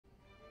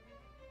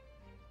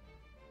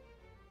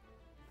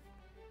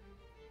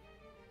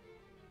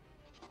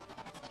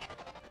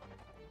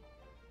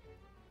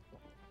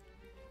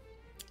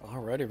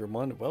Alright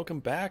everyone,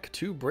 welcome back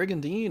to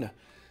Brigandine,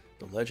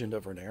 the Legend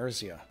of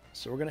Runersia.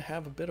 So we're going to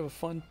have a bit of a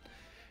fun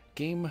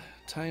game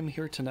time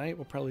here tonight.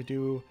 We'll probably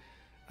do,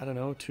 I don't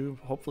know, 2,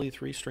 hopefully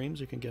 3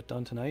 streams you can get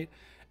done tonight.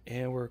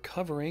 And we're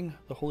covering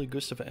the Holy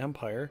Gustava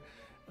Empire.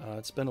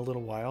 It's been a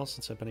little while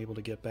since I've been able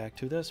to get back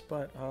to this,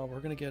 but we're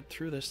going to get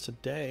through this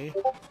today.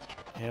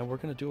 And we're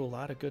going to do a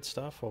lot of good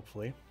stuff,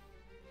 hopefully.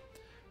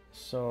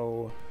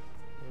 So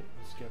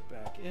let's get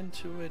back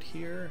into it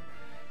here.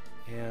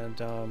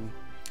 And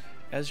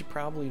as you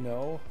probably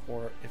know,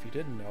 or if you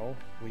didn't know,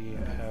 we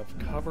have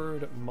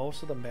covered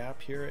most of the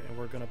map here, and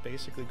we're going to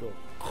basically go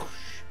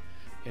whoosh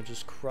and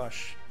just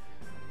crush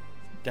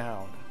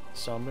down.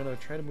 So I'm going to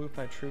try to move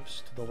my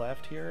troops to the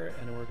left here,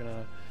 and then we're going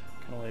to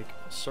kind of like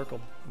circle,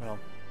 well,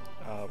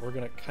 we're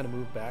going to kind of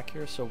move back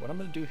here. So what I'm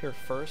going to do here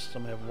first is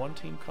I'm going to have one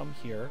team come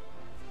here,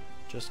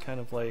 just kind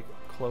of like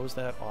close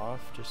that off.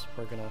 Just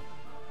we're going to,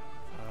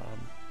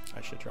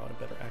 I should draw a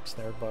better X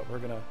there, but we're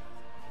going to,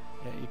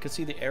 yeah, you can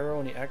see the arrow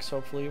and the X.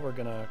 Hopefully we're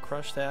gonna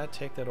crush that,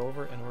 take that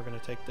over, and we're gonna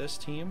take this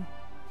team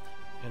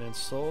and then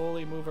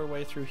slowly move our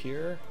way through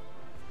here,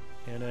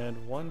 and then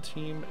one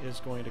team is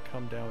going to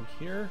come down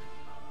here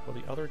while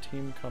the other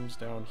team comes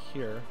down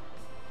here,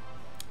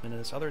 and then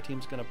this other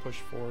team's gonna push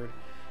forward,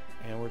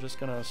 and we're just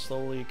gonna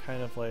slowly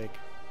kind of like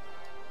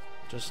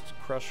just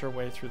crush our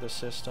way through the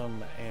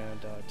system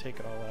and take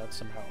it all out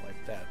somehow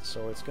like that.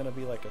 So it's gonna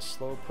be like a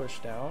slow push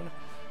down,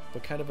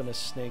 but kind of in a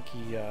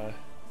snaky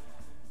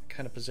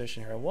kind of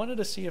position here. I wanted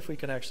to see if we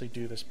could actually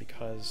do this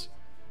because,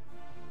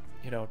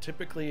 you know,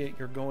 typically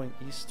you're going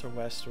east to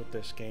west with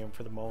this game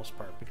for the most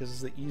part because it's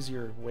the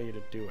easier way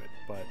to do it,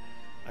 but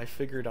I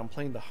figured I'm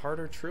playing the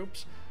harder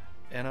troops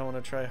and I want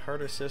to try a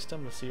harder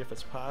system to see if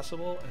it's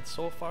possible, and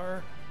so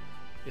far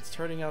it's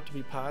turning out to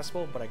be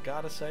possible, but I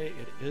gotta say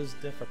it is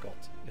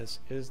difficult. It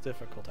is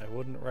difficult. I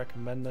wouldn't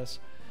recommend this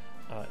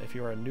if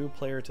you're a new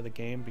player to the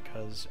game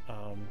because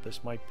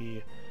this might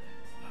be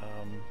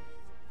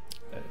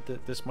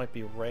this might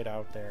be right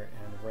out there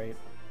and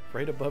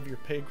right above your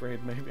pay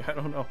grade, maybe. I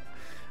don't know.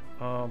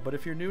 But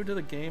if you're new to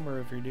the game, or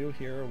if you're new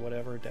here or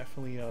whatever,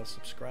 definitely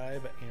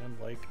subscribe and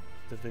like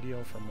the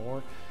video for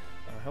more.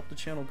 Help the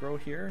channel grow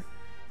here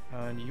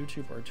on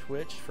YouTube or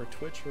Twitch. For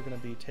Twitch, we're going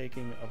to be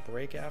taking a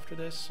break after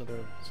this, so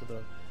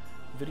the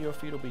video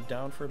feed will be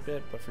down for a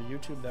bit, but for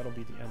YouTube, that'll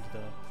be the end of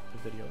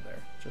the video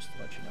there, just to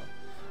let you know.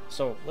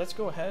 So let's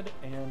go ahead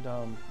and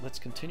let's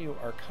continue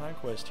our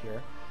conquest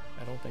here.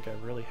 I don't think I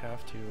really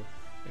have to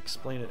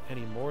explain it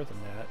any more than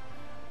that.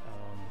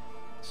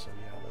 So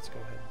yeah, let's go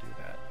ahead and do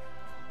that.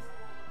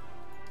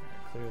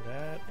 Right, clear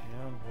that,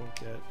 and we'll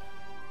get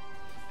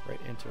right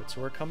into it.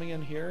 So we're coming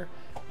in here.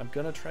 I'm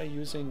gonna try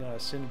using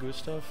Sin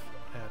Gustav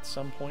at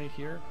some point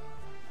here,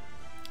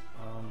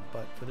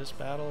 but for this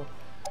battle,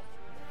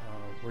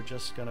 we're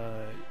just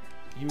gonna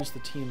use the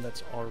team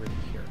that's already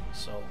here.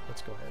 So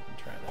let's go ahead and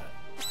try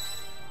that.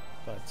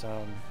 But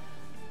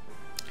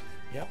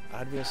yep,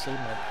 obviously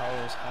my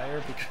power is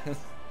higher because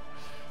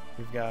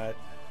we've got,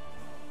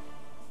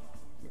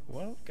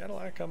 well, got a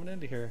lot coming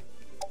into here.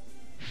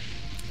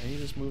 And he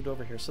just moved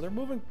over here. So they're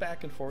moving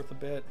back and forth a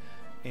bit,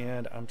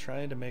 and I'm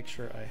trying to make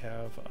sure I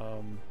have,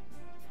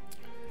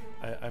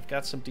 I've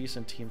got some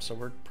decent teams, so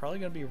we're probably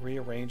going to be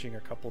rearranging a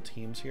couple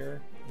teams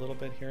here, a little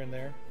bit here and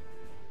there.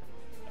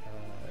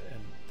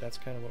 And that's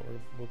kind of what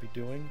we'll be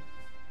doing.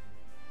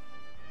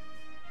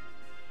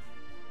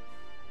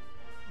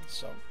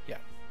 So, yeah.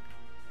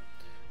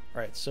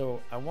 Alright,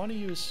 so I want to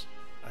use,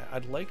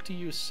 I'd like to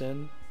use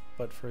Sin,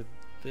 but for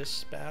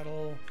this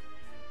battle,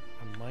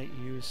 I might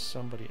use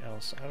somebody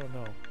else. I don't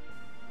know.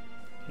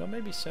 You know,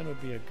 maybe Sin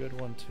would be a good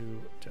one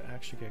to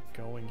actually get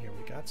going here.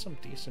 We got some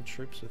decent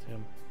troops with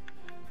him.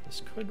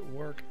 This could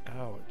work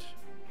out.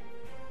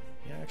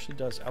 Yeah, it actually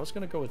does. I was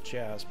going to go with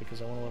Jazz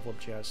because I want to level up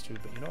Jazz too,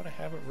 but you know what? I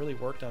haven't really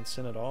worked on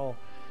Sin at all,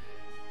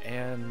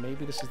 and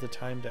maybe this is the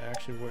time to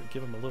actually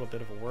give him a little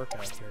bit of a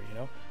workout here, you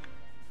know?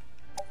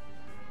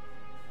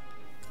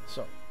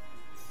 So.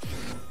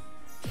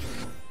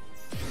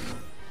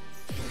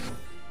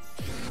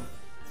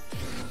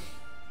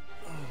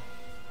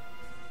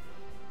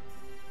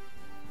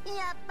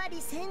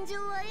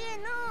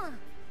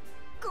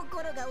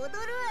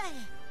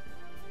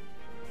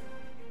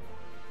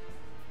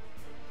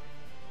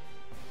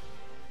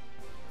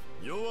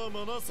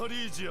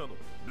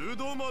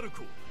 RUDO マル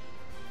コ、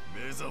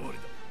目障りだ。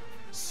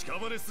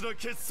屍すら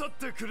消し去っ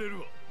てくれる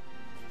わ。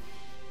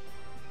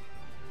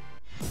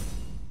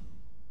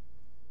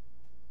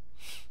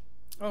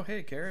Oh,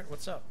 hey, Garrett,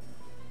 what's up?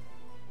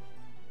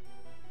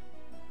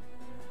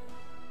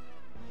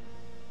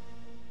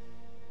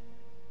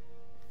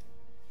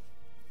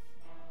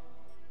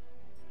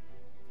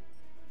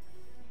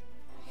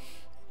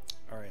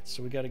 Alright,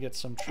 so we gotta get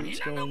some troops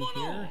going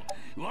here.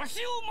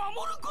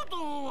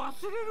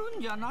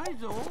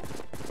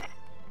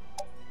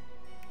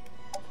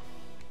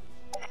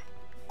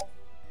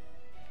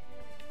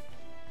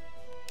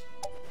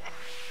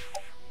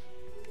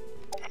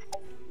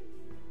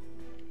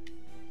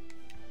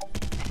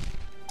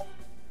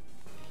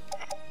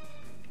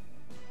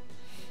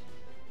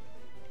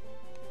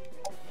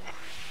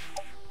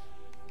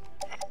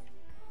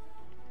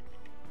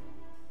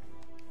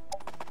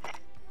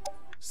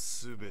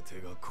 全て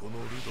がこのル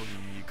ドに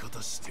味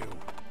方しておる。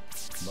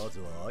ま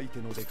ずは相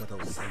手の出方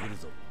を探る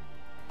ぞ。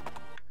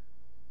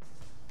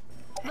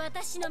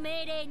私の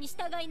命令に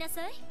従いな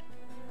さい。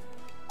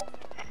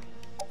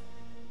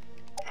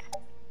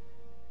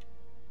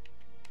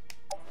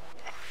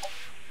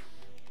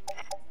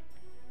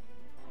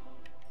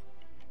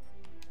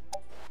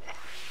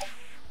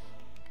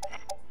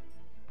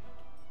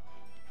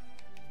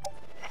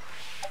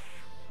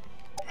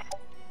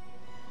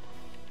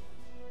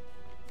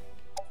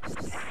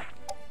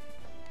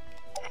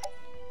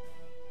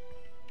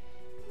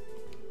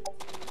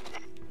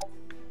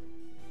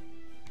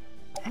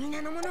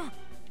皆の者、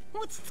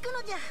落ち着く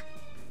のじゃ。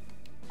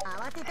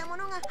慌てた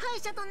者が敗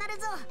者となる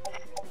ぞ。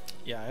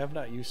Yeah, I have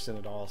not used it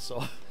at all,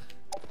 so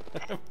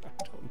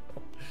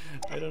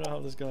I don't know how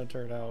this is gonna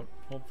turn out.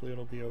 Hopefully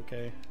it'll be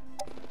okay.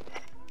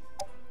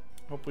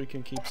 Hope we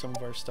can keep some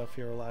of our stuff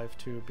here alive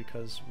too,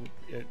 because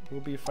we'll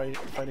be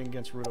fighting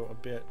against Rudo a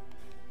bit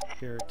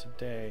here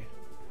today.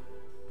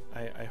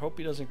 I hope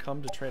he doesn't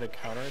come to try to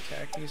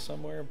counterattack me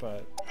somewhere,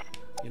 but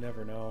you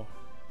never know.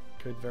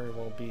 Could very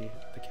well be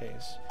the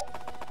case.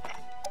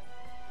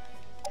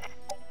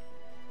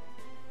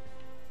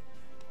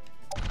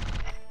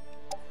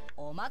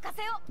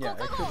 Yeah, it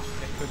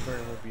could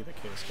very well be the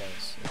case,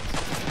 guys.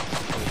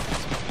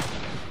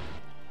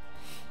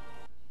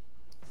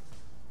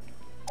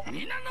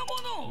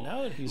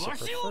 Now that he's a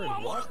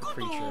preferred water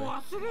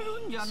creature,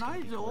 this is gonna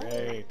be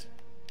great.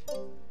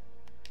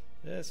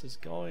 This is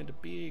going to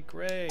be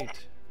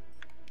great.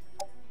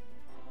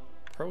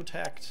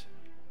 Protect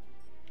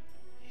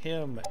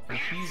him, and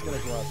he's gonna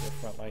go out the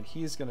front line.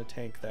 He's gonna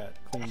tank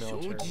that clean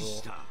military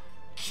rule.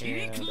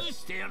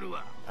 And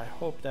I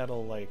hope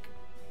that'll like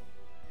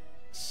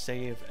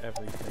save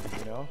everything,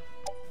 you know?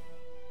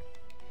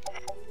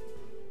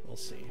 We'll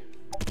see.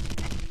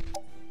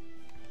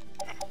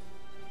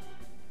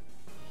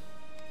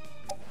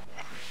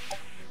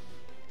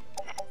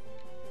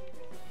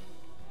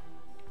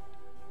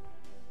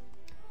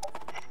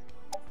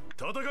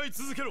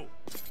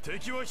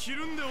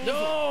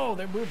 No,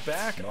 they moved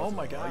back. Oh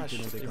my gosh,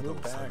 they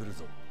moved back.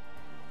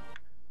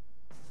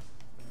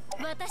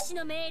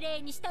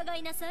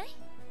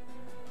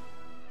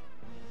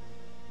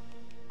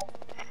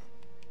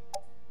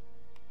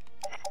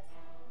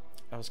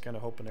 I was kind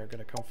of hoping they're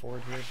going to come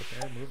forward here, but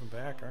they're moving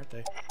back, aren't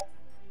they?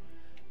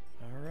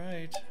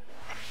 Alright.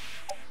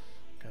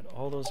 Got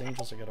all those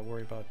angels I got to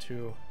worry about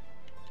too.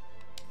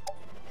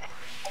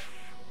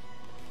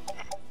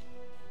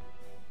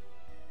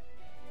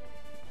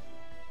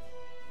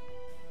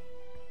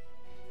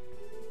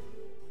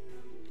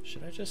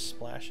 Should I just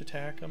splash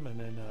attack them and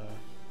then,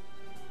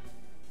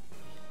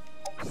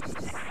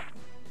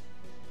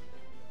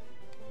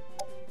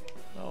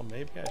 oh,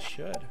 maybe I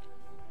should.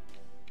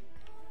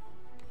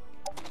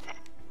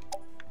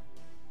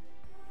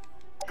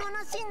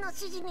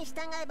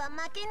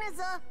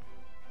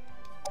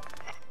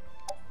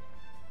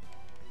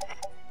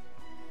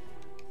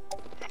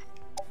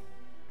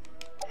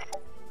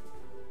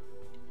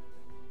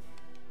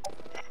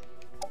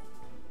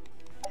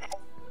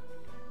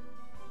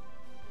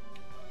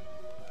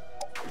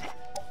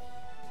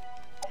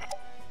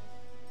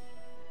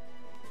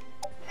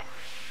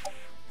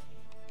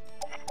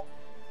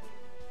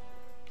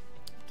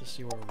 To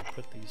see where we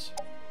put these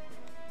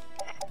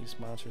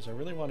monsters. I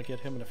really want to get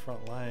him in the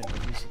front line, but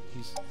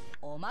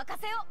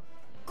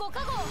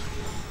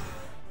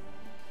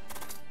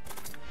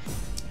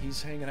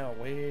he's hanging out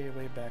way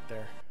back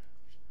there.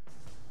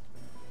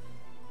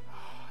 Oh,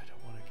 I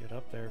don't want to get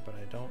up there, but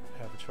I don't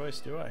have a choice,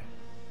 do I?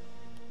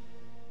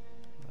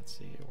 Let's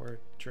see where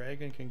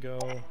dragon can go.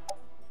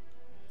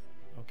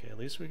 Okay, at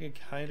least we can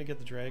kind of get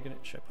the dragon.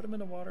 Should I put him in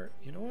the water?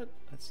 You know what?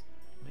 That's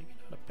maybe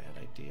not a bad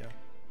idea.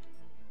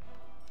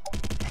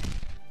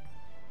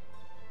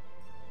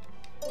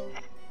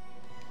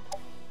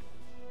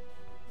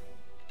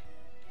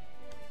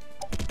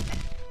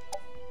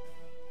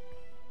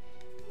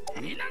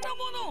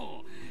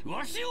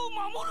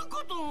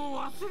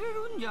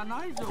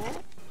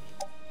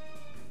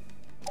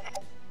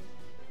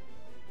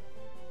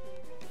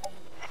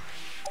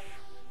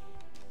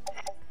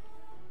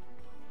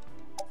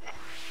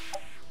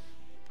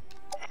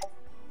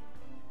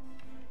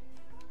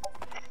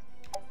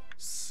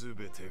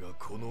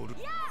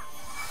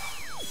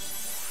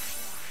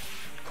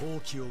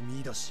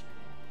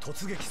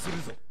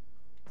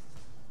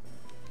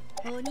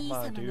 Come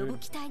on, dude.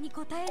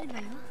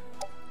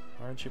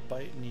 Aren't you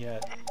biting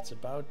yet? It's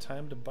about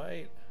time to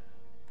bite.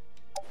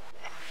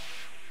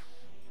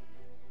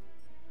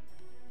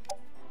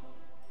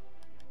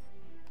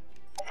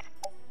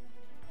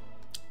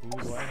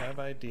 Ooh, do I have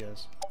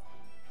ideas?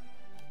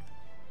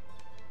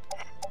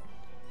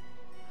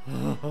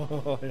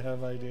 I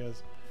have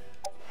ideas.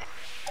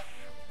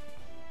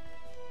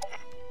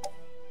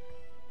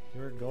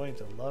 You're going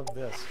to love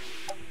this.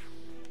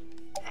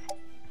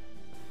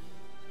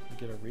 You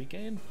get a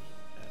regain?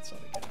 That's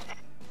not a good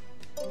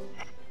one.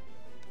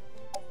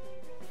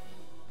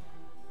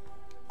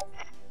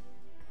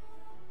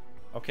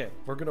 Okay,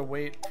 we're gonna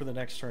wait for the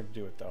next turn to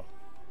do it though.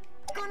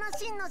 この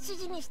シンの指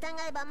示に従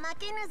えば負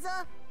けぬぞ。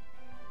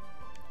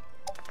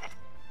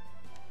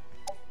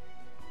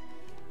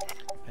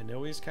 I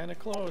know he's kind of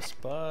close,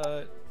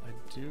 but I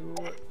do,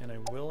 and I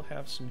will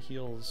have some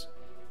heals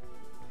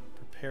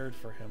prepared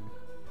for him.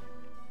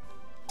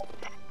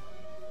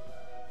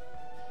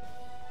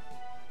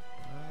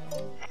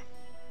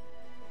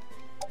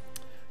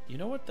 You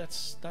know what?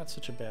 That's not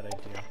such a bad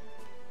idea.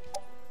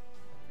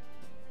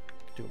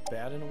 Do a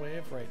bat in a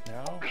wave right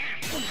now.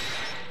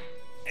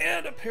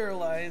 And a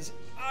paralyze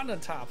on the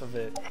top of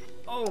it.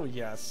 Oh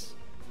yes.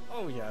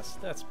 Oh yes,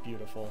 that's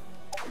beautiful.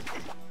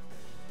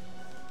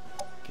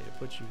 Okay,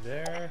 put you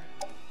there.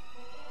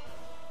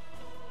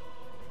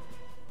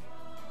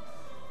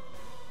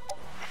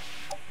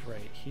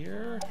 Right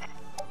here.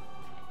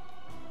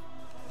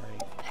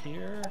 Right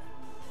here.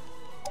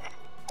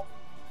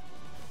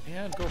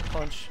 And go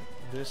punch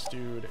this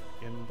dude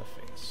in the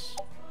face.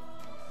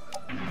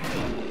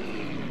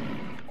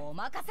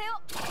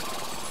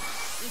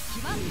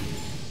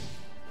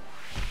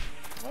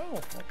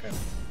 Oh, okay.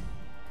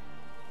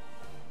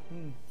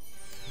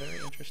 Very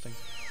interesting.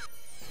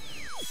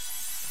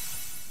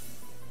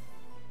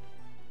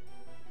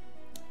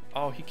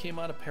 Oh, he came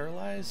out of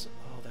paralyze?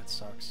 Oh, that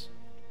sucks.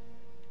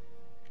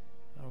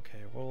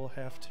 Okay, we'll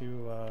have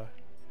to, I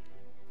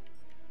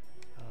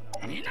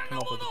don't know, we'll have to come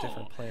up with a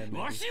different plan,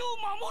 maybe. Oh,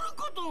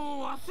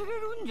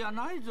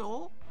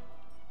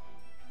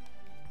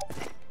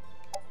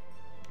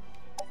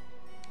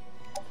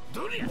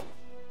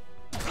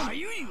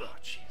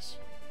 jeez.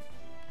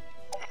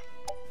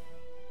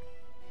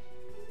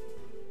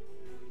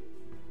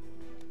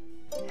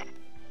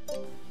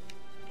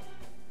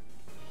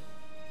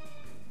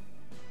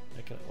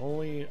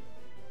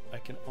 I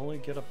can only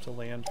get up to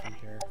land from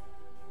here.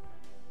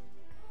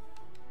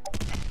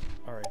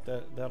 All right,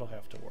 that'll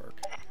have to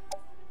work.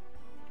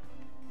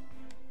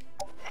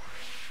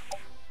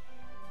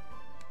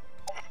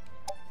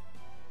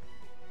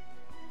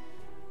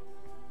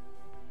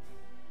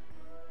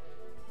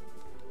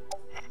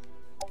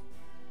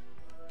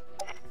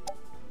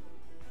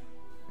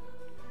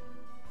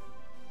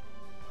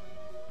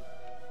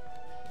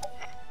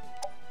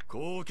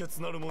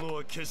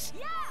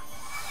 Yeah!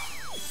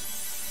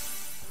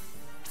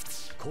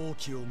 好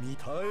機を見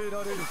耐え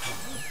られるか。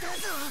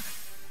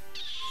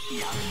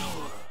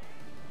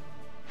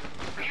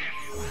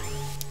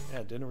Yeah,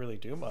 it didn't really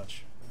do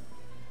much.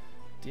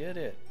 Did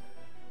it?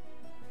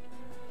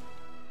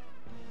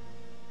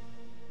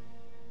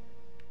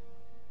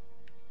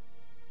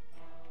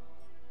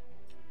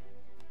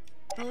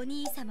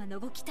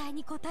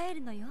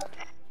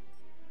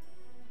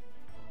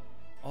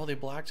 Oh, they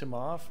blocked him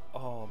off?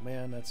 Oh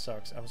man, that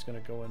sucks. I was gonna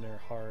go in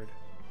there hard.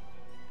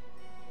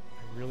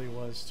 I really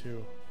was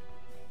too.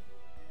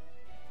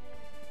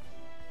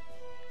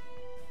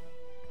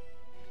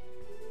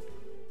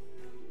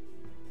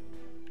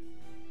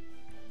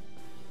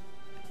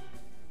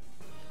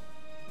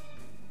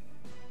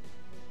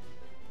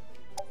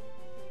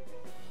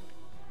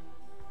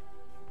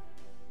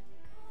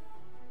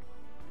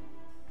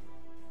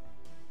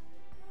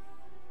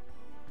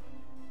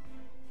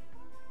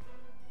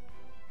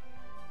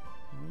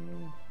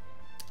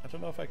 I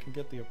don't know if I can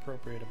get the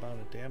appropriate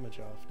amount of damage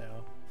off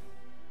now.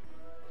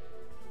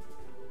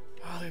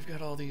 Oh, they've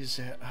got all these...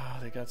 oh,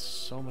 they got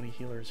so many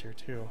healers here,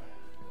 too.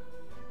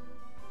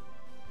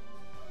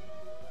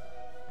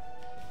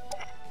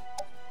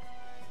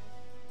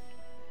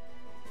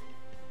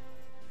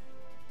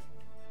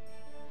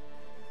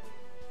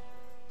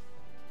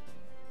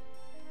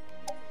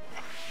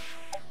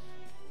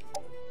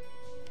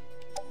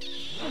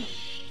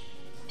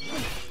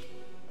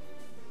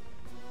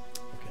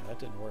 Okay, that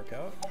didn't work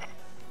out.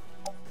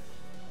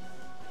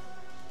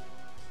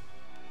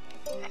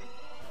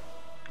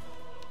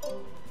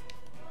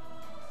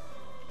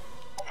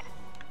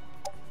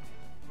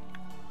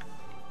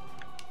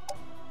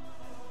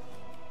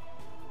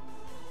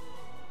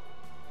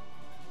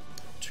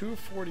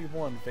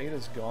 .241.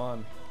 Veda's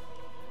gone.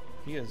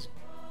 He is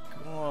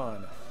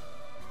gone.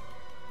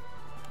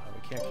 Oh,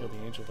 we can't kill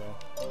the angel though.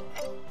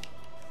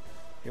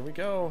 Here we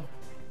go.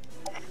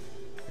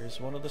 Here's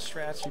one of the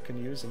strats you can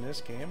use in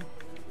this game.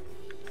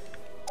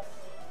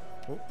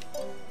 Oh,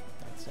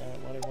 that's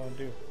what I want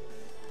to do.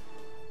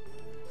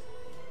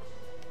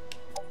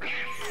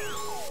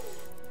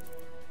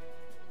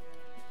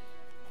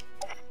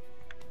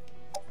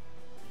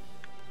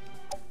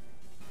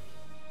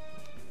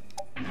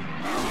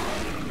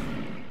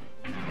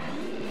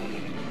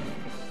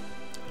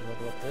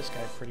 This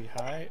guy pretty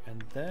high,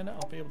 and then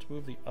I'll be able to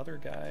move the other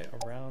guy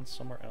around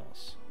somewhere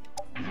else.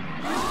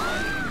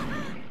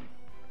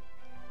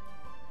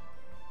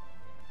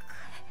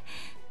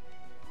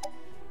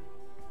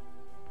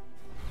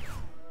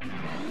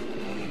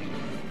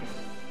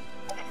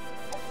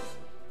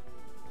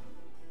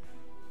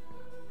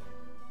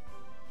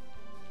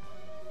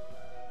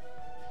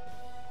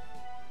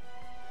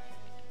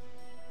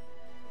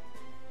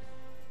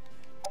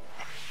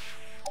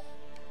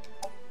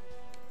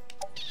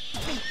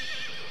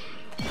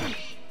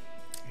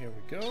 Here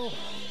we go.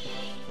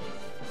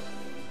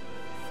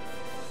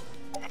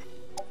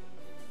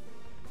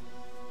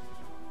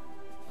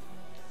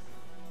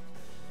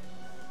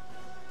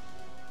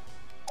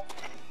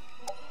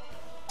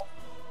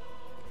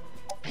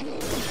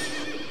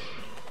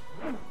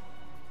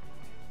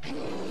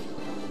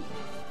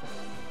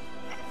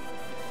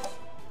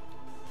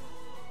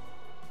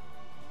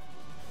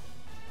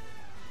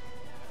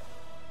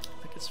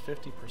 It's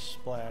 50 per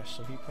splash,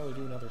 so he'd probably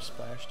do another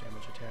splash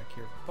damage attack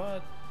here.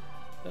 But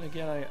then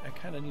again, I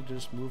kind of need to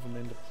just move him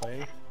into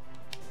play. I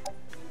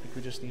think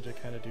we just need to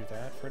kind of do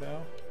that for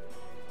now.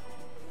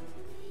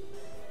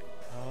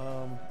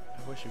 I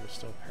wish he was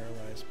still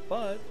paralyzed,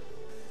 but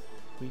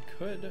we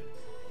could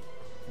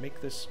make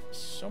this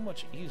so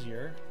much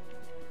easier.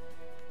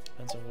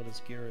 Depends on what his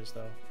gear is,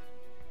 though.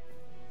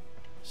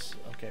 So,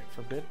 okay,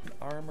 Forbidden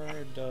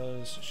Armor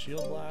does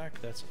shield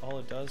block. That's all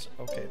it does.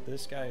 Okay,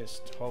 this guy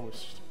is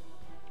toast.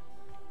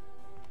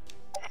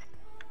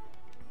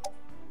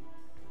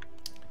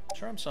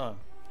 Charm Song.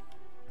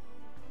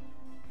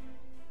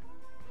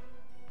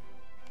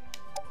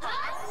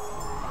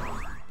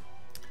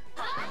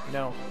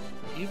 Now,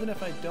 even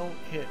if I don't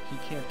hit, he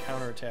can't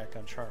counterattack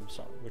on Charm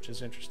Song, which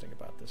is interesting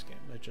about this game.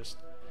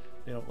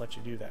 They don't let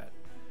you do that.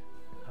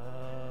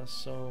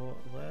 So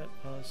let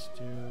us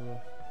do...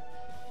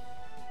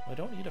 I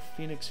don't need a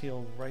Phoenix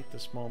heal right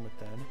this moment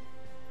then.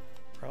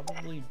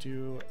 Probably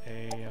do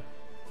a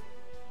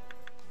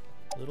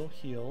little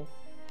heal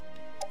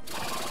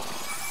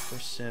for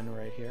Sin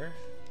right here.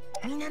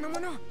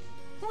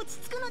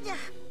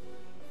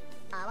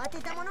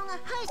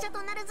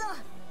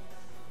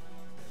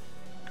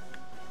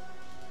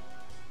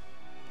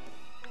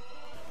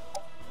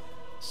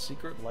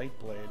 Secret Light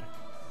Blade.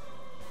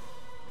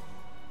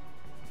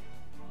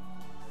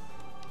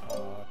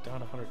 Down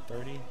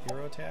 130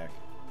 hero attack.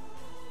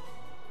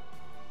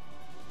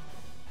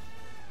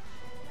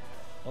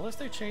 Unless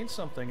they change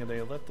something and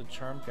they let the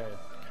charm guy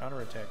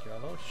counterattack you,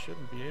 although it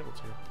shouldn't be able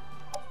to.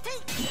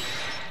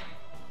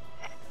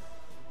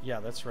 Yeah,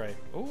 that's right.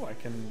 Oh, I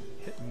can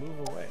hit and move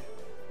away.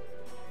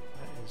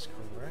 That is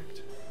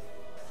correct.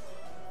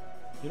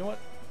 You know what?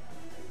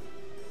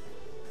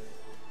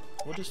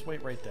 We'll just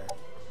wait right there.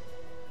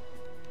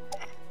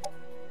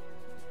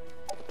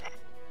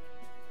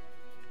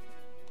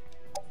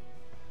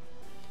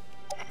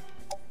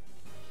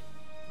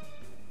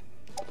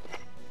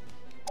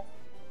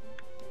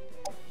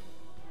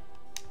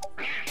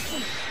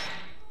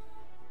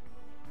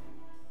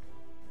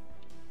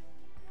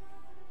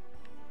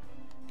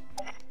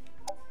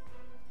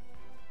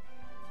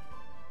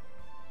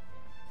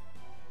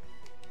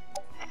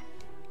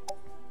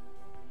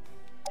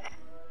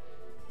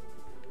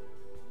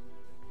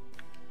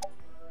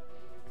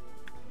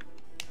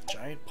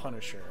 Giant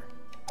Punisher.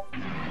 Oh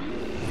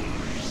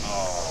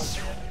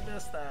man, I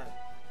missed that.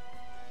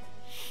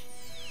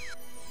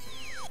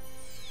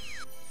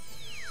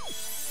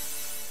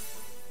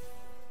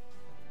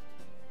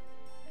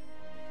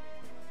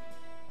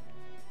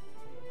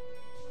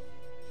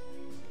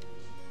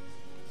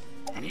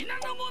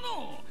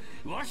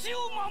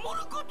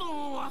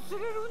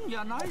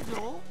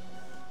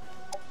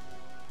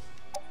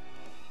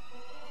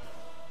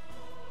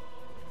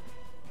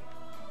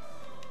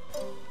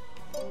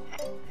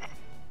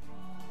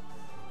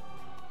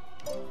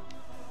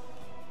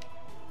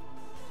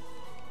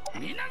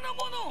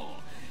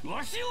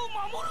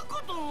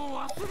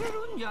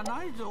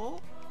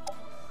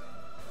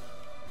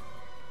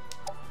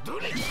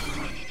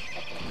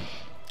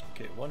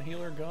 Okay, one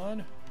healer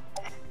gone.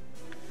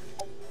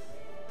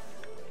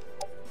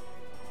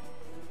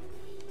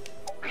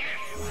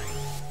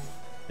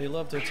 They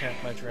love to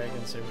attack my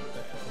dragons.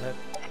 That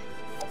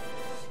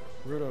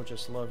RUDO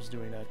just loves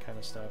doing that kind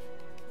of stuff.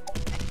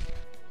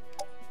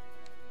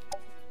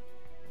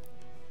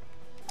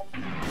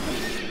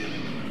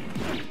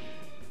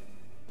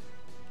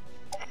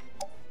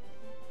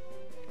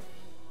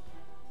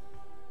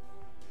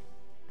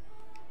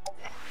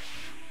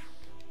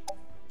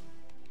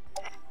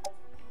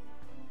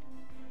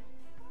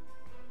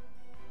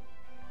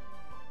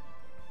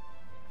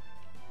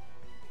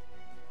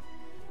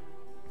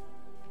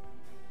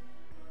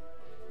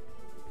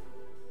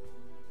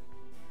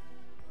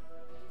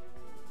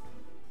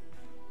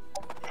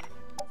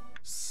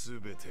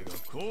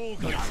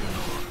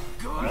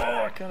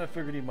 Oh, I kind of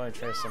figured he might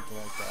try something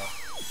like that.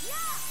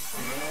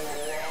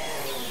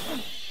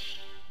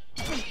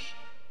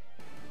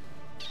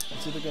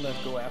 He's either gonna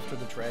go after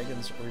the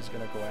dragons or he's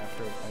gonna go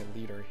after my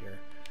leader here.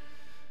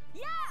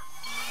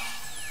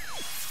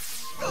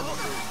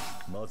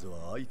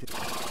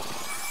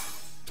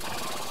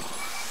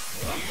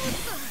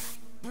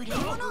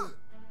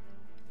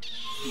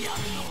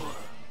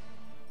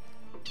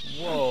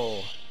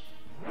 Whoa.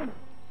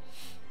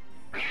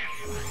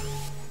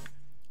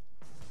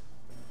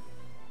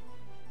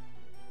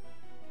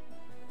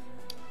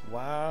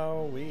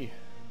 Wowee.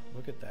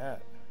 Look at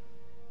that.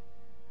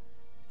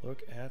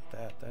 Look at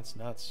that. That's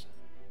nuts.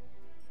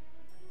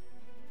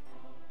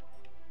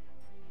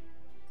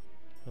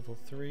 Level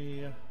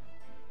 3.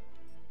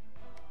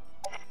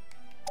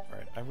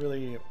 Alright, I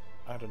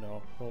don't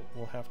know.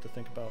 We'll have to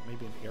think about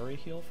maybe an area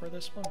heal for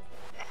this one.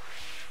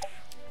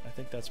 I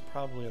think that's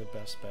probably the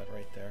best bet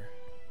right there.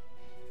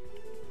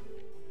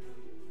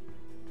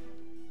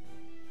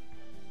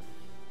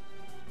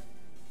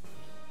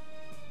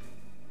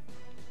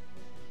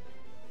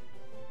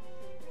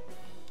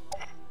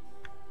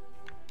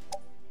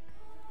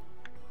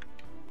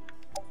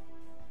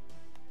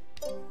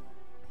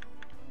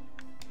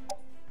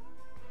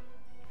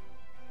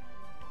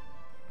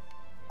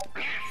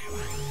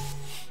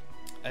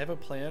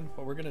 plan.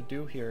 What we're gonna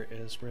do here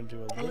is we're gonna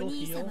do a little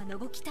heal.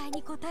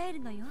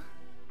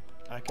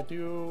 I could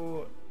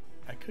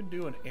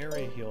do an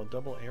area heal,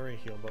 double area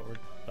heal, but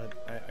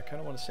I kind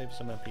of want to save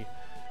some MP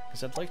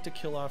because I'd like to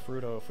kill off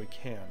RUDO if we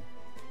can.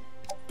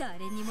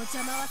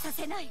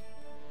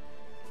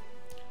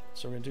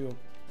 So we're gonna do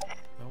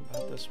no,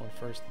 not this one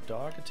first. The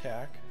dog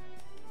attack.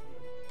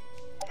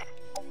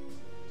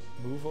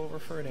 Move over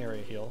for an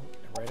area heal,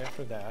 and right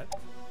after that.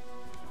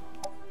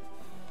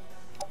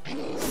 I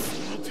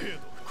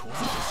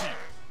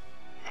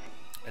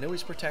know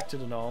he's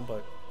protected and all,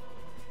 but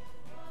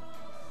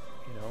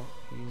you know,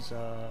 he's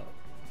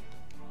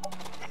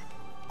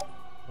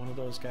one of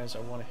those guys I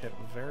want to hit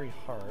very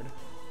hard.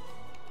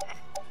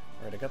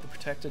 Alright, I got the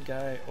protected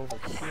guy over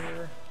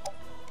here.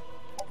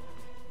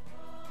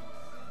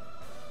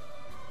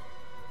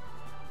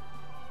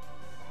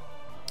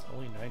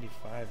 Only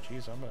 95.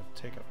 Jeez, I'm gonna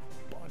take a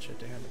bunch of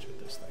damage with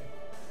this thing.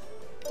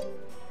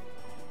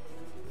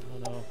 I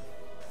don't know.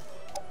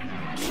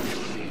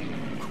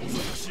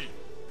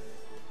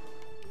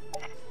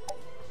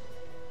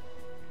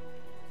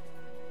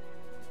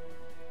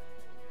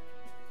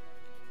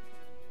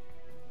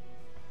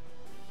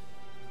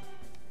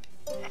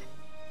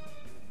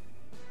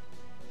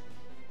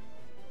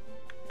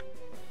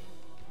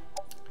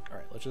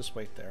 Alright, let's just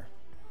wait there.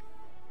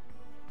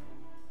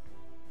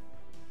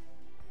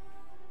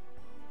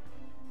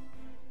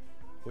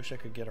 Wish I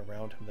could get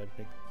around him, that'd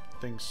make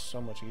things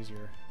so much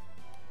easier.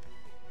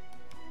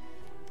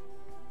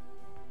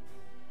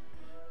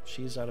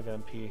 She's out of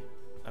MP.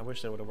 I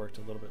wish that would have worked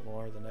a little bit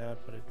more than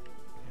that, but it,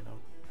 you know.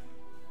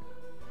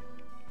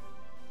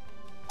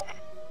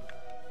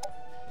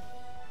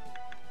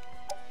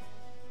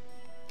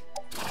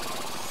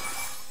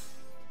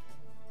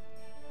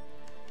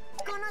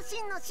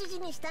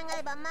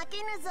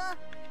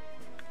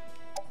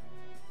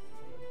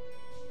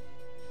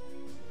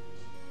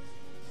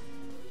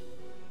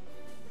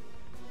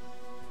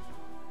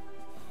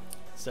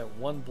 It's that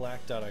one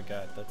black dot I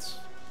got that's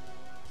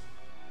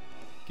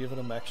giving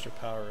him extra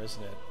power,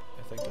 isn't it?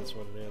 I think that's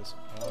what it is.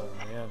 Oh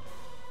man.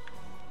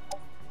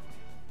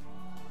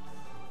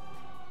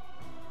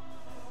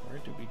 Where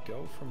do we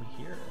go from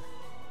here?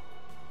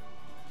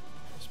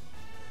 Just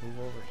move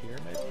over here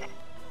maybe?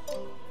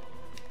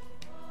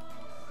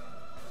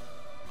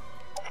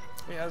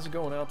 Hey, how's it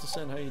going,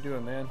 Altison? How you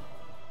doing, man?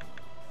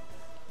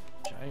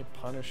 Giant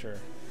Punisher.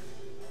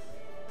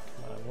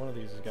 Come on, one of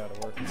these has got to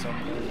work at some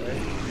point,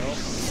 right? Nope,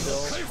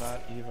 still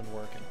not even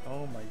working.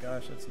 Oh my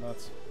gosh, that's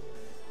nuts.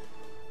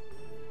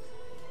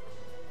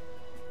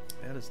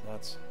 That is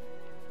nuts.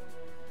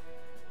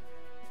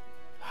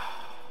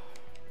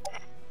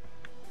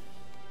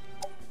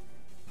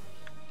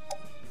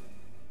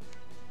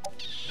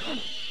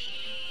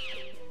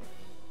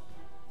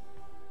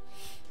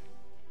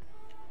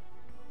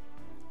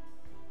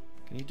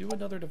 Can he do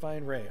another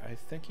Divine Ray? I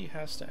think he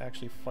has to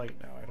actually fight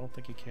now. I don't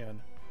think he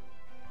can.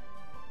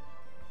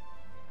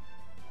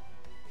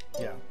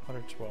 Yeah,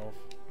 112.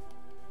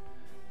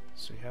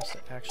 So he has to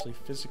actually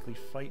physically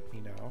fight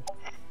me now.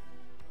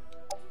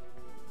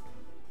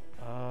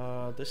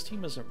 This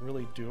team isn't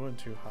really doing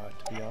too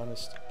hot, to be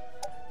honest.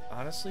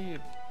 Honestly,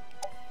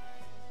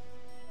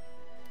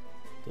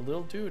 the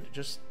little dude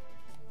just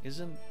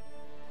isn't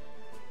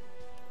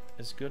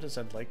as good as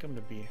I'd like him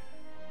to be.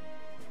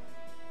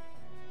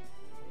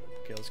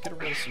 Okay, let's get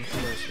rid of some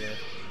healers here.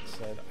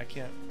 Instead, I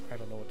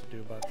don't know what to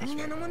do about this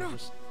right now.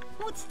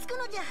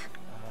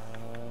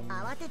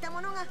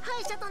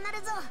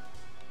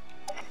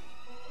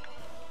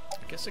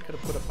 I guess I could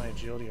have put up my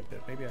agility a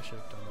bit. Maybe I should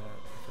have done that.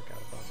 I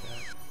forgot about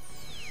that.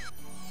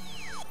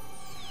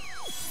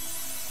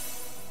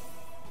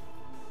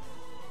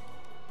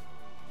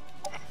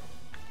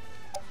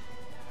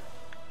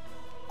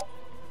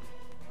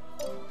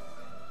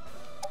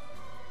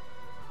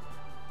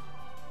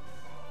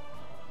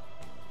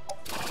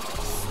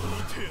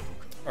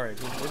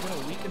 Alright, we're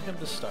going to weaken him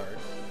to start.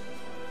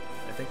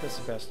 I think that's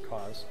the best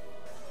cause.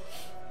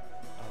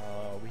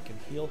 We can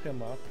heal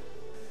him up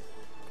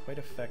quite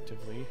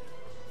effectively.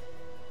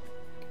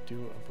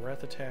 Do a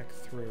breath attack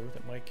through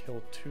that might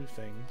kill two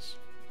things.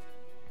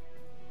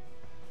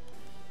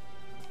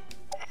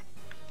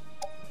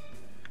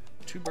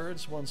 Two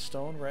birds, one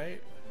stone,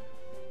 right?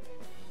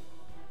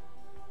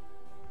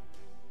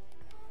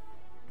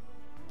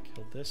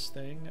 Kill this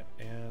thing,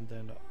 and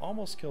then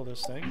almost kill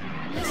this thing.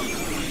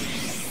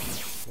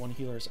 One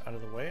healer's out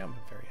of the way. I'm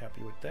very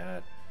happy with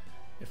that.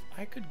 If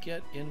I could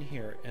get in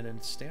here and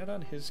then stand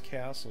on his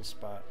castle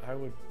spot, I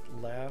would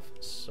laugh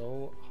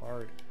so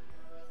hard.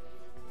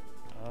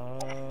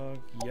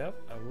 Yep,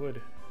 I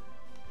would.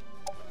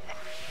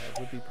 That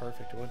would be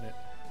perfect, wouldn't it?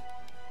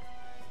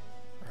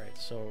 Alright,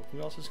 so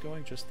who else is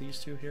going? Just these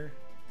two here?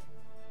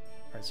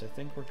 Alright, so I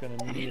think we're gonna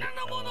need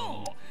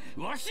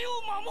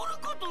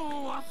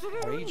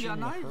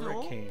Raging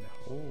Hurricane.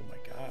 Oh my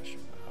gosh,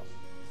 wow.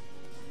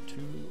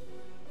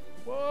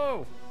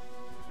 Whoa!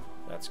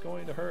 That's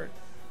going to hurt.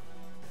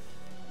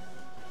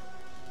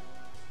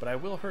 But I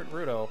will hurt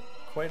RUDO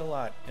quite a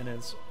lot, and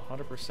it's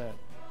 100%.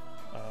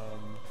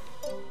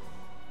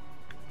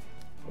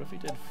 What if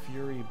he did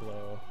Fury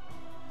Blow?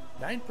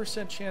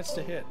 9% chance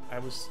to hit. I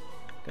was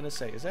gonna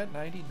say, is that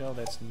 90? No,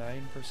 that's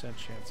 9%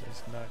 chance.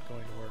 It's not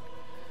going to work.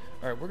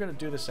 Alright, we're gonna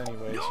do this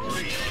anyways.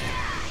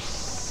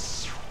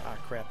 Ah,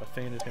 crap, I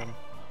feinted him.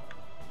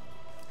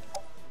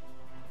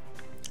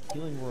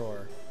 Healing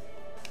Roar.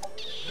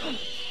 Oh,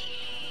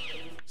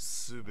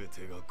 he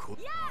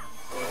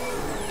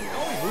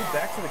moved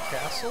back to the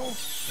castle?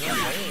 No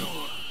way.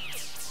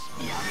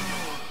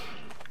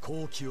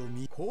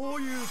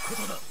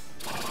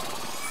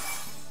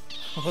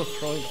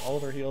 Throwing all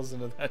their heals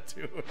into that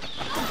too.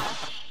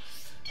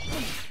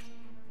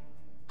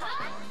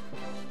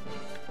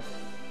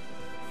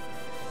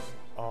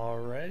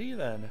 Alrighty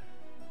then.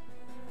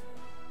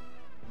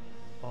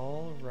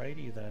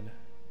 Alrighty then.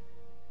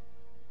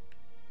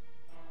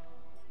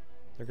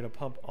 They're gonna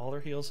pump all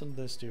their heals into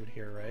this dude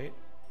here, right?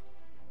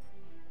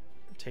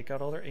 Take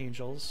out all their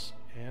angels,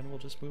 and we'll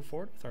just move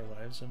forward with our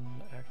lives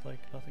and act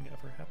like nothing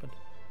ever happened.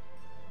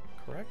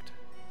 Correct? Correct.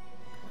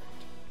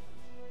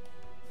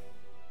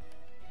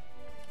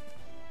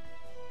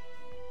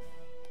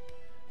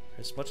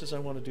 As much as I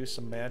want to do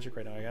some magic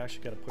right now, I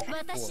actually gotta push it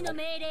forward.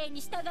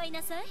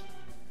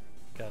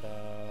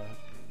 Gotta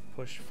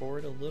push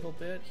forward a little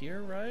bit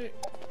here, right?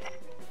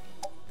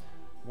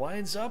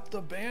 Winds up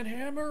the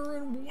banhammer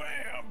and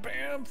wham,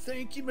 bam,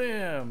 thank you,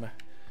 ma'am.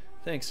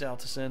 Thanks,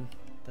 Altison.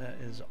 That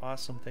is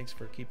awesome. Thanks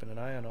for keeping an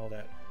eye on all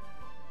that.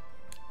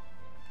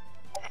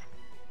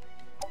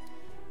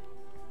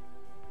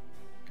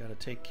 Gotta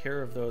take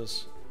care of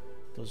those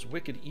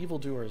wicked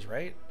evildoers,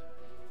 right?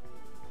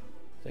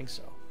 Think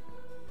so.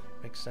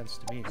 Makes sense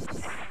to me.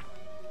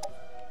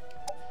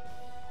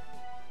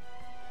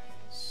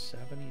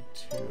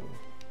 72.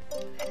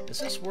 Is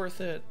this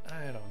worth it?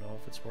 I don't know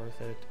if it's worth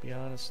it, to be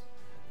honest.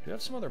 Do you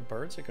have some other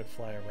birds that could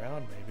fly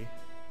around, maybe?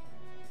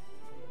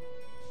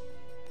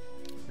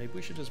 Maybe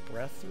we should just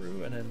breath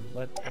through and then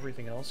let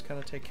everything else kind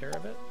of take care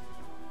of it.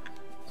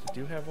 So we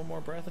do have one more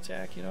breath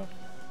attack, you know?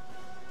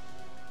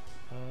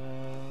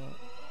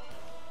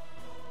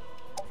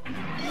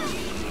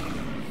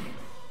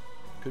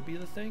 Could be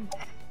the thing.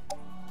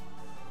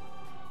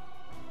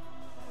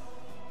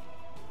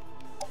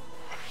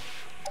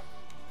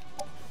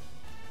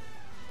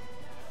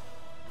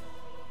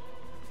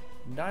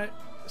 Nine,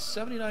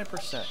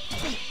 79%.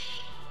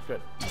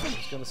 Good. I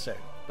was gonna say,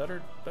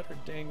 better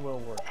dang well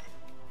work.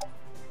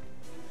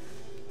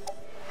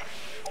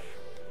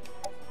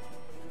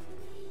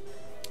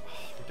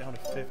 Down to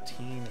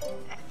 15.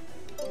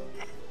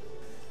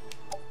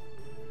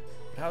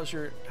 How's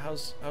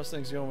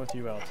things going with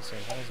you,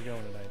 Altison? How's it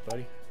going tonight,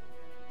 buddy?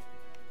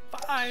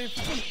 5.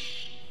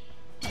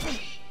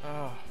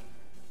 Ah.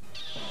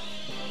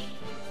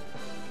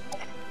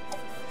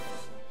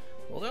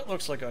 Well, that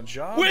looks like a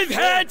job. With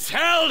heads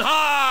held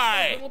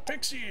high! Little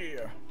pixie.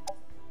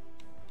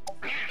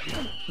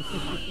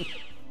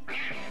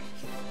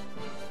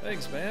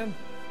 Thanks, man.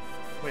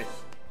 Wait,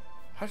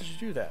 how did you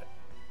do that?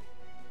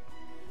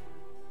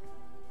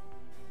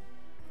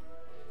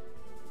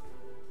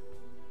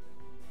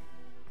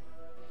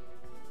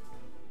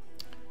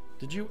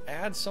 Did you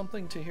add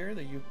something to here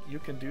that you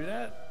can do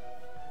that?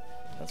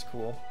 That's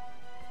cool.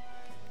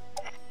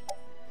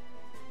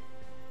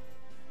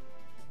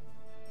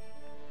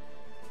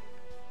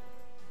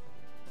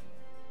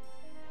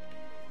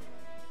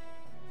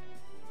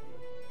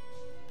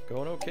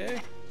 Going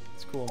okay?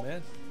 It's cool,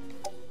 man.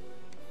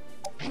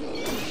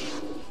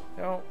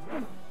 Now,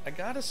 I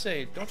gotta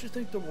say, don't you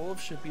think the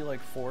wolves should be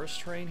like forest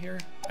terrain here?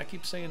 I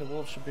keep saying the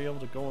wolves should be able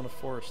to go in the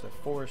forest. They're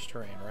forest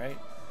terrain, right?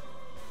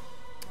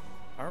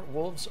 Aren't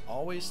wolves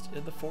always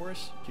in the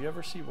forest? Do you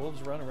ever see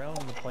wolves run around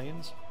in the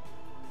plains?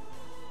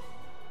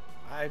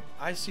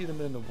 I see them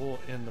in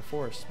the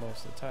forest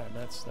most of the time.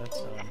 That's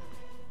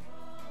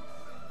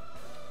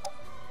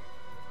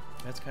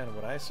kind of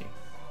what I see.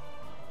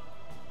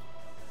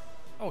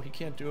 Oh, he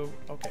can't do it.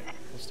 Okay,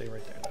 we'll stay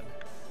right there then.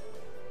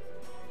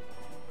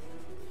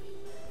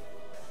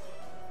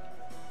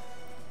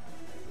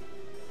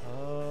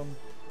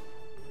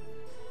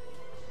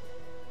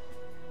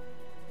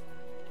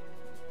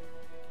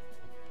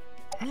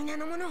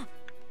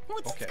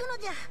 Okay.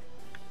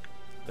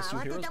 Let's do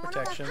Hero's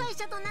Protection.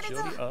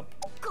 Agility up.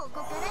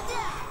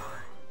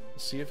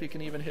 See if he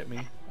can even hit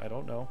me. I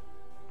don't know.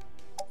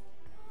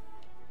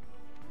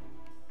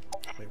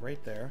 Wait,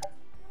 right there.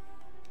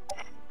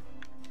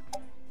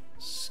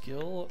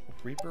 Skill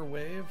Reaper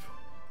Wave.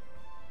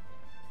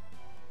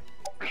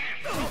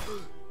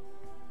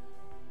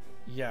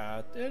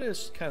 Yeah, it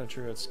is kind of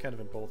true. It's kind of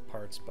in both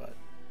parts, but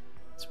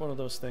it's one of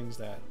those things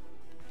that,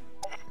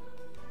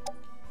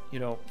 you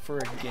know, for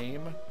a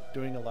game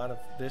doing a lot of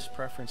this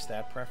preference,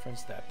 that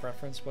preference,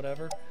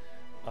 whatever,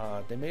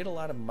 they made a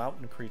lot of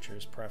mountain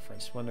creatures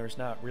preference when there's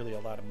not really a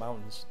lot of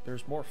mountains.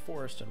 There's more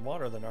forest and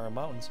water than there are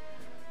mountains.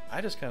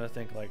 I just kind of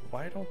think, like,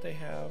 why don't they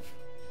have,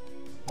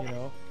 you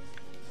know,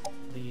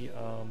 the,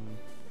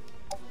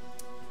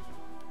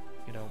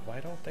 you know, why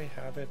don't they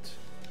have it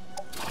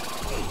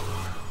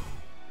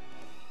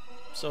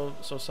so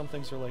some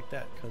things are like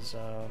that, because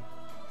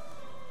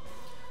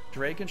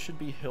Dragon should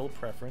be hill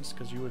preference,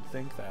 because you would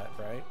think that,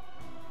 right?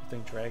 You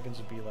think dragons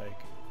would be like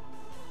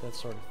that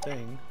sort of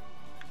thing.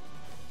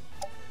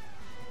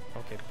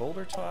 Okay,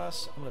 boulder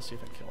toss. I'm gonna see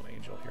if I can kill an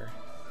angel here.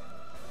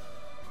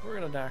 We're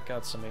gonna knock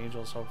out some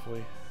angels,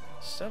 hopefully.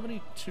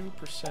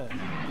 72%.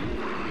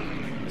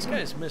 This guy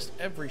has missed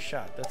every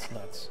shot. That's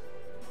nuts.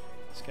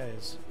 This guy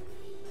is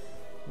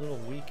a little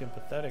weak and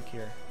pathetic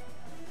here.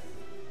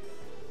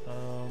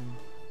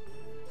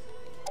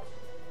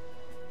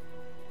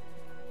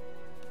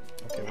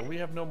 Okay, well, we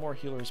have no more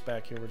healers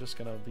back here. We're just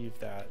gonna leave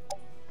that.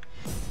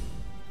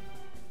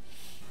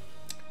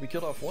 We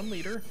killed off one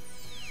leader.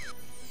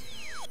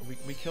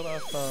 We killed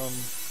off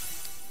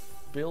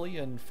Billy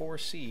and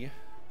 4C.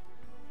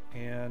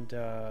 And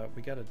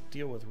we gotta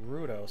deal with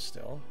RUDO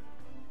still.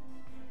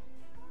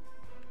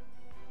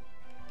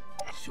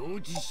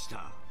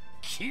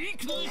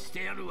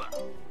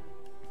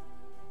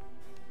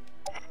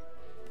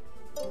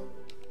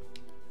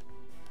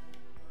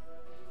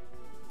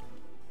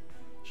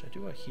 Should I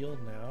do a heal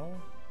now?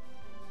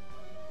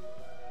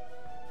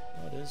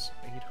 Oh, it is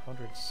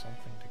 800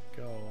 something to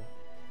go.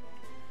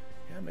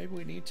 Yeah, maybe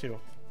we need to.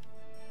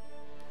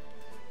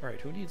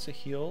 Alright, who needs a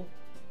heal?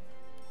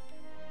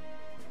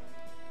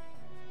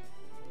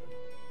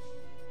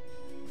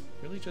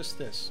 Really just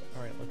this.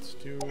 Alright, let's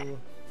do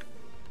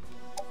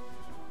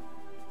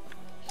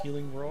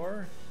Healing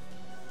Roar.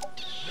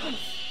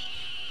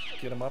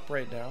 Get him up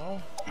right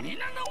now.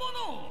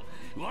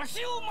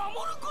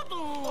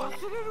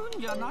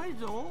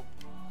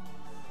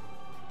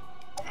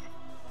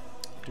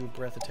 Do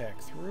breath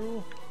attack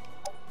through.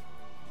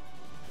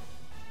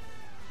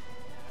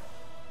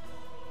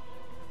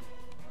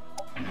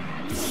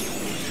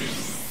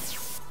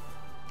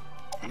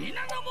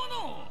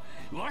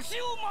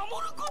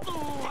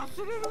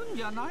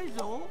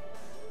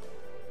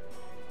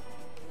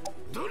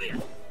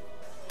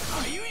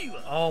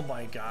 Oh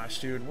my gosh,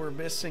 dude, we're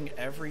missing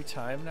every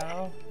time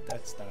now?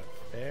 That's not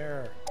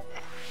fair.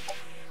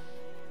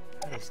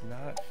 That is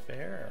not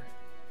fair.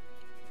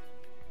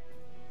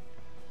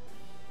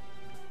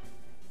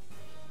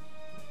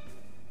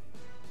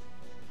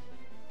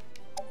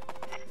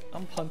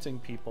 I'm punting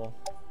people.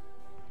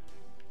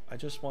 I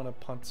just want to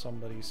punt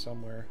somebody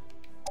somewhere.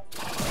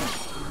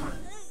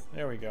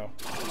 There we go.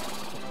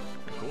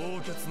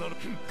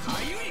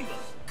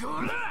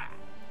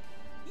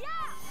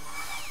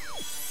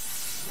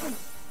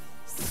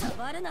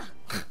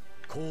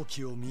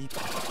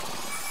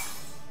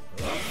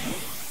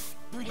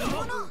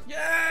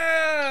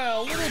 Yeah!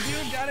 Little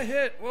dude got a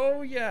hit.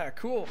 Oh yeah,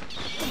 cool.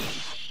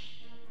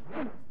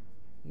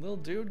 Little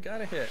dude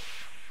got a hit.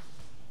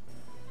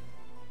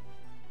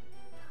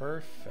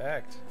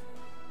 Perfect.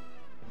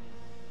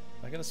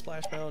 Am I gonna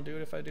splash my own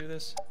dude if I do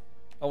this?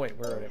 Oh wait,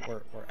 we're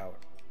out.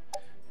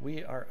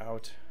 We are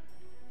out.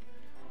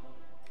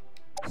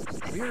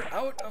 We're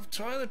out of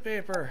toilet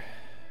paper.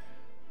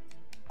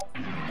 I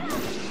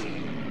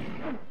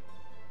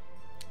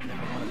don't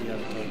want to be out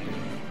of toilet paper.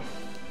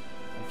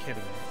 I'm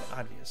kidding.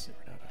 Obviously,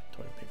 we're not out of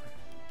toilet paper.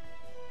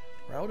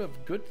 We're out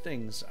of good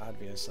things,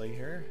 obviously,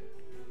 here.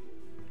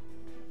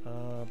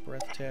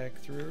 Breath attack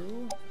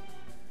through.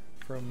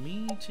 From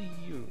me to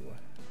you.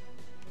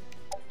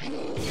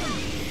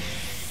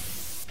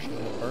 I'm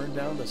gonna burn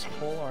down this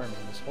whole army.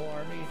 This whole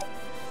army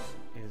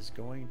is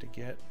going to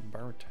get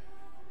burnt.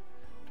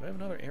 Do I have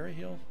another area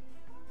heal?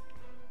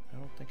 I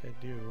don't think I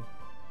do.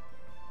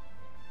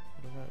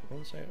 What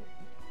was I?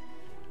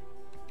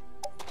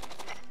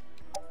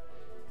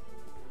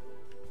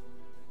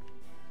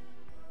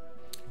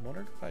 I'm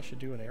wondering if I should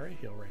do an area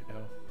heal right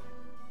now.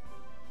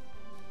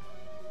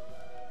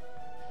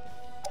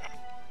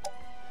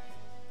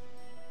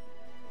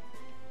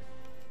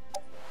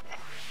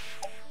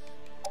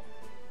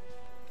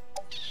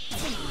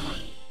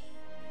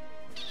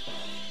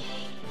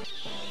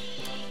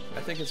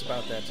 I think it's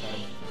about that time.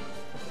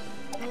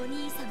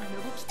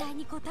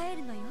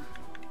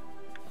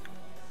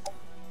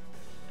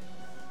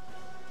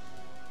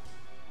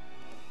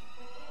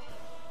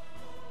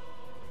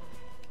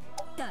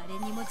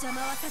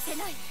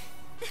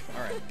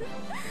 Alright.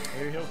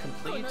 Area heal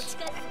complete.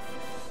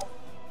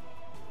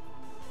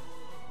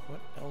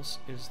 What else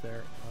is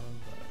there on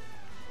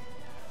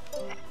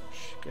the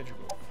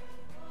schedule?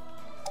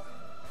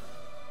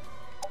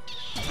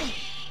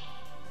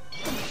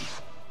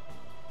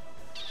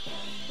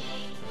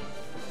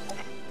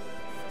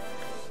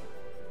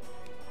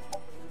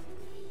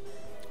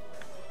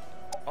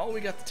 Oh,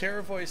 we got the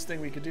Terror Voice thing.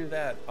 We could do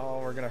that. Oh,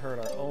 we're gonna hurt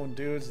our own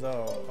dudes,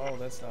 though. Oh,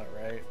 that's not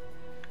right.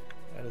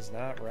 That is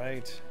not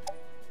right.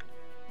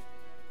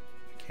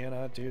 I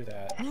cannot do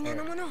that.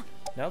 Right.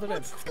 Now that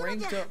I've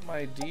cranked up my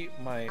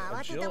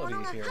agility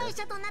here, it's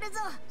got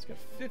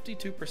a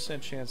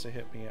 52% chance to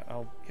hit me.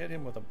 I'll hit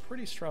him with a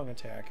pretty strong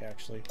attack,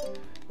 actually.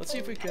 Let's see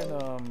if we can,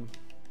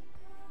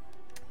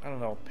 I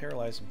don't know,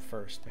 paralyze him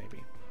first,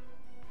 maybe.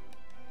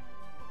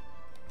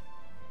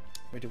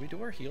 Wait, did we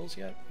do our heals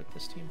yet with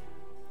this team?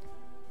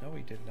 No,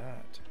 we did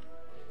not.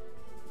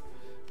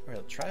 Alright,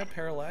 let's try a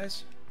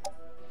paralyze.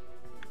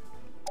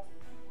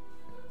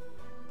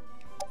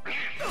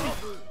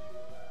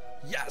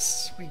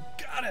 Yes, we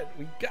got it.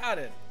 We got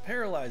it.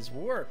 Paralyze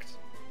worked.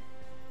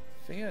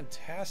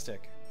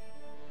 Fantastic.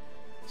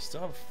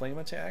 Still have flame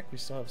attack. We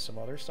still have some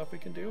other stuff we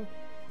can do.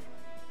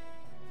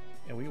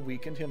 And we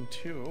weakened him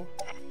too.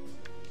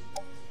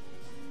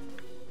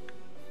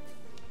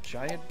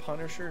 Giant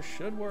Punisher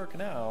should work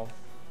now.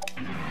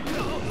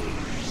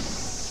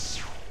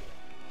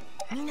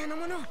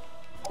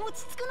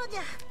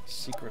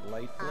 Secret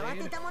Light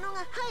Blade.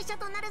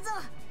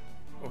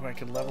 Oh, I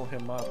can level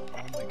him up.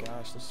 Oh my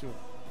gosh, let's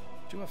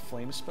do a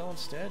flame spell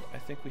instead. I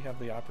think we have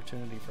the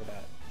opportunity for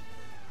that.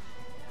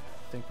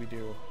 I think we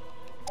do.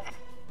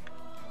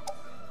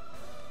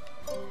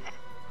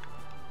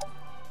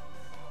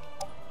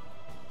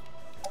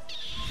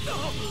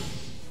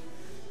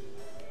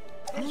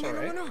 That's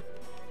alright.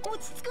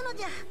 Secret Light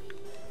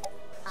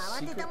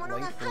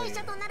Blade.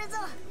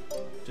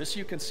 Just so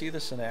you can see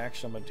this in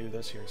action, I'm gonna do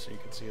this here so you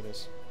can see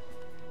this.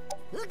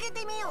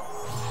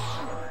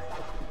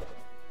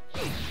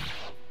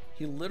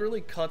 He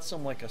literally cuts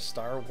him like a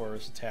Star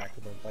Wars attack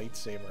with a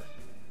lightsaber.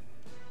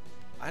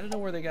 I don't know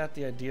where they got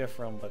the idea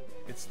from, but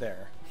it's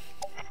there.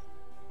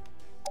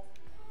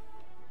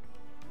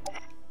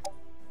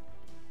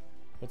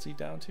 What's he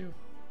down to?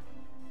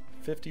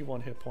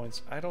 51 hit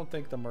points. I don't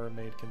think the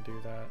mermaid can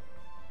do that.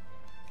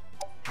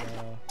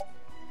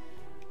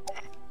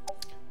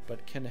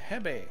 But can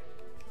Hebe?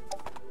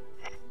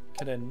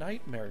 Can a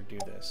nightmare do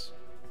this?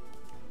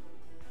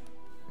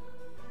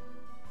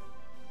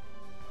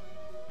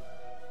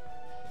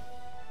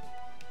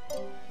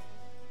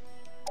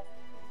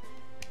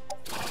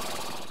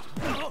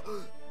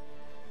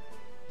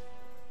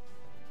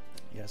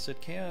 Yes,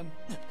 it can.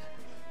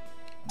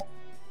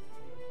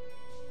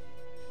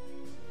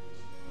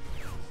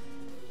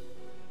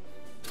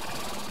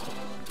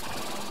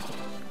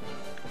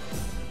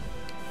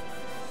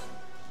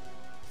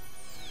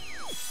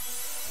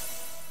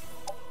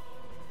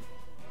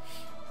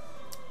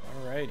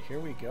 Alright, here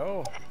we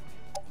go.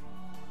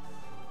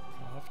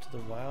 Off to the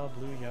wild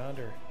blue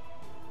yonder.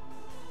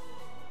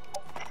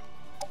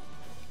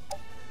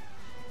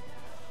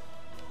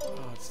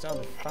 Oh, it's down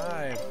to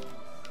 5.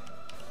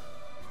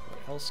 What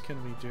else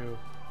can we do?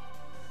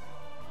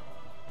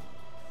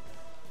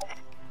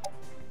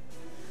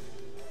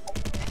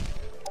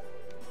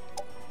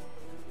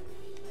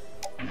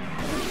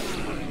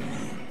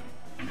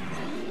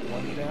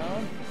 One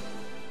down.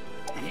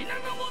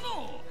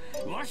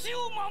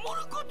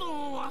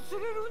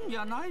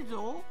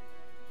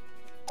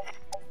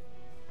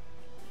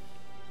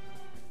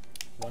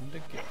 One to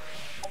go.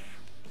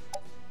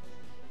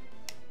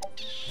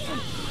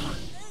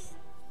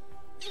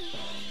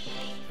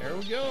 There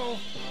we go.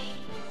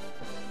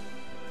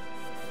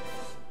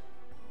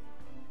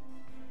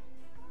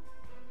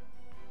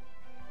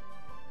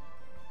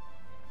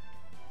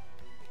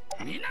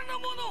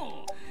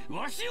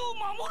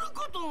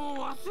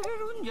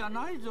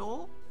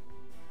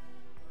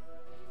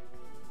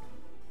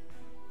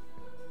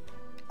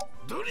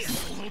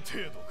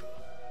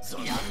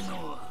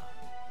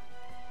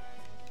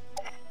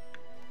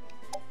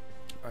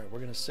 Alright, we're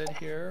gonna sit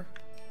here.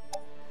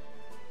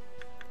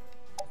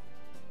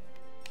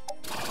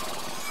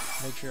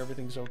 Make sure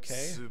everything's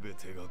okay.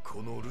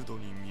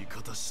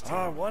 Oh,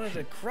 I wanted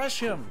to crush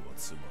him!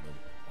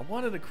 I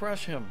wanted to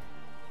crush him!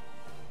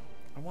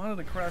 I wanted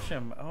to crush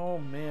him! Oh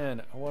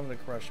man, I wanted to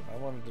crush him. I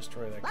wanted to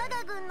destroy that guy.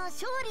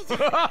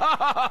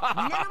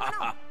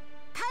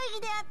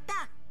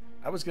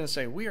 I was gonna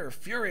say, we are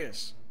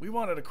furious! We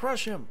wanted to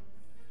crush him!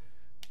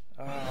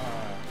 We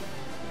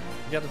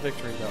got the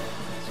victory though.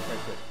 It's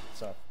quite good.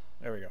 So,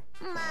 there we go.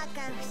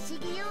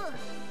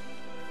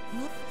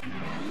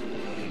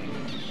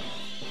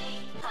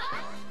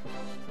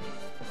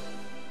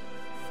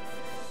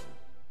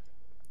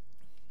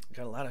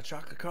 Got a lot of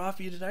chocolate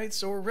coffee tonight,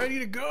 so we're ready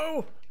to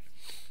go!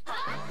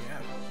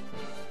 Yeah.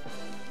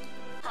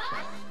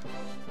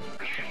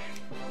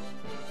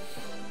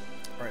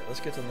 Alright, let's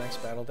get to the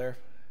next battle there.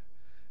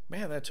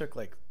 Man, that took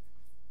like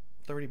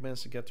 30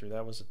 minutes to get through.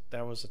 That was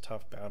a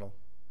tough battle.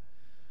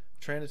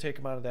 Trying to take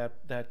him out of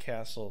that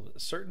castle.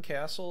 Certain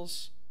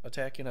castles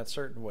attacking at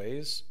certain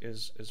ways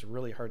is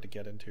really hard to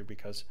get into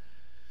because,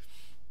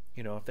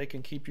 you know, if they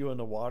can keep you in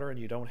the water and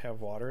you don't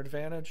have water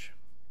advantage,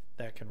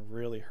 that can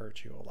really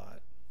hurt you a lot.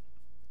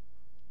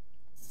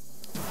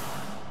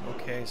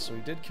 Okay, so we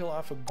did kill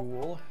off a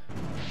ghoul.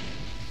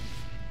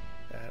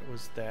 That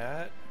was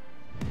that.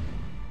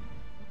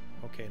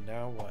 Okay,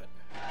 now what?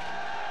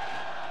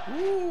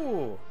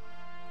 Ooh!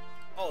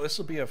 Oh, this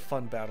will be a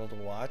fun battle to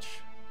watch.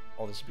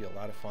 Oh, this will be a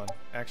lot of fun.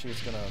 Actually,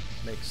 it's gonna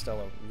make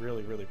Stella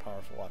really, really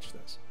powerful. Watch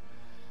this.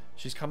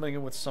 She's coming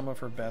in with some of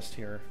her best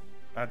here.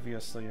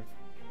 Obviously,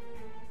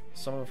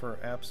 some of her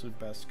absolute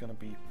best is gonna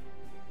be...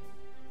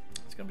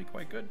 It's gonna be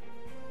quite good.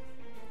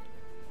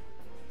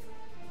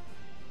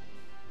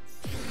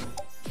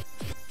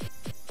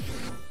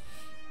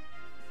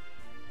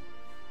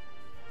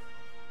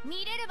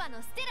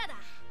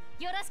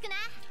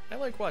 I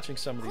like watching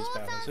some of these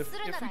battles. If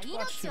we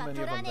watch too many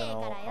of them, then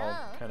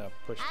I'll kind of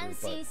push through.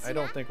 But I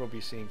don't think we'll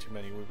be seeing too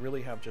many. We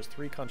really have just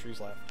 3 countries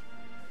left.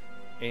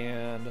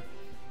 And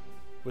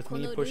with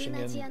me pushing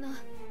in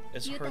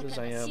as hard as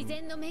I am,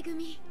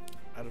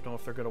 I don't know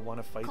if they're going to want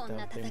to fight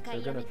them.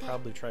 They're going to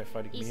probably try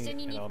fighting me,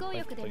 and I'll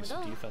have to play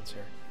some defense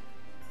here.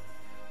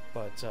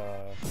 But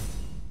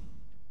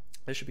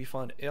this should be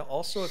fun.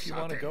 Also, if you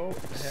want to go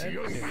ahead, if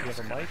you have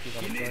a mic, you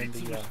want to join the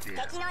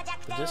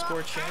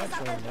Discord chat,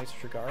 join Knights of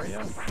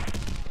Trigaria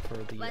for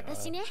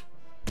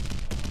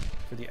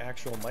the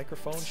actual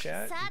microphone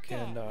chat. You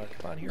can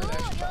come on here and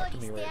actually talk to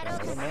me right now. I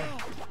don't know.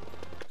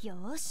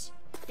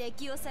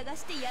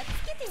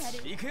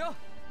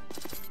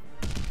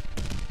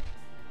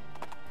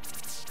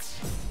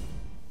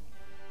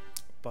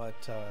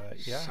 But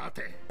yeah,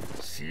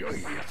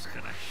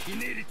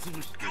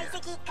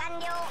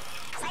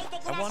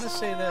 I want to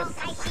say that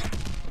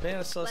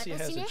Veracity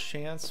has a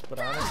chance, but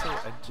honestly,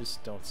 I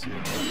just don't see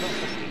it.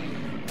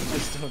 I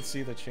just don't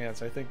see the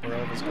chance. I think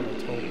Morelva's going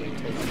to totally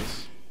take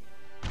this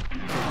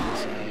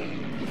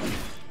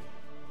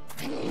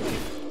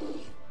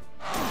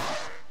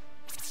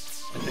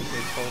I think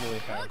they totally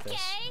have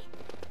this.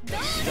 They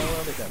got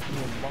Stella, they got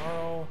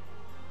Umaro,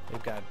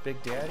 they've got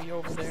Big Daddy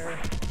over there.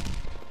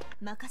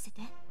 I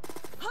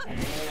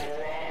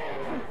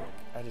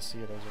just see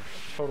it as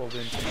a total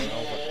win for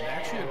Morelva. And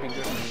actually it'd be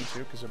good for me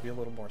too, because it'd be a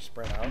little more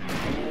spread out.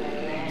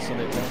 So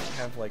they don't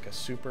have like a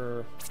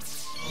super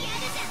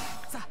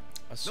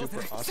awesome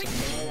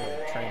thing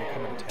like trying to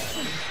come and attack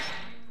me.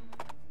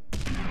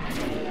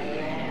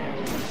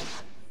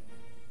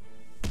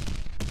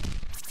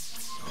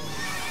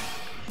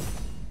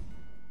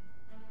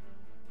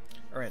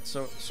 Alright,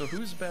 so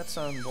whose bets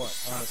on what,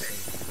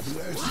 honestly? Whose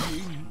bets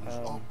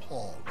on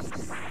what?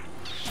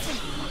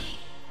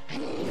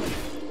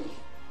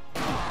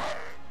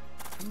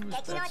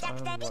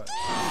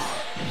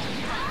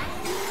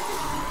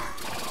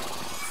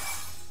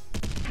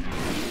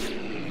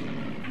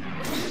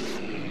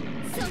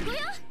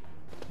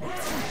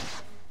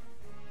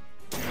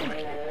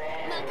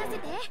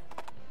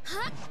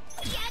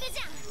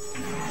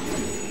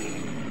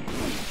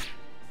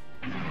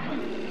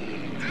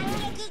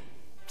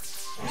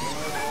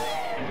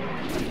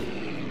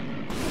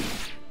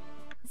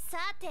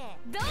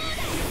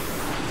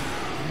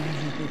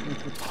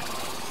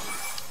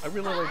 I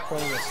really like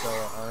playing with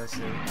Stella,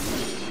 honestly.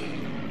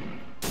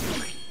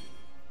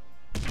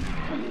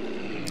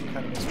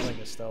 Kind of miss playing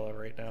with Stella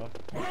right now.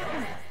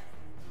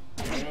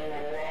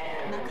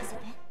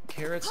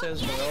 Carrot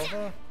says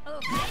Morelva.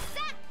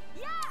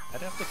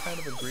 I'd have to kind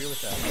of agree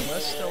with that.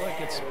 Unless Stella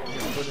gets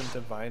put in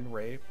Divine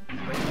Ray,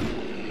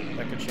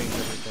 that could change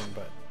everything,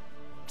 but...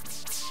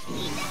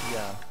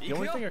 yeah, the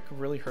only thing that could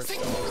really hurt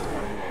Stella is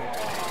Divine Ray.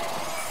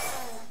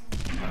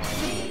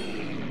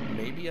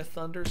 Maybe a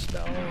Thunder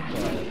spell,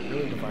 but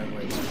really Divine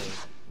Ray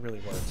is really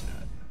where it's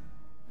at.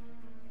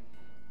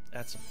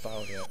 That's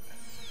about it.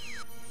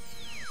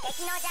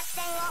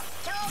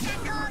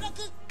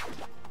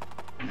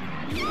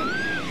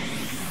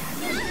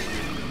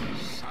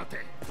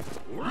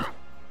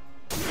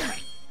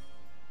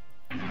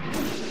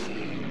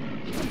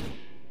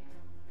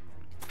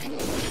 I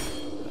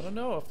don't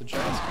know if the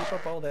Giants keep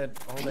up all that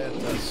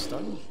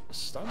stun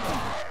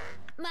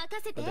or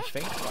the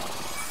faint block.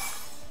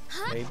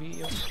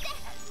 Maybe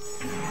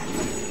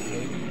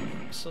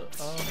so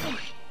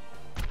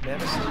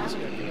Mana Sleazy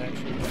can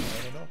actually win, I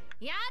don't know.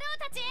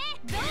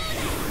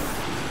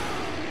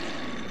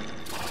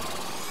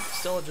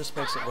 Stella just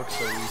makes it look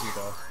so easy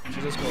though.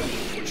 She just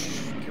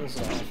goes, kills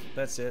it off.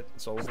 That's it,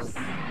 it's over.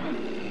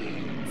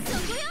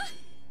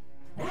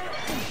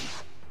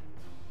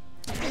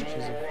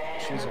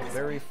 She's a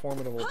very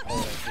formidable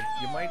opponent.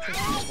 You might think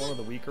she's one of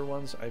the weaker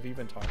ones. I've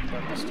even talked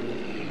about this too.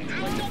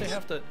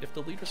 Like if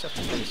the leaders have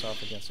to face off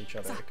against each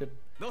other, it could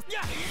still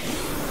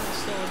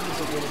needs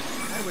a little.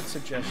 I would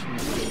suggest she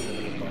needs a little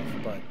bit of a buff,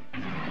 but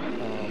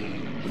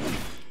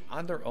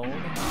on their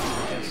own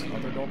against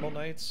other normal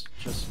knights,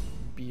 just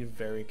be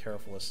very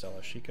careful with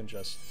Stella. She can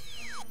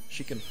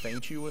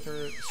feint you with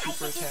her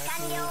super attack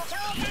move.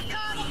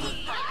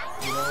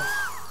 You know.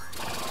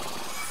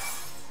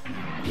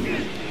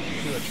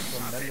 Do a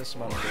tremendous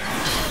amount of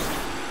damage.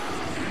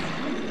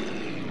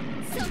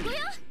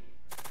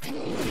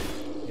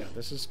 Yeah,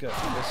 this is good.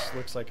 This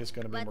looks like it's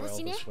going to be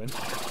Morelva's win.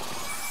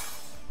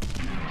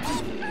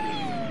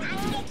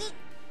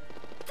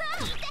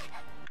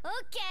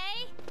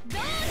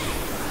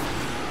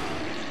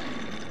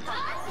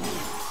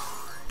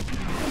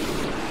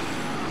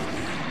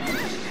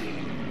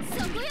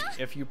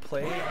 If you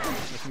play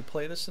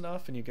this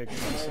enough and you get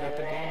consistent at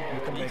the game,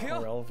 you can make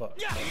Morelva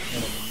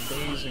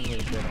an amazingly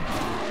good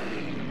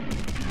option.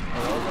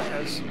 Morelva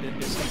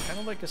it's kind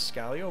of like a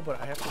Scalio, but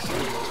I have to say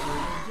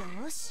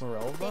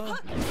Morelva,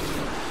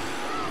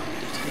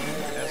 the team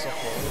as a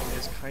whole,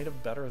 is kind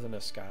of better than a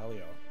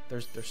Scalio.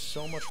 There's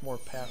so much more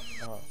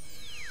punch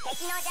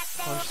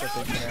that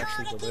they can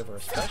actually deliver,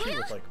 especially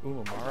with like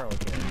Umaro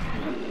again.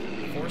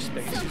 4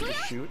 spaces to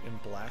shoot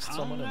and blast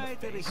someone in the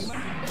face.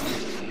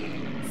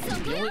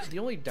 The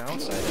only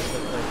downside is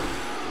that the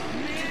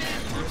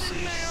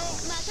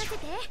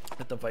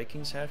that the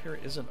Vikings have here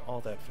isn't all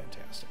that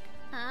fantastic.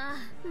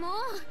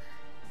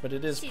 But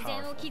it is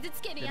powerful. It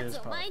is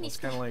powerful. It's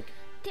kind of like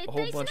a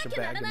whole bunch of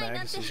bag of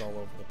magazines all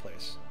over the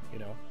place, you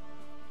know?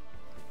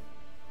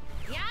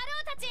 野郎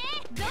たち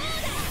どうだ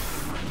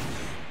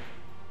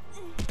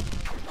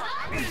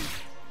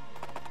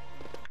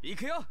行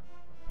くよ。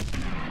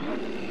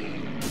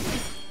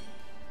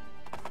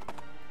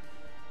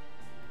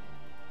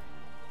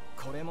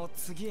これも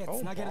次へつ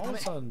Oh, なげるため。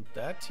 balls on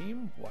that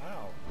team?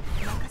 Wow.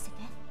 任せて。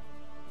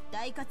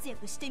大活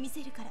躍してみ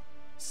せるから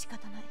仕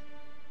方ない。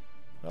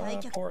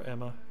 Poor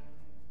Emma.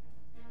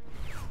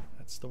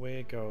 That's the way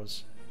it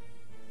goes.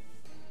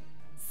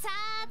 さ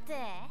ーて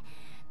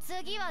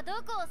次はど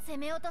こを攻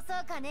め落とそ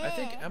うかね I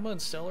think Emma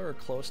and Stella are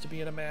close to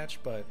being a match,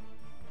 but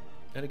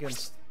and again,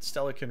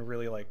 Stella can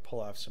really like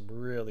pull off some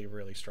really,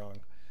 really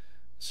strong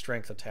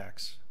strength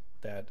attacks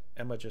that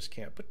Emma just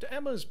can't. But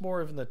Emma is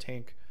more of in the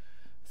tank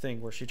thing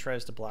where she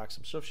tries to block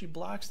some. So if she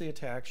blocks the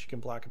attack, she can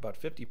block about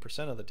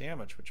 50% of the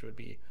damage, which would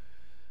be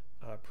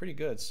pretty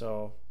good.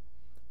 So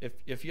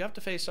if you have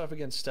to face off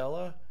against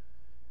Stella,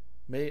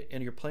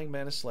 and you're playing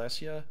Mana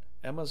Celestia,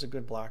 Emma's a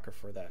good blocker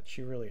for that.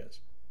 She really is.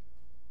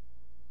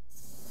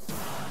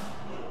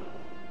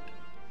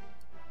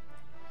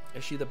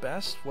 Is she the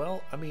best?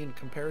 Well, I mean,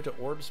 compared to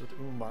Orbs with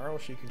Umaro,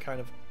 she can kind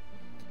of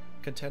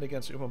contend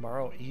against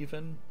Umaro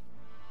even.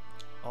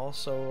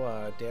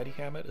 Also, Daddy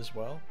Hammett as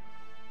well.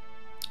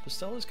 But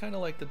Stella's kind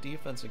of like the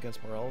defense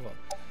against Morelva.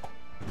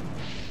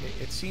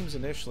 It seems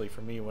initially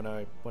for me when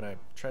I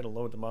try to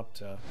load them up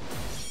to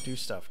do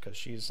stuff, because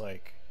she's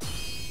like,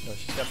 you know,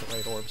 she's got the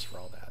right orbs for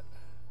all that.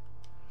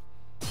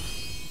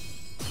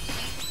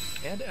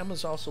 And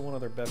Emma's also one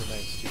of their better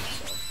knights too,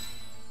 so.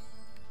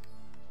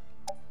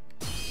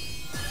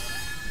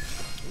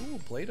 Ooh,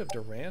 Blade of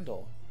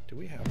Durandal. Do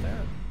we have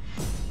that?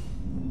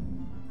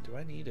 Do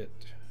I need it?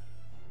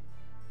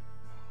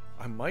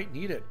 I might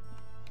need it.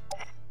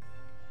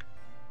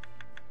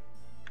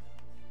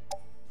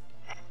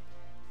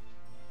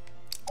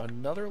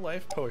 Another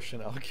life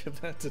potion. I'll give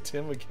that to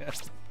Tim again.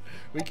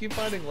 We keep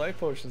finding life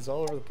potions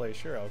all over the place.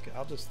 Sure,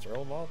 I'll just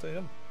throw them all to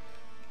him.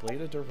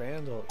 Blade of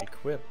Durandal.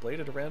 Equip. Blade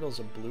of Durandal's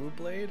a blue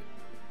blade?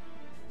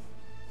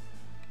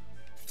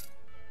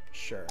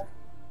 Sure.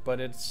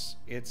 But it's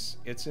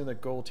in the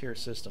gold tier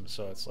system,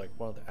 so it's like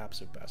one of the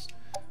absolute best.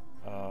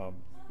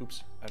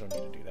 Oops, I don't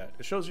need to do that.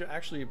 It shows you,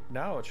 actually,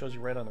 now it shows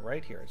you right on the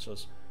right here. It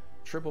shows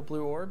triple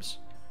blue orbs,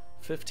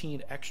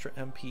 15 extra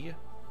MP,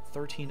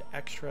 13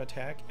 extra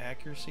attack,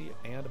 accuracy,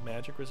 and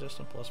magic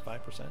resistance plus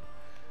 5%.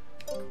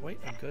 Quite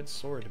a good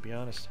sword, to be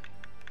honest.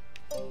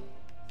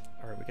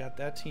 Alright, we got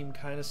that team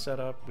kind of set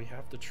up. We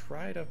have to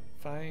try to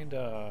find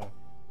a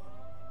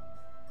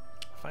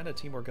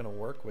team we're going to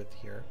work with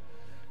here.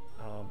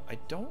 I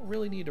don't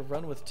really need to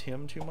run with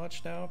Tim too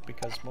much now,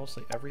 because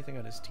mostly everything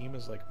on his team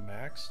is like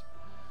maxed.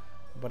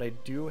 But I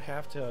do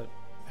have to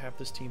have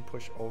this team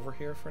push over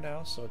here for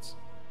now, so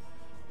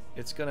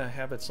it's gonna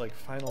have its like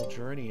final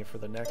journey for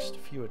the next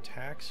few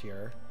attacks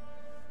here,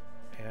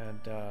 and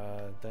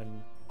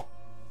then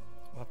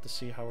we'll have to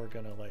see how we're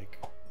gonna like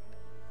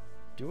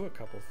do a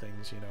couple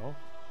things, you know.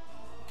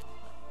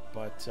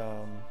 But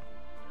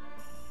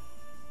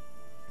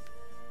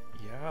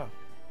yeah,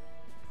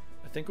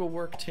 I think we'll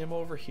work Tim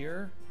over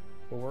here.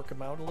 We'll work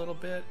him out a little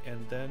bit,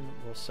 and then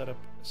we'll set up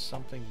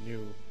something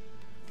new,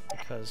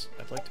 because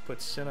I'd like to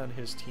put Sin on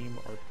his team,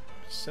 or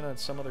Sin on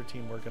some other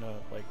team we're gonna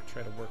like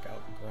try to work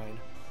out and grind.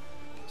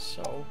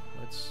 So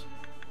let's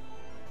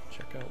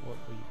check out what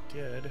we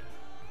did.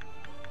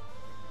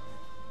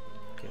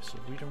 Okay, so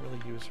we didn't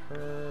really use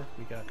her.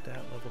 We got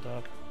that leveled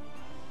up.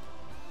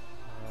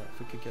 If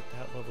we could get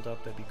that leveled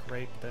up, that'd be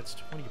great. But that's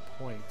 20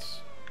 points.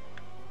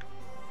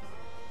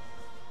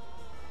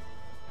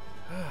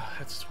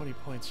 That's 20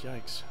 points,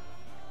 yikes.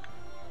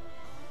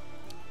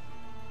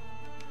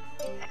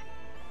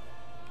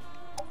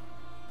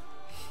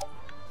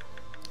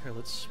 Here,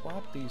 let's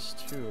swap these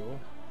two.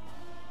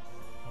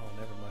 Oh,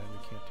 never mind, we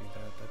can't do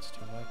that. That's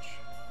too much.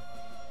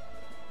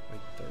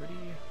 Wait, 30?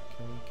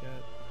 Can we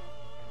get...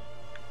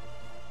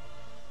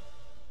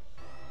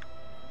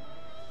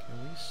 Can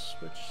we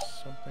switch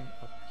something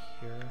up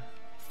here?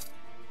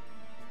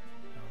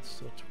 No, it's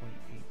still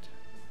 28.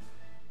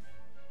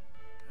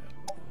 That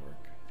wouldn't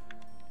work.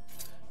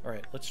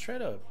 Alright, let's try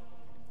to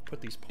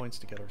put these points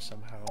together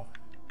somehow.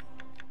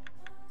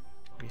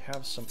 We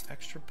have some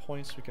extra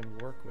points we can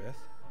work with.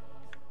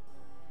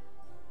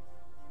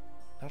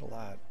 Not a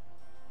lot,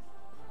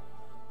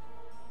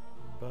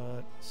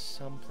 but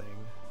something.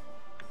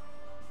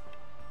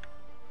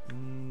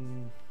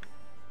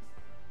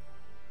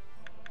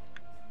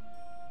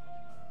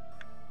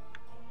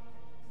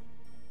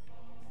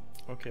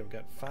 Okay, we've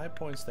got 5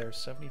 points there,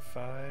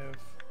 75.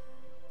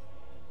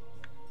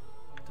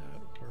 That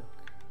would work.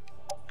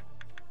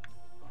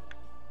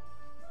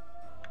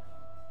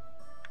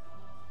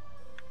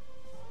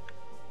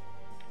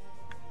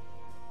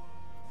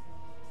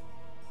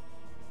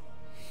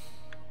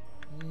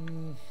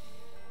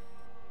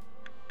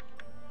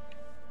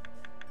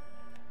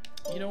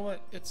 You know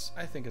what?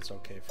 I think it's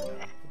okay for now.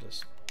 We'll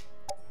just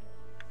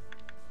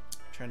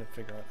trying to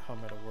figure out how I'm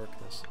going to work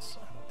this. I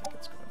don't think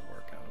it's going to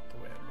work out the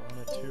way I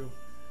want it to.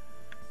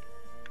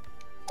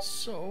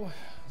 So,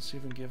 let's see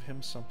if we can give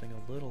him something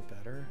a little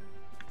better.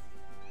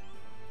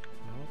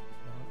 No.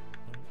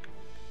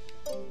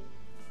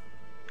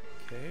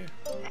 Okay.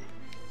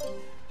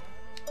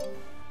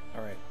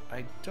 Alright,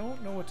 I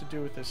don't know what to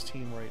do with this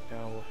team right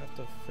now. We'll have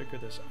to figure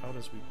this out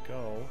as we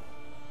go.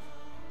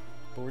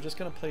 But we're just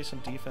going to play some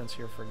defense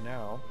here for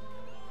now.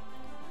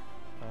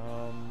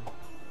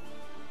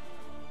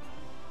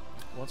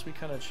 Once we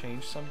kind of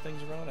change some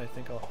things around, I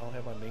think I'll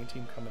have my main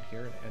team come in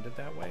here and end it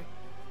that way.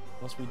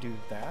 Once we do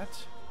that,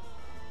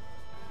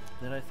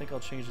 then I think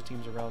I'll change the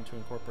teams around to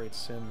incorporate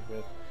Sin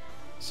with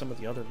some of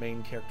the other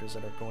main characters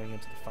that are going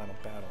into the final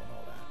battle and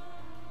all that.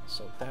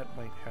 So that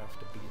might have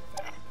to be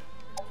that.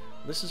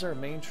 This is our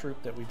main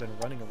troop that we've been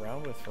running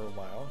around with for a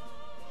while.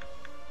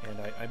 And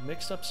I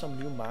mixed up some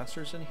new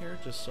monsters in here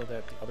just so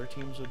that the other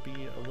teams would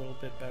be a little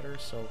bit better.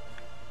 So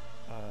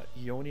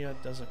Ionia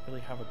doesn't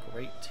really have a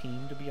great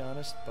team, to be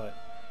honest, but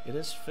it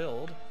is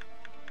filled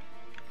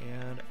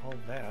and all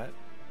that.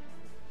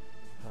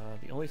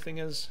 The only thing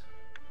is,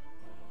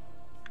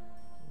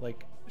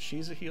 like,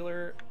 she's a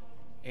healer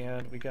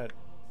and we got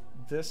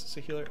this is a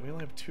healer. We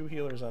only have 2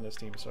 healers on this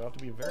team, so I have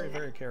to be very,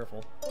 very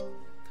careful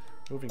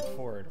moving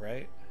forward,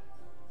 right?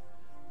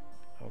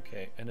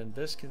 Okay, and then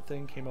this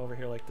thing came over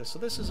here like this. So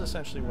this is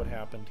essentially what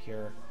happened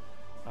here.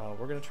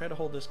 We're going to try to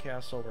hold this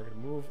castle. We're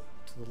going to move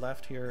to the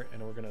left here, and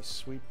we're going to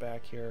sweep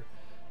back here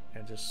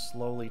and just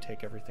slowly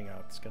take everything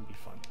out. It's going to be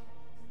fun.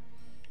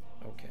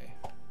 Okay.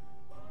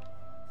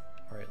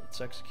 Alright, let's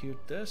execute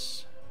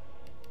this.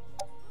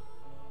 I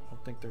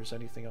don't think there's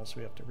anything else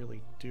we have to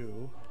really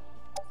do.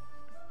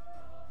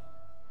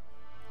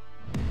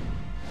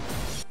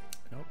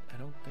 Nope, I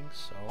don't think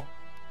so.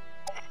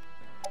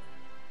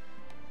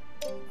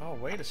 Oh,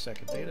 wait a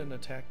second. They didn't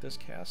attack this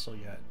castle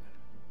yet.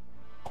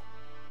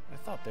 I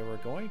thought they were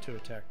going to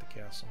attack the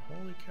castle.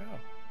 Holy cow.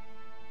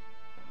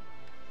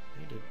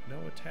 They did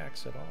no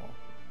attacks at all.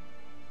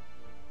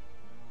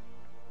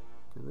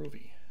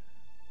 Groovy.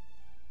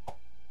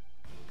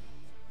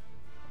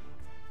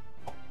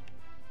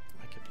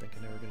 I kept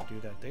thinking they were going to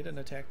do that. They didn't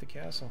attack the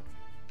castle.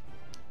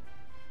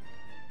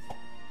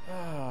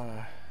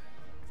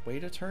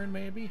 Wait a turn,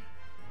 maybe?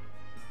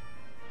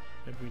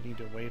 Maybe we need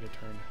to wait a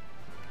turn.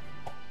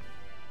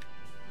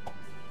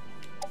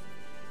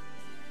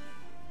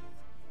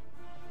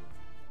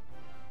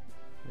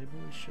 Maybe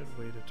we should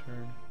wait a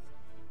turn.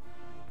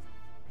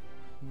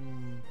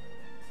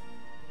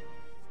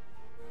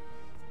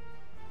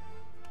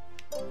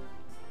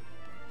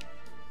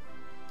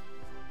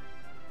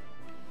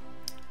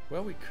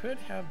 Well, we could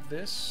have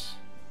this.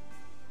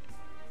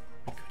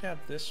 We could have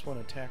this one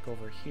attack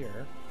over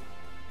here.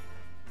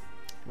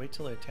 Wait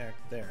till they attack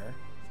there.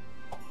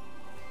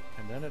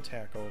 And then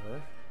attack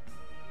over.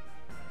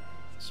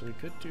 So we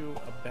could do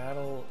a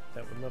battle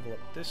that would level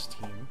up this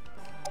team.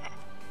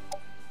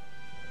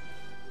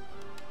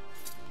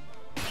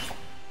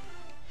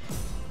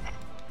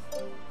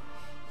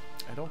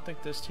 I don't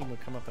think this team would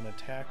come up and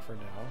attack for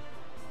now.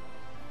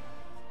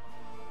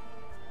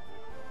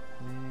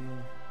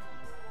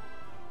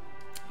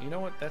 You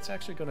know what? That's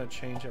actually going to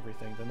change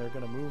everything. Then they're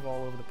going to move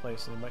all over the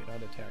place and they might not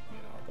attack me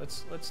at all.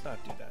 Let's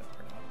not do that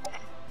for now.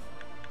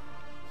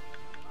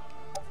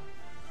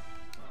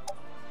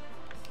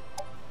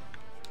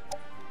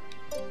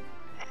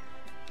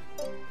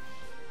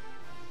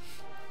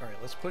 Alright,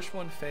 let's push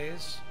one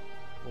phase.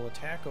 We'll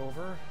attack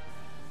over.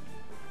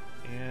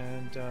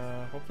 And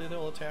hopefully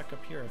they'll attack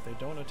up here. If they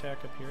don't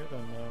attack up here,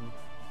 then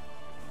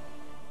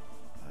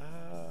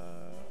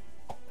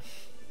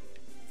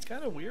it's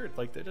kind of weird.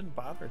 Like, they didn't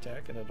bother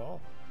attacking at all.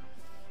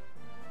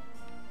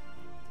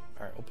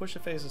 Alright, we'll push a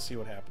phase and see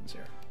what happens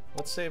here.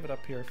 Let's save it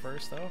up here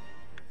first, though.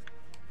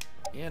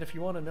 And if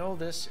you want to know,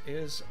 this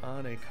is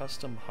on a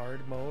custom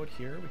hard mode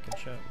here. We can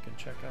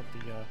check out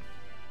the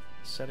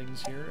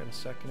settings here in a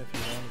second if you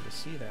wanted to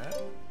see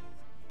that.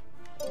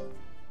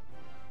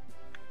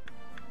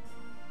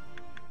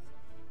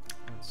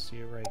 Let's see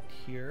it right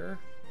here.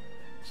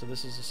 So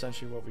this is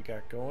essentially what we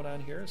got going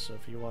on here. So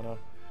if you want to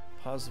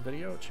pause the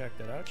video, check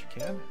that out, you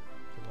can.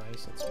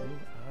 Otherwise, let's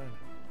move on.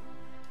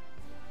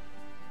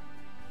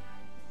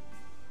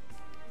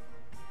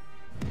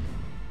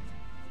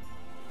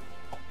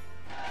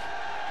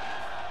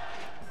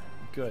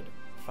 Good,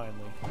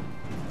 finally.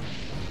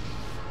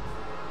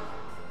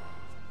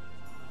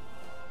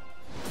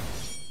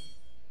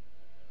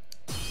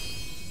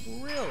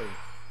 Really?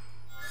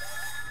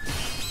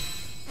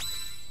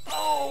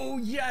 Oh,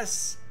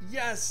 yes!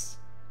 Yes!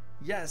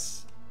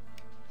 Yes!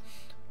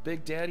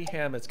 Big Daddy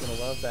Hammett's gonna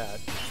love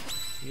that.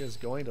 He is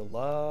going to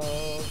love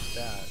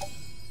that.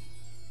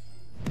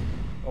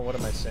 Oh, what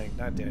am I saying?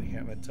 Not Daddy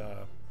Hammett.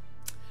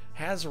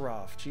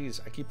 Hazaroff. Jeez,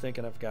 I keep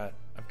thinking I've got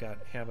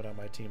Hammett on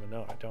my team, and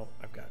no, I don't.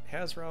 I've got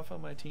Hazaroff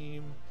on my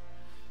team,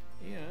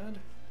 and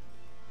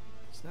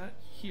he's not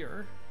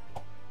here.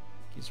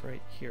 He's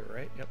right here,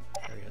 right? Yep,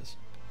 there he is.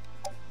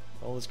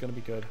 All is gonna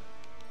be good.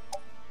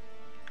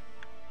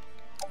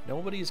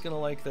 Nobody's gonna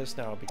like this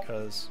now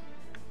because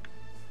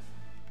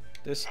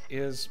This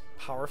is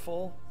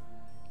powerful.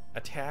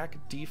 Attack,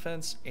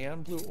 defense,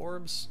 and blue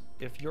orbs.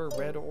 If you're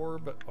red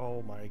orb,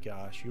 oh my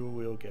gosh, you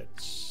will get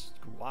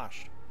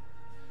squashed.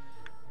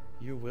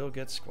 You will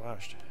get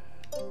squashed.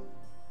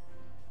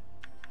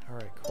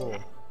 Alright, cool.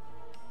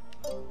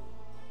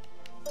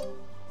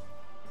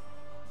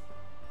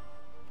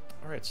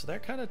 Alright, so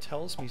that kind of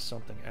tells me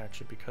something,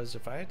 actually, because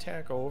if I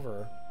attack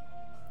over,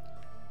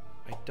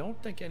 I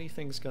don't think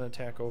anything's going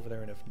to attack over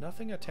there, and if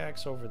nothing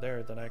attacks over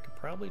there, then I could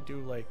probably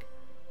do, like,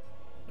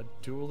 a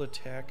dual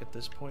attack at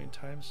this point in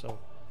time. So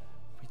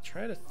if we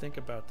try to think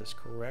about this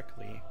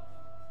correctly,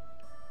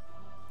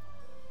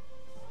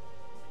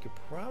 we could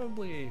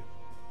probably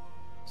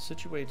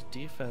situate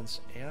defense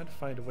and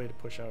find a way to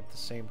push out at the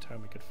same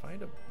time. We could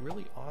find a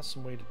really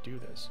awesome way to do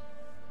this,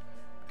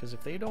 because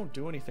if they don't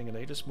do anything and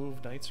they just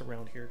move knights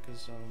around here,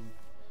 because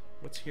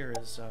what's here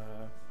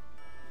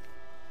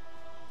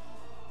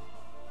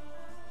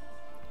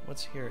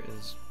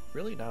is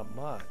really not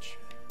much.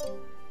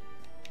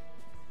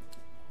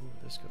 Ooh,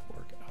 this could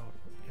work out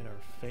in our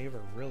favor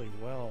really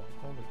well.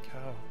 Holy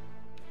cow.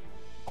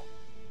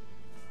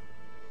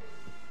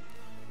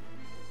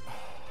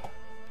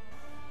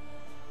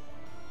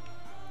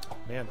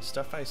 Man, the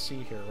stuff I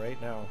see here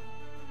right now.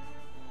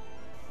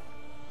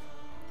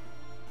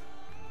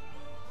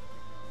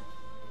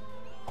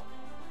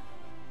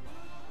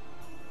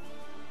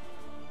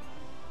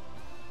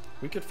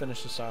 We could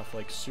finish this off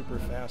like super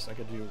fast. I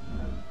could do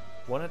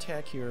one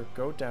attack here,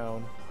 go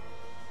down,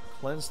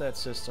 cleanse that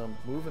system,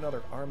 move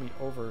another army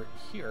over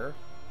here,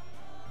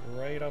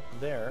 right up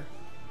there,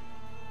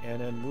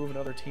 and then move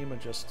another team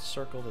and just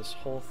circle this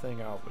whole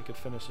thing out. We could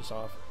finish this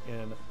off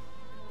in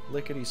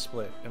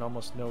lickety-split in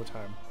almost no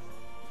time.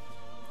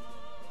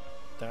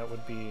 That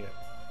would be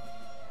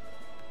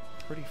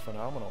pretty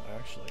phenomenal,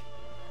 actually.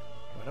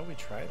 Why don't we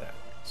try that?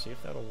 See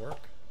if that'll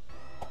work.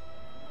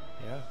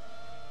 Yeah,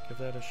 give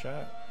that a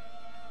shot.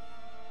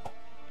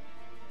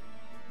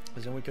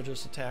 Because then we could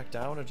just attack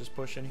down and just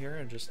push in here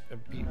and just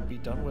be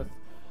done with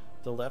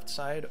the left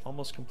side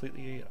almost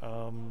completely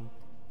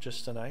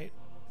just tonight.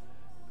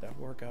 That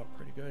would work out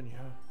pretty good, yeah.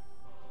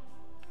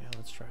 Yeah,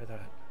 let's try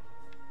that.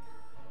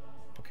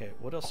 Okay,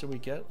 what else did we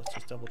get? Let's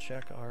just double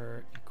check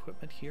our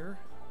equipment here.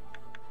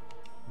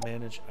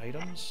 Manage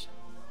items.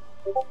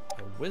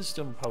 A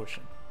wisdom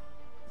potion.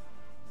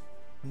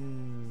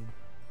 You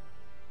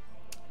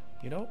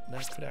know,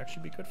 that could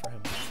actually be good for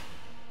him.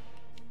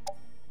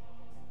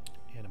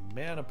 And a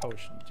mana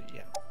potion.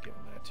 Yeah, give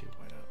him that too.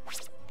 Why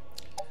not?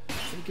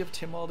 Gonna give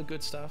Tim all the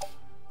good stuff.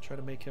 Try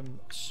to make him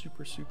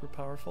super, super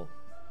powerful.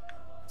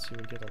 Let's see,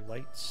 we get a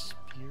light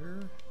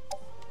spear.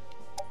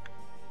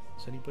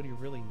 Does anybody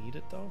really need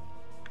it though?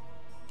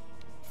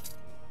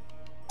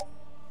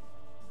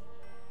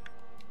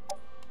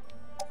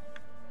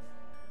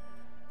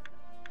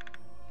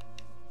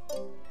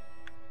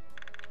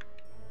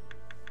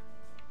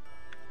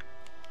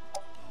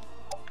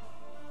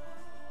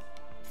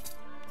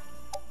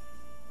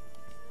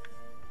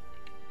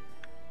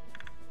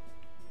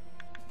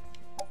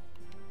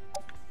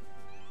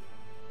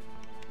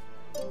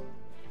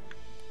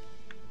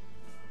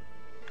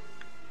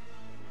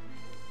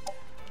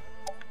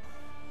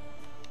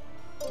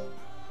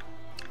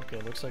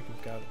 Looks like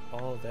we've got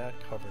all of that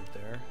covered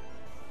there.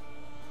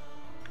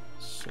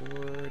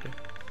 Sword.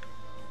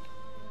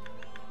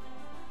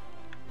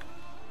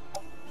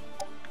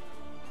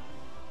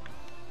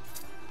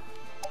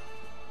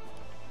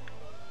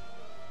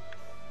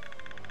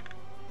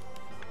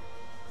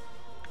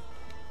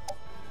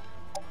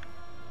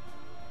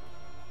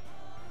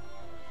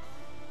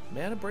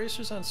 Mana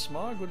bracers on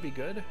Smog would be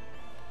good.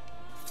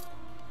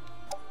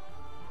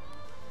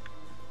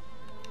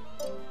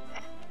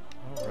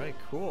 Alright,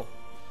 cool.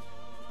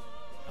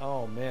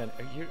 Oh man,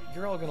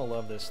 you're all gonna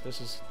love this.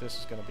 This is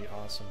gonna be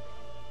awesome.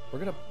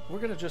 We're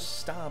gonna just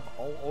stomp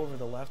all over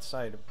the left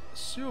side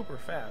super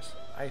fast.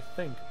 I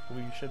think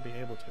we should be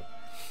able to.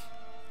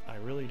 I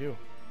really do.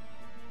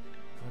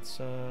 Let's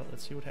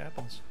see what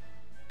happens.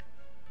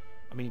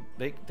 I mean,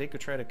 they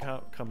could try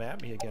to come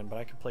at me again, but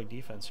I could play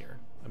defense here.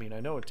 I mean, I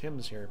know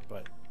Tim's here,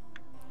 but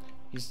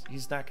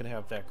he's not gonna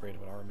have that great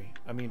of an army.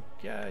 I mean,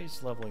 yeah,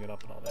 he's leveling it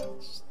up and all that.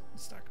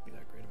 It's not gonna be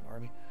that great of an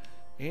army.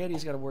 And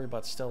he's got to worry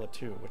about Stella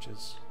too, which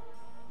is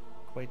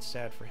quite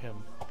sad for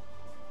him.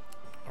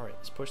 Alright,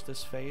 let's push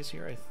this phase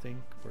here. I think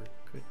we're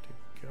good to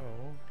go.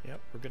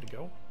 Yep, we're good to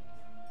go.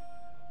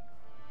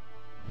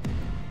 And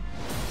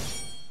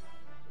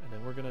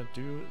then we're going to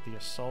do the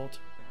assault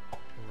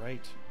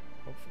right,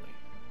 hopefully.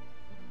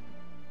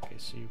 Okay,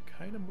 so you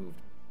kind of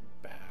moved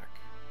back.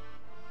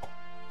 I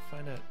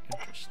find that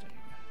interesting.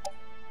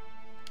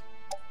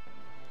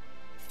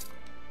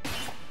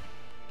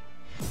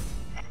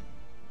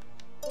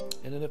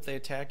 And then if they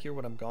attack here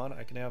when I'm gone,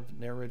 I can have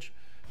Nerridge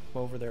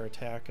come over their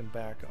attack and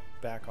back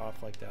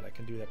off like that. I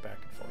can do that back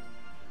and forth,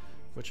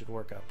 which would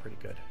work out pretty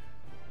good.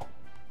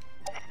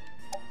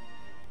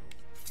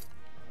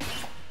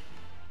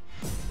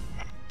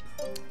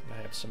 And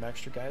I have some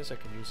extra guys I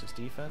can use as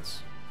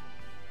defense.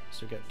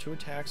 So we got 2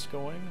 attacks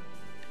going.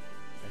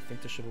 I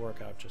think this should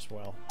work out just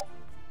well.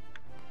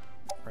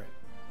 Alright.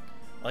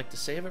 I like to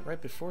save it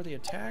right before the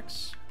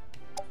attacks.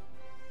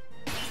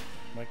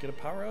 Might get a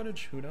power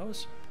outage, who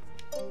knows?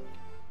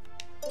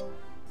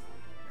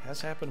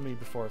 Has happened to me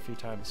before a few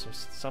times, so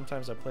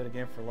sometimes I played a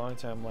game for a long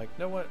time, I'm like,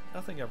 you know what,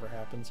 nothing ever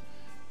happens.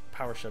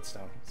 Power shuts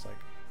down. It's like,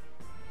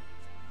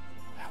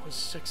 that was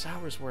 6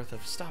 hours worth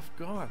of stuff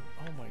gone.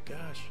 Oh my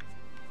gosh.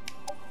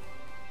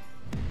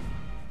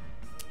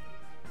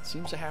 It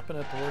seems to happen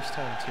at the worst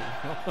time too.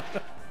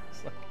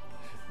 It's like,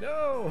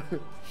 no!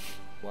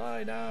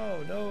 Why now?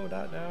 No,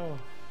 not now.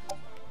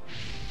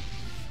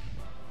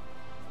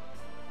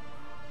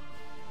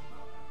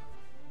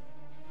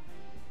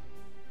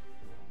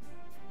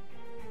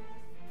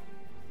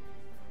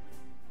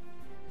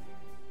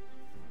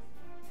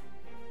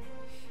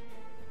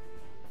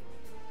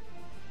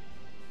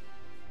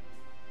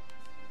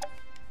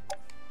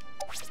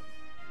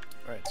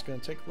 Alright, it's gonna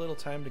take a little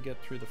time to get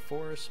through the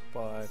forest,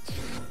 but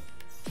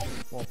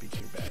won't be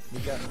too bad. We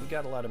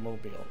got a lot of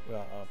mobile.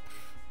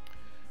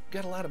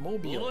 Got a lot of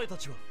mobile. We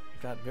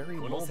got very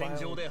mobile characters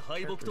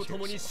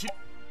here, so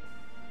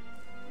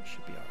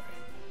should be alright.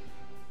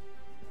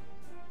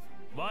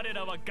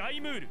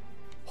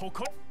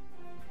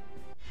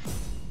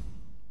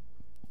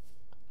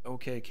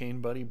 Okay,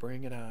 Kane buddy,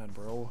 bring it on,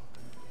 bro.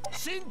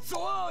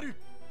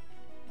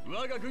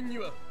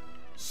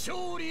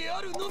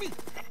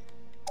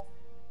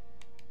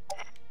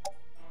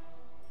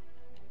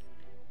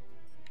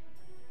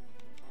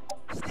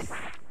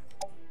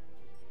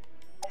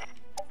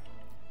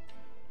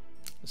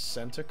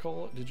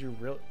 Centacle? Did you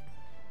really?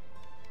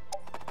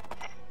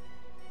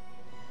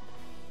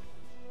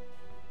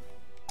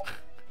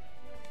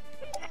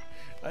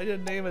 I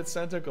didn't name it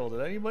Centacle.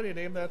 Did anybody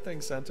name that thing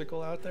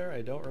Centacle out there?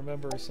 I don't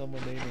remember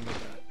someone naming it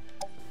that.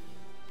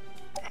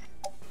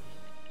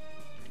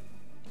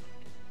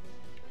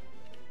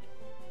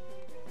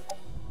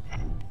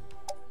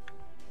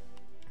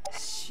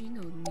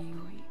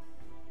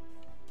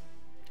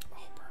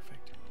 Oh,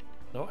 perfect.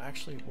 No,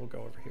 actually, we'll go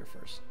over here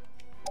first.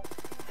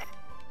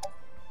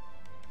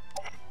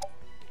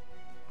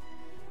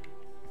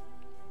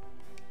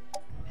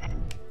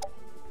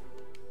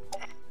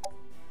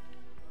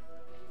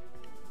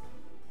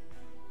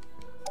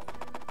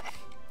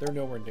 They're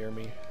nowhere near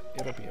me.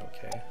 It'll be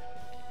okay.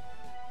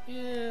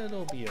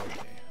 It'll be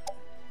okay.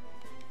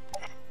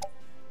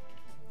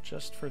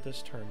 Just for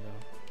this turn,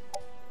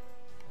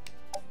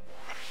 though.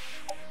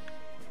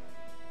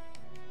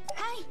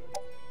 Hi.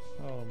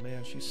 Oh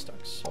man, she's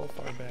stuck so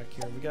far back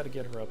here. We gotta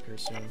get her up here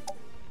soon.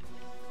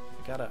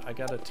 I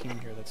got a team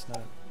here that's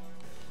not...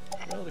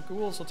 Well, the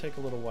ghouls will take a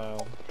little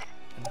while.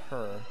 And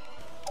her.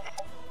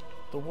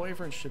 The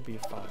wyvern should be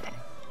fine.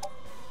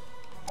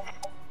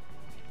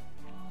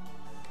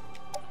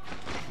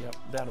 Yep,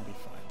 that'll be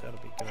fine. That'll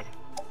be good.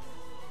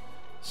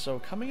 So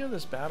coming into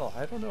this battle,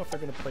 I don't know if they're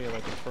going to play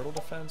like a turtle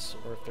defense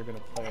or if they're going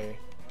to play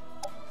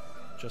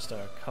just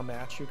a come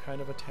at you kind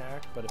of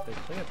attack. But if they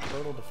play a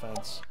turtle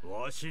defense,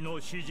 then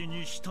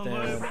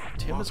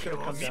Tim is going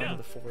to come down to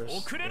the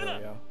forest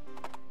area.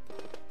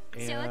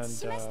 And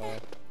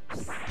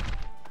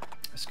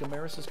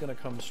Skamaris is going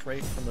to come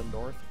straight from the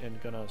north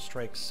and going to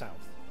strike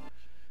south.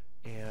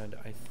 And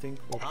I think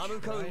we'll try to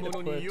put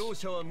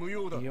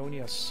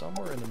Ionia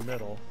somewhere in the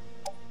middle.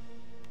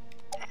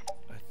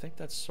 I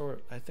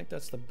think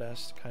that's the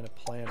best kind of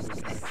plan we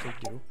can actually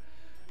do.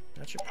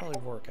 That should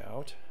probably work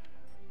out.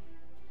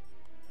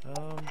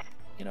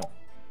 You know,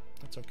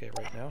 that's okay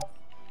right now.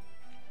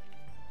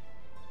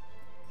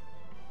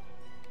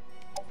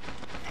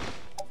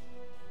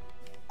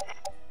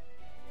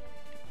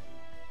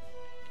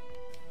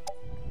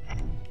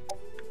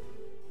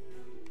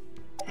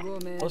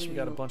 Plus we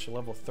got a bunch of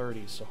level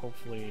 30s, so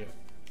hopefully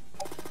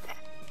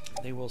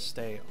they will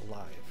stay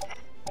alive.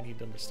 I need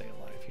them to stay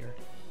alive here.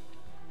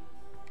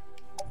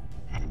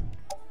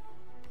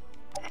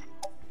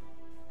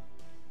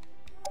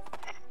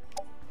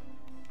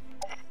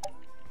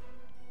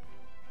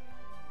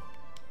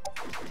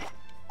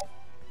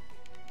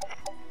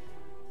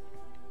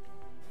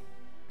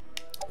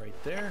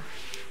 Right there.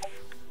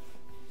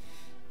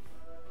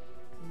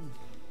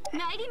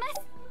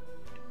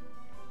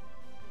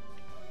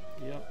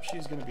 Yep,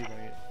 she's gonna be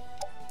late.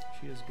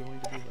 She is going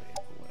to be late,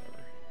 but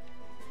whatever.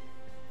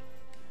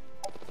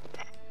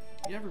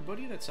 Yeah,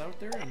 everybody that's out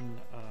there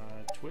in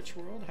Twitch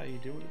world, how you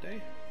doing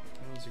today?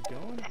 How's it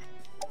going?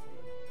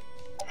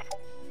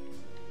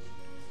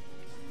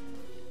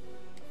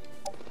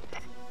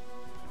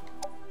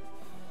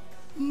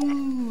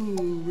 Ooh,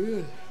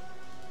 man.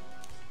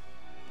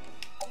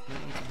 I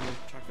need some more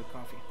chocolate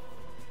coffee.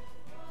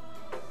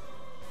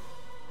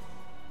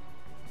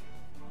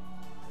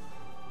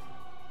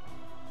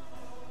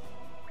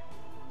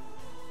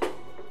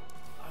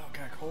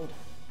 Cold.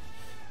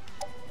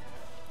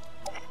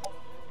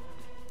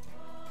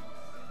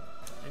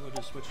 Maybe we'll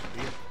just switch to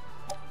beer.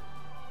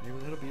 Maybe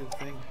that'll be the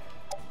thing.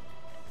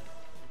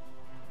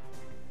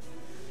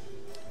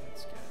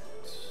 Let's get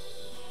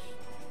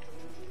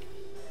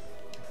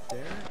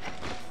there.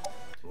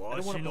 I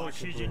don't want to block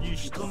the bridge.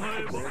 If you block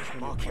the bridge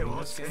when you're playing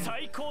this game, from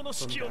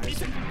guys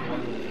that can go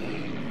on the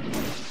lane,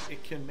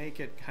 it can make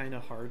it kind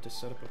of hard to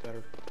set up a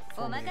better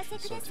formation.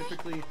 So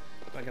typically,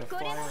 if I got a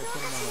flyer, I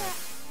put him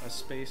on a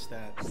space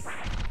that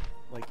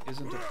like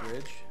isn't a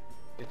bridge.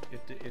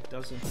 It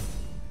doesn't.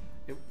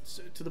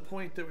 To the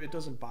point that it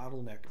doesn't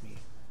bottleneck me.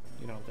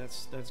 You know,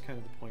 that's kind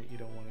of the point you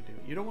don't want to do.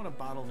 You don't want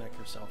to bottleneck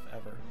yourself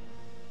ever.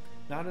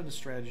 Not in a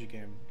strategy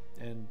game,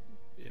 and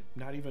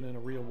not even in a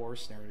real war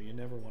scenario. You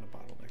never want to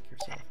bottleneck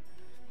yourself.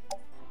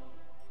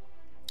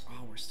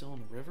 Oh, we're still in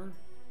the river?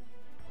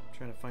 I'm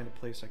trying to find a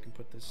place I can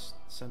put this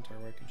centaur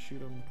where I can shoot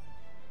him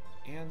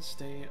and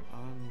stay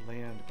on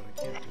land, but I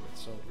can't do it.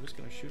 So we're just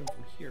going to shoot him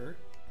from here.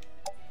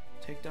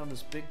 Take down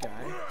this big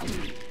guy.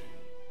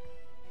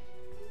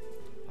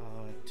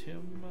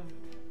 Tim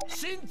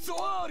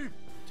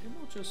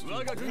will just do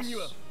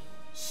this.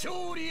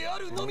 Oh,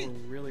 we're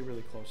really,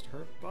 really close to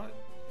her, but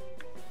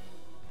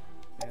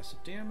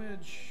massive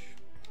damage.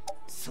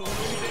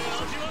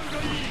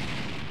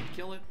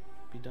 Kill it.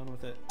 Be done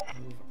with it.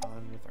 Move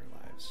on with our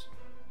lives.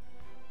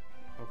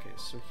 Okay,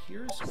 so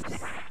here's...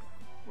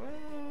 Well...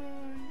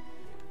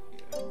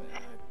 Yeah,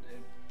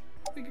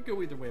 we could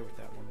go either way with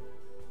that one.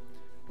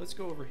 Let's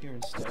go over here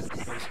instead,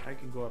 because I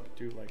can go up and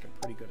do like a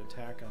pretty good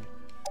attack on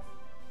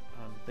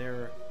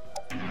their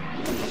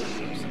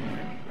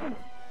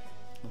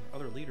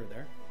other leader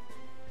there.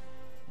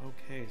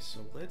 Okay, so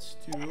let's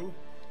do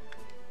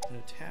an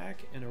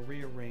attack and a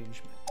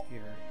rearrangement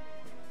here.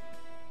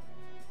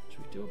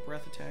 Should we do a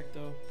breath attack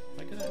though? Am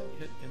I gonna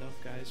hit enough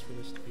guys for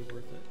this to be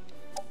worth it?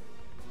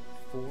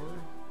 4? Well,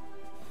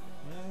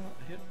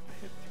 I hit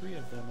 3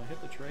 of them. I hit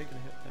the drake and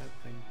I hit that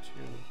thing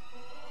too.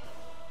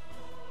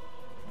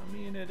 I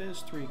mean, it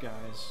is 3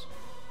 guys,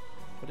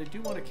 but I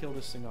do want to kill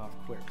this thing off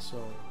quick.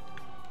 So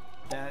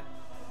that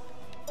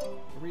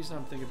the reason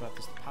I'm thinking about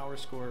this, the power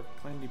score,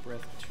 Calamity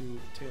Breath to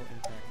Tail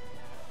Impact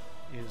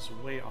is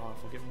way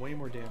off. I'll get way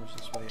more damage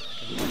this way.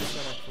 And then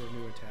set up for a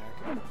new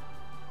attack.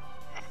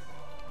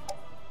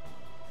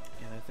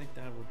 And I think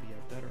that would be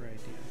a better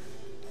idea.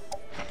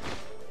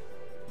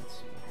 Let's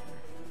see here.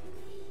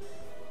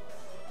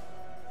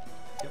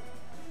 Yep.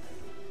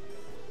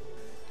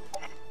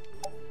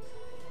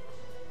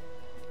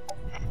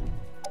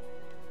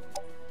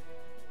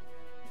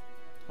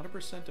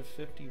 100% of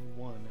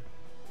 51.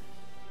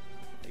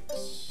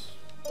 Yikes.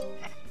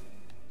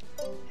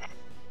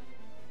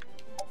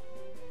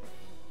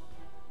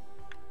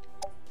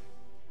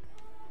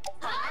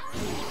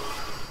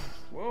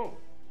 Whoa!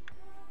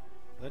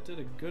 That did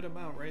a good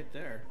amount right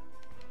there.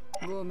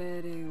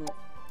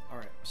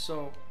 Alright,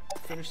 so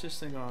finish this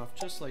thing off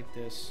just like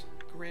this.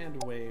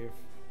 Grand wave.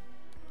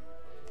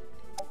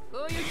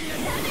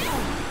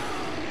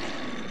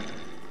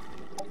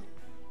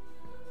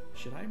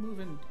 Should I move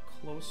in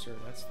closer?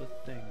 That's the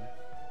thing.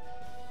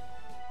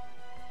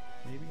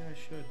 Maybe I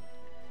should.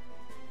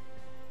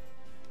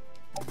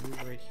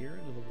 Move right here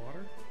into the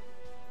water.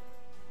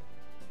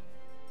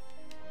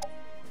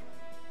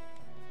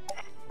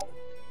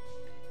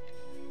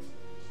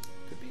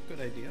 Could be a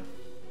good idea.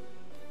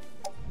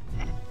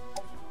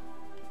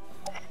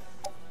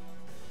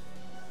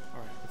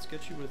 Alright, let's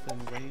get you within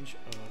range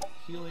of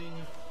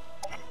healing.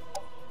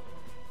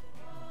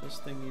 This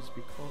thing needs to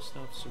be close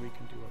enough so we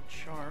can do a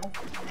charm.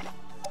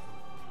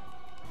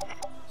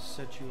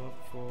 Set you up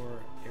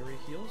for area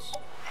heals.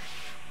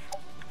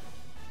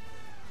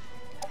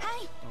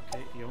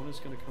 Okay, Iona's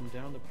gonna come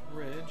down the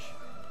bridge.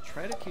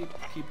 Try to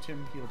keep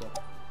Tim healed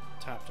up,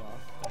 topped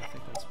off. I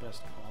think that's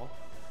best call.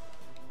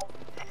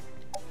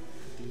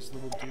 These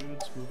little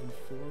dudes moving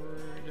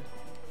forward,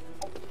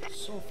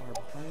 so far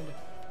behind.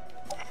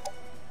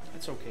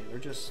 That's okay. They're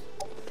just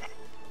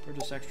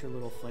extra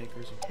little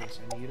flankers in case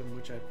I need them,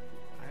 which I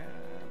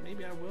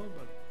maybe I will,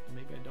 but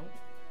maybe I don't.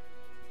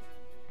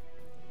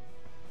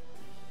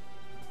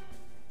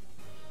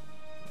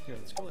 Okay,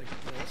 let's go like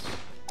this.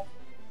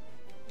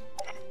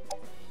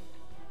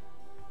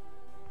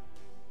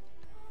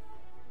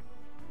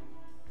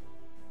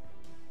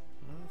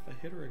 If I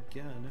hit her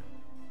again...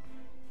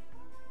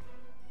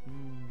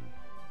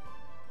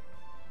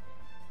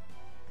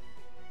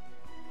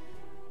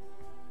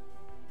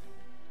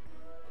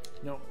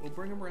 No, we'll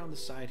bring him around the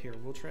side here.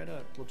 We'll try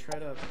to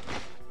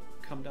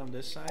come down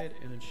this side,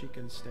 and then she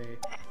can stay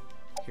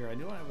here. I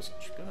knew I was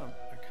gonna...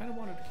 I kind of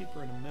wanted to keep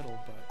her in the middle,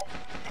 but...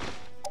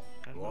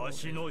 I don't know. Might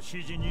take a little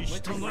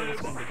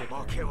time to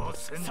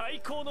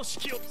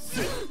get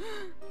there.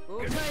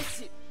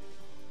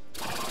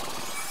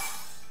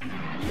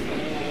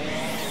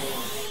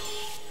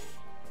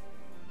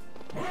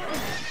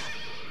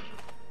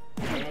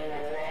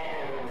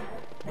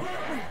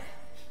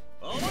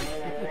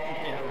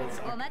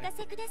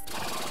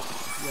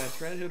 Yeah,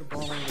 try to hit a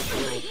ball into the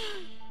middle.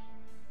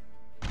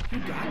 You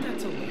got that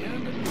to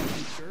land?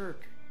 You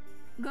jerk.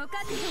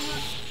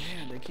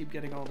 Man, they keep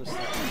getting all this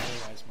stuff. I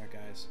realize, my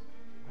guys.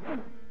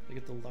 They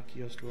get the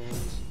luckiest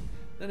rolls.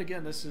 Then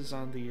again, this is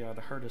on the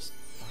hardest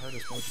mode you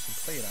can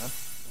play it on.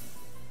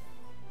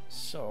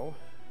 So,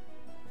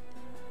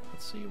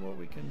 let's see what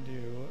we can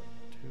do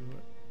to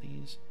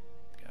these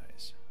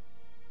guys.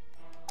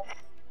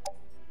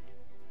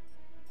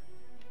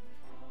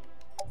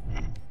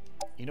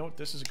 You know what?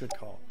 This is a good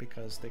call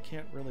because they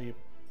can't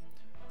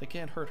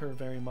hurt her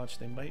very much.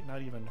 They might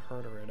not even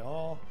hurt her at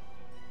all.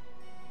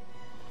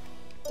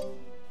 Doesn't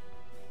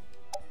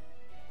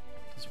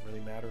really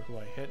matter who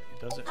I hit.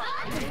 It doesn't.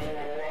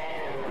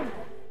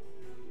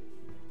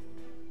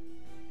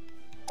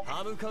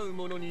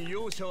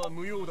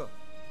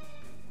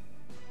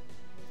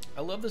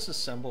 I love this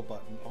assemble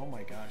button. Oh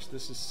my gosh,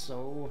 this is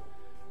so...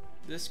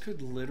 This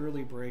could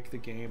literally break the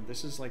game.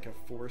 This is like a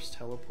forced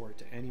teleport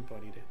to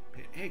anybody to...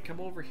 Hey, come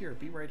over here.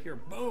 Be right here.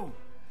 Boom!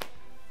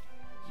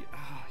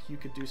 You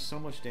could do so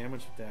much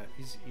damage with that.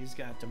 He's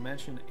got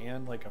dimension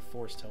and like a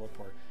forced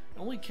teleport.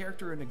 Only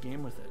character in the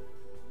game with it.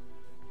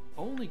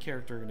 Only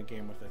character in the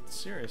game with it.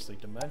 Seriously,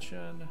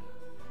 dimension.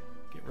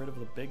 Get rid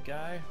of the big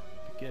guy.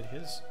 Get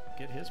his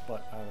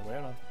butt out of the way.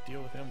 I don't have to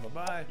deal with him.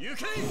 Bye-bye.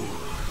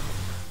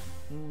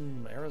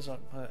 Arizona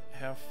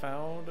have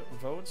found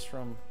votes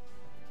from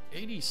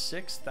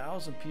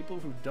 86,000 people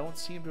who don't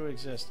seem to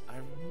exist.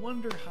 I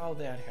wonder how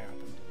that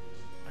happened.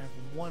 I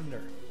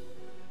wonder.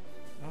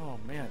 Oh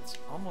man, it's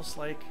almost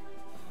like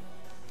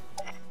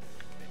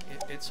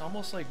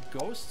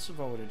ghosts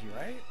voted you,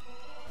 right?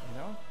 You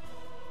know?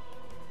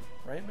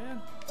 Right,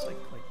 man? It's like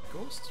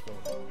ghosts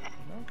voted,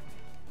 you know?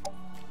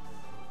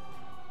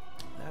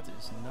 That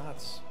is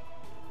nuts.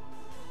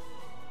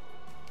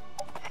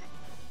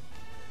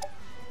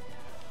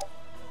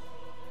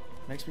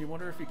 Makes me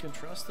wonder if you can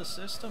trust the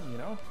system, you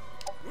know?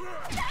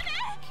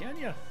 Can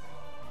ya?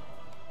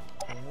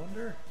 I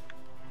wonder.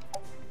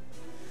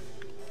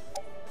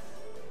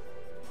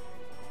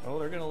 Oh,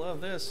 they're gonna love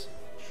this.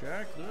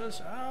 Check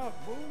this out.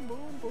 Boom,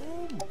 boom,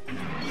 boom.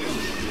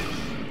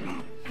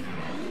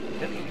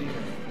 Hit the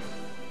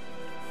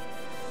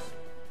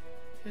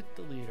leader. Hit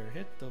the leader,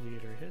 hit the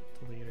leader, hit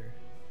the leader.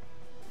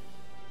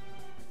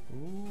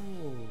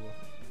 Ooh.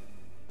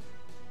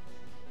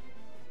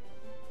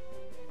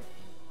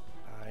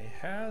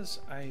 Has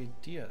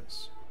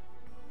ideas.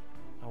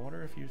 I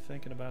wonder if you're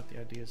thinking about the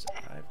ideas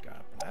I've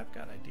got. I've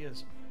got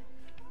ideas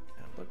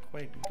that look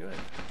quite good.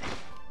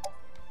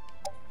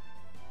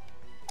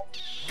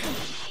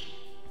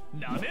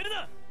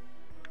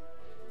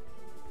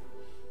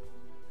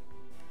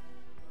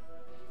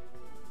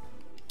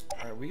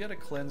 Alright, we got a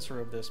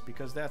cleanser of this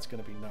because that's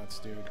gonna be nuts,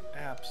 dude.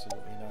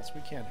 Absolutely nuts. We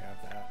can't have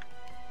that.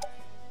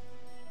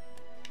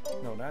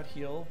 No, not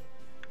heal.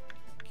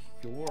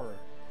 Cure.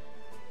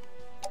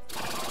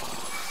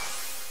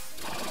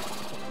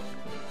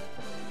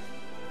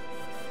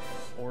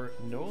 Or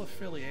no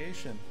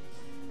affiliation.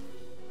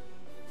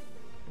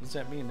 What does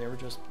that mean? They were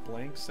just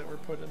blanks that were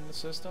put in the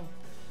system?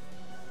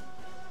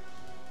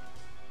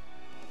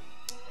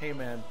 Hey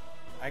man,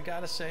 I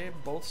gotta say,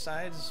 both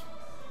sides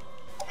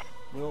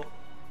will...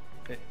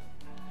 As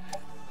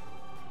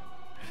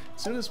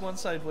soon as one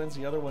side wins,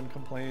 the other one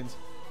complains,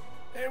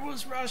 it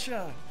was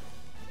Russia!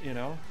 You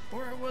know?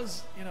 Or it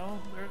was, you know,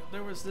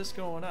 there was this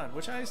going on.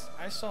 Which I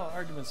saw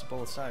arguments on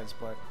both sides,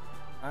 but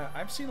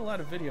I've seen a lot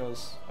of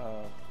videos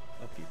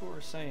people were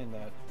saying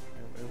that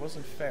it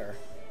wasn't fair,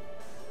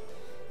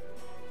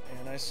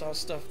 and I saw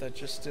stuff that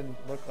just didn't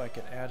look like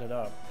it added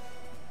up.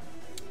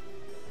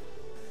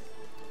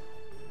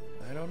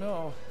 I don't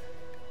know.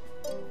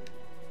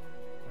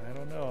 I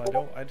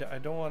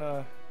don't want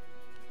to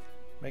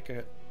make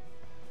a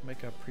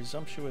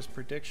presumptuous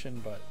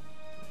prediction, but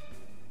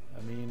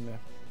I mean,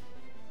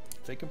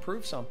 if they can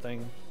prove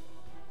something,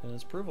 then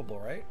it's provable,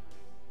 right?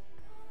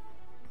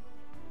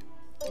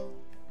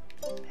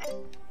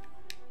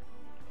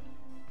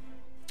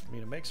 I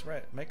mean, it makes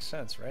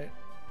sense, right?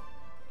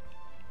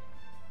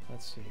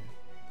 Let's see.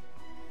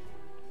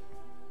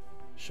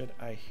 Should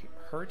I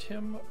hurt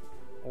him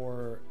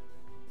or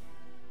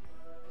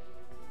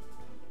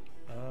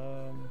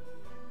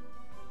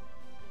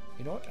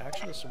you know what?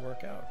 Actually, this will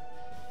work out.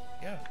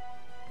 Yeah.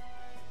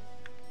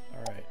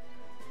 All right.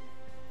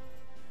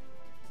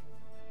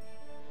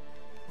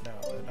 No,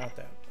 not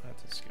that. Not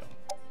the skill.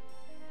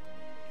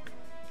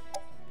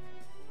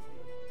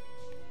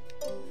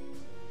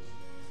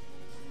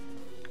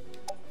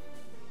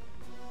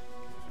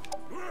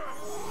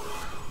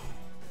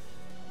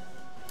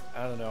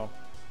 I don't know.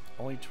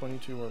 Only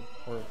 22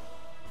 were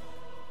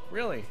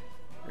really,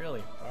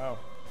 wow.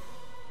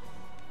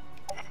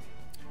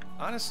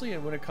 Honestly,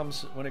 and when it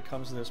comes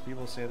to this,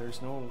 people say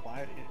there's no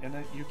wide, and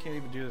you can't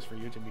even do this for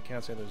YouTube. You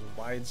can't say there's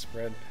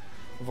widespread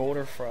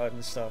voter fraud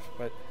and stuff.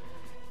 But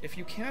if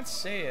you can't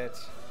say it,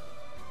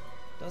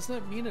 doesn't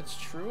that mean it's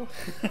true?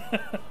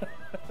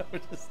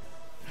 If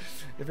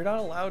you're not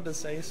allowed to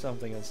say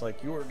something, it's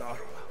like you are not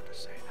allowed to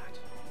say that.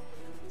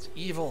 It's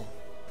evil.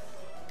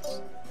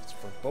 It's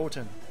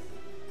verboten.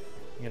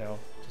 You know,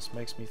 just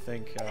makes me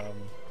think.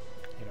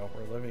 You know,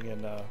 we're living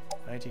in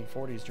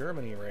 1940s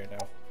Germany right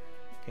now.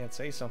 Can't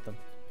say something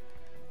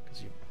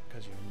because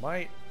you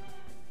might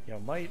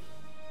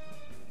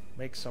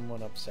make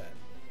someone upset.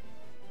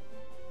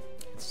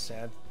 It's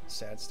a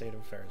sad state of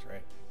affairs,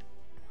 right?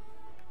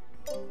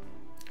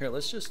 Here,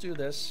 let's just do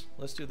this.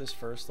 Let's do this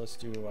first. Let's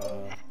do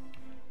a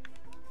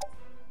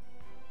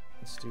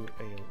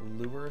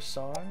lure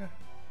song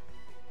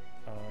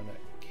on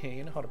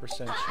Kane,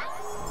 100%.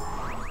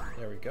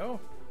 There we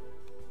go.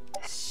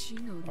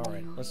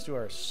 Alright, let's do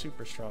our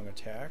super strong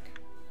attack.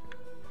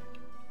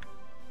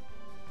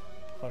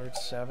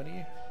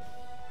 170.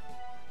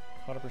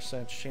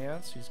 100%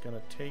 chance. He's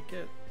gonna take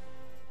it.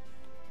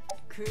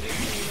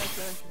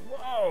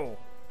 Whoa!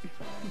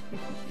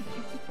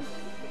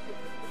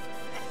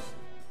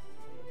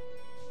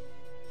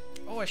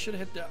 Oh, I should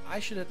have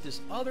hit this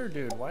other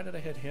dude. Why did I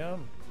hit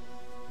him?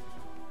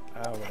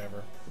 Ah,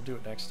 whatever. We'll do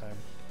it next time.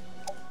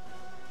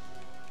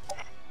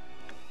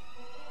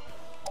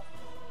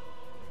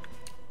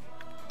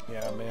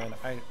 Yeah, man,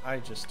 I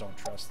just don't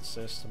trust the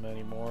system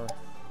anymore.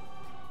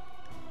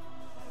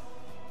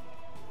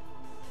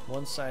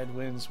 One side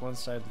wins, one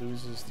side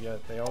loses.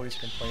 They always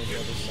complain the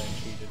other side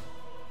cheated.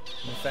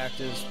 And the fact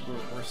is,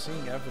 we're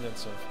seeing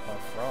evidence of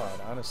fraud,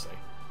 honestly.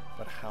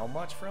 But how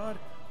much fraud?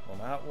 Well,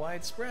 not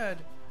widespread,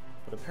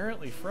 but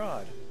apparently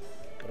fraud.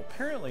 But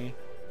apparently,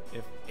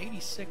 if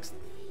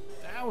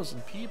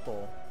 86,000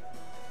 people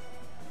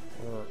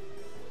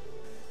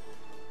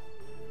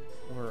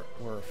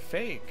were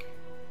fake,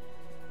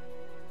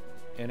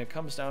 and it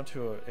comes down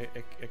to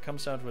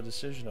a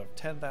decision of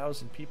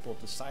 10,000 people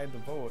decide to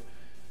vote,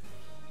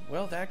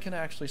 well, that can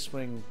actually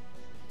swing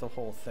the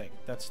whole thing.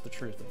 That's the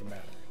truth of the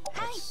matter.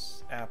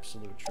 That's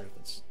absolute truth.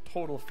 It's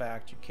total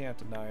fact. You can't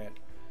deny it.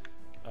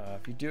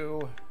 If you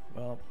do,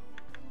 well,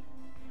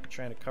 you're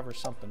trying to cover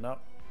something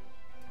up.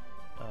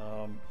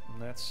 And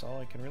that's all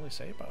I can really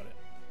say about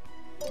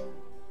it.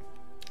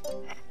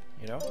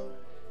 You know?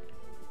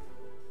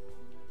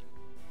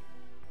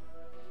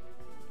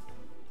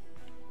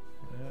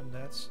 And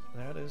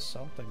that is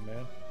something,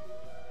 man.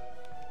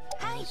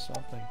 That is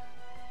something.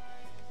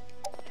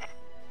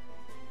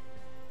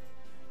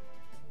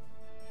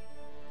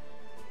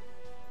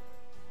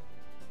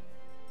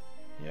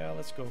 Yeah,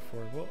 let's go for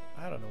it. Well,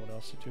 I don't know what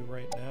else to do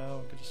right now.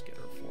 I could just get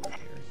her forward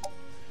here.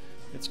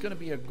 It's gonna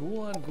be a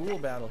ghoul on ghoul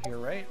battle here,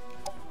 right?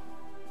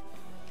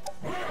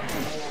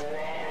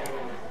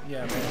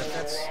 Yeah, man. If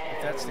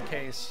that's the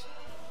case,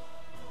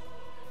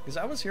 because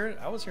I was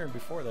hearing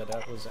before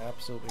that was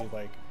absolutely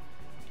like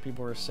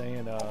people were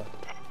saying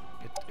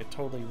it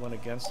totally went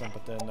against them.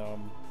 But then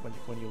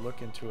when you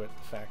look into it,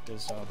 the fact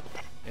is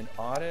an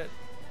audit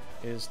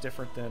is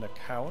different than a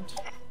count.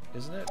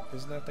 Isn't it?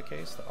 Isn't that the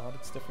case? The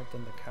audit's different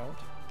than the count.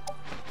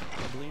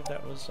 I believe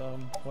that was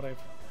what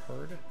I've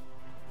heard.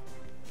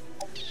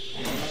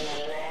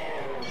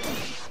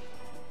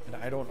 And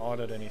I don't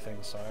audit anything,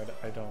 so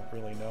I don't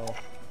really know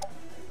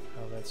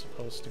how that's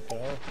supposed to go.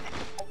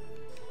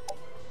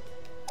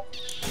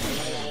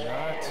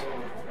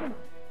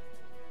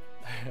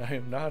 I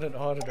am not an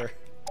auditor.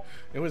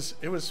 It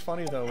was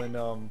funny though when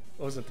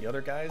what was it, the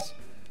other guys?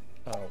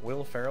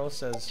 Will Ferrell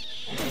says,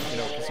 you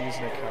know, because he's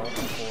an accountant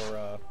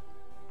for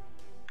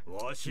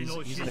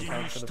he's an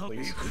accountant for the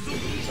police.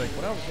 He's like,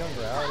 when I was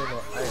younger,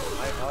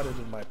 I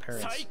audited my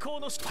parents. And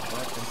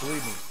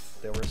believe me,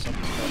 there were some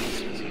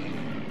discrepancies.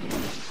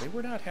 They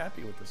were not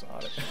happy with this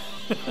audit.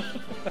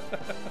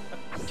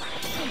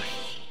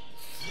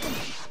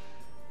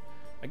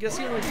 I guess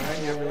the only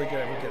time you really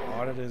ever get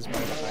audited is by the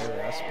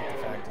IRS, but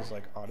the fact is,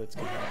 like, audits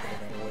can happen in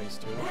other ways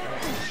too.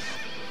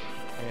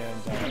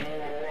 And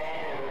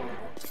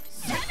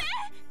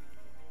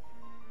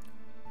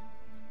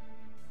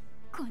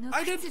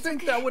I didn't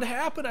think that would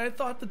happen. I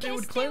thought that they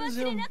would cleanse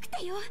him.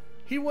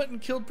 He went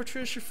and killed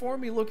Patricia for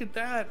me. Look at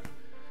that.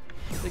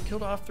 They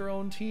killed off their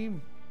own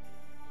team.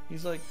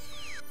 He's like,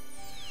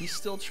 he's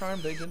still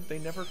charmed. They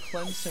never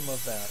cleansed him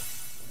of that.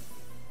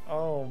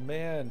 Oh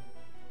man.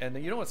 And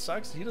you know what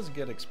sucks? He doesn't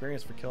get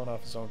experience for killing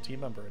off his own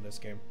team member in this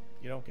game.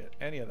 You don't get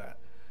any of that.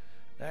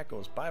 That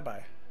goes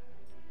bye-bye.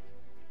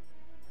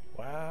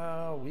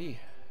 Wowee.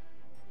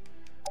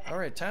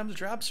 Alright, time to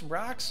drop some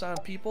rocks on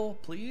people,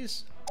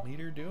 please.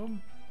 Meteor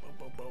Doom.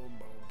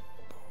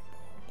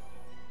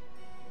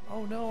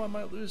 Oh no, I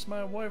might lose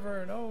my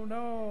wyvern. Oh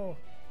no.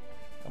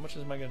 How much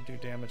am I going to do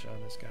damage on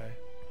this guy?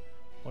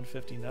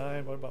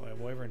 159. What about my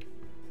wyvern?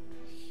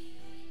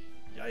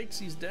 Yikes,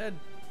 he's dead.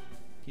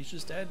 He's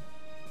just dead.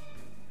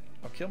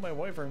 I'll kill my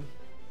wyvern,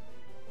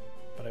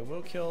 but I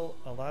will kill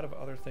a lot of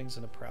other things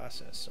in the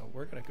process. So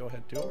we're going to go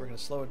ahead and do it. We're going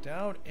to slow it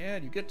down,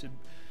 and you get to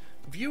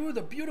view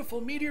the beautiful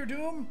Meteor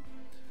Doom.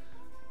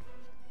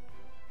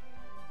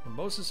 When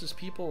Moses'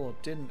 people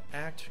didn't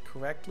act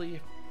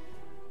correctly,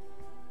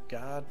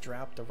 God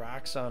dropped the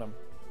rocks on them.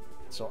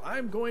 So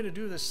I'm going to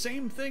do the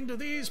same thing to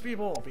these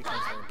people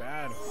because they're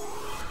bad.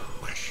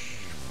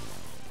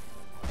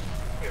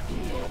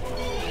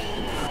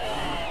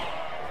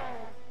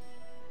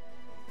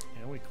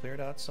 And we cleared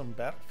out some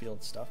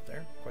battlefield stuff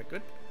there. Quite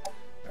good.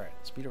 Alright,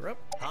 speed her up.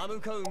 Wait a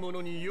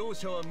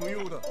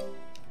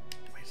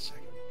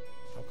second.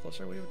 How close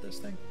are we with this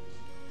thing?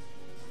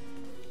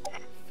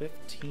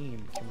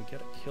 15. Can we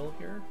get a kill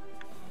here?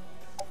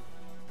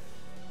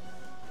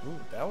 Ooh,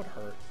 that would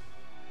hurt.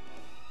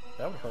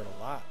 That would hurt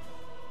a lot.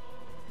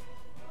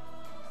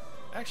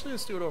 Actually,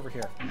 let's do it over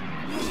here.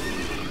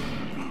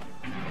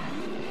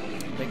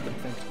 Make them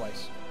think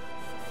twice.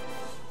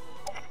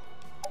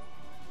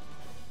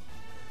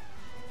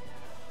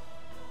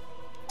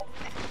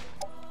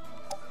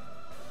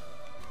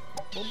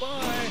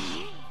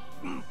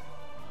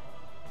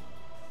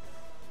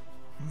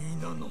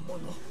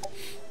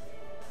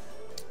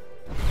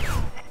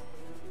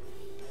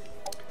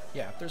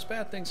 Yeah, if there's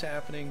bad things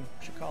happening,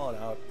 you should call it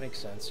out. Makes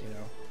sense, you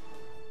know.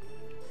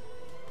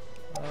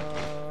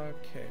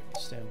 Okay,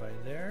 we'll stand by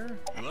there.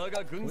 Can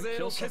we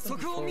kill something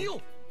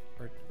before,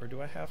 or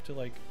do I have to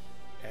like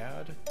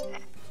add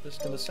this?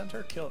 Can the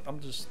centaur kill? I'm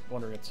just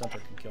wondering if the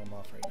centaur can kill him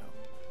off right now.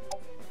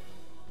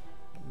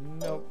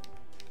 Nope.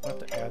 I'll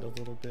have to add a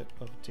little bit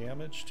of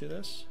damage to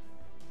this.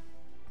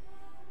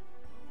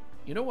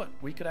 You know what?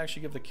 We could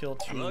actually give the kill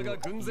to Yona or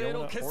the other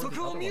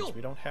ones.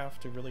 We don't have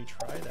to really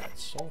try that.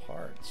 It's so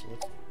hard. So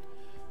let's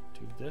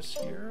do this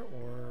here,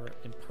 or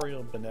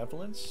Imperial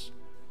Benevolence.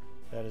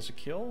 That is a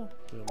kill.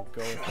 We'll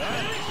go with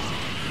that.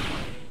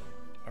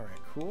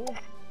 Alright, cool.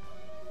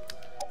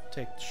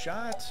 Take the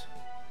shot.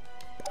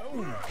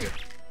 Oh.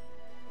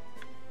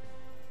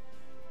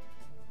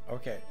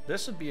 Okay,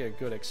 this would be a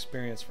good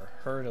experience for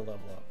her to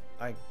level up.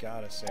 I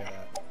gotta say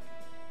that.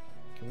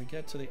 Can we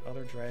get to the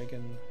other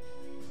dragon?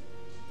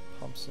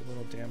 Pumps a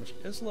little damage.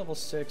 It's level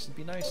 6. It'd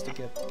be nice to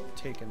get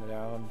taken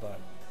down, but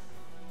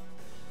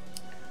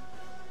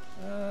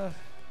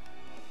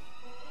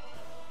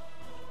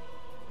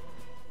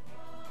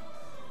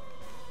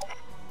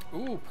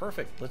ooh,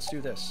 perfect. Let's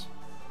do this.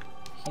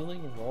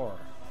 Healing Roar.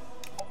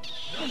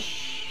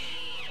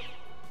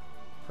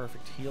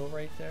 Perfect heal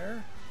right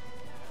there.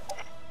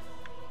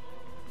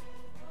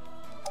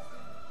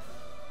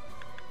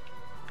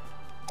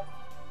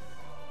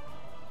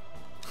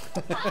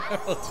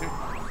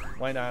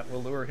 Why not?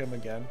 We'll lure him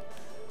again.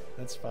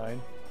 That's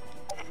fine.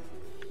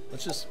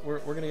 Let's just, we're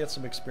gonna get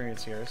some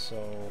experience here,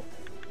 so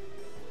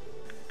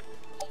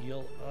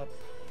heal up.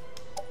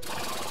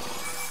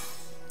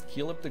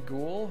 Heal up the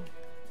ghoul.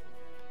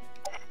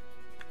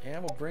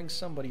 And we'll bring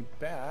somebody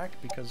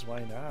back, because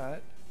why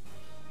not?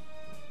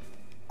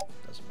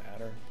 Doesn't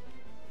matter.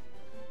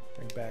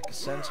 Bring back a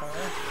centaur.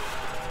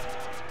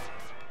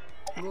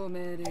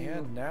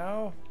 And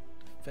now,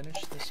 finish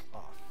this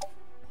off.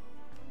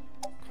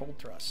 Cold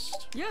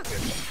thrust.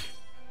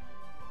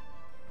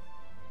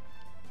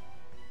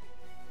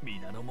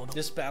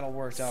 This battle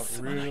worked out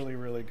really,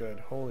 really good.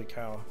 Holy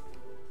cow.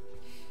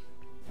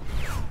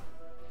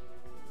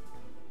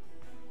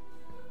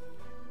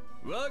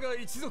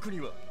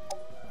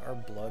 Our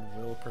blood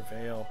will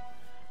prevail.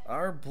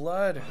 Our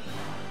blood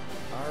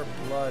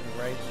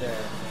right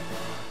there.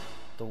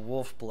 The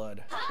wolf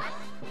blood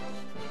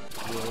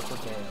will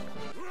prevail.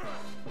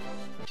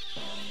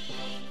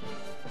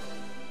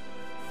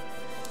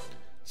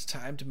 It's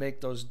time to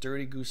make those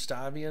dirty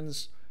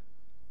Gustavians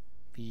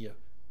the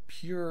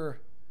pure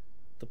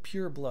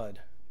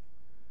blood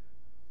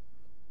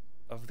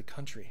of the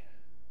country.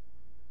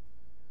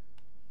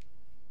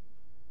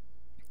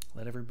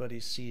 Let everybody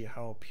see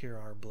how pure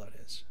our blood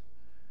is.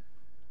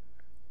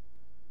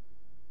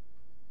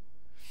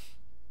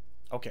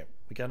 Okay,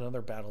 we got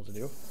another battle to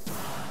do.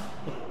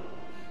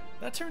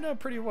 That turned out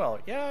pretty well.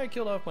 Yeah, I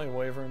killed off my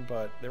wyvern,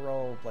 but they were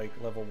all like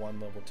level 1,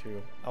 level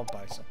 2. I'll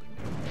buy something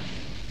new.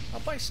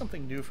 I'll buy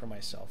something new for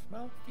myself.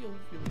 I'll feel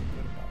really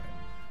good about it.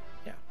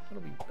 Yeah,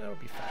 that'll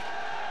be fine.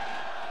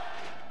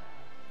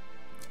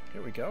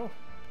 Here we go.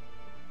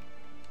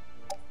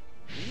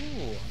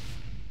 Ooh.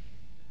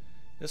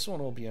 This one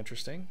will be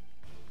interesting.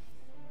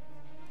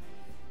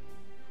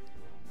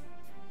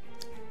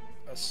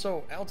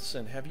 So,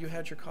 Altison, have you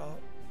had your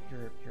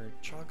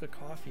chocolate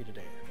coffee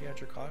today? Have you had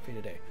your coffee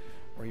today?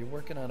 Or are you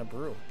working on a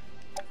brew?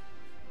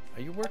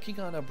 Are you working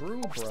on a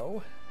brew,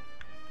 bro?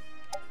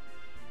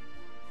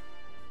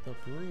 The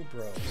Brew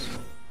Bros.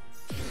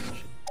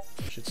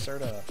 Should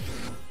start a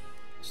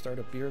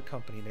beer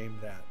company named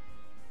that.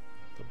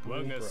 The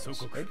Brew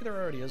Bros. Maybe there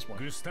already is one.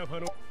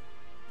 Gustava.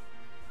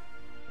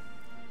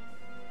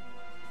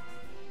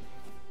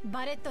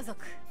 バレット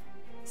族、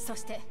そ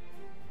して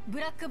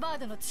ブラックバー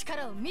ドの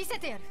力を見せ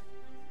てやる。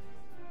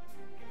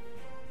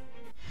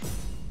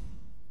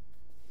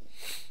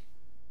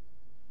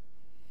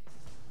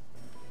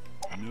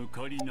抜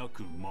かりな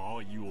く間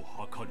合いを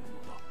測る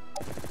のだ。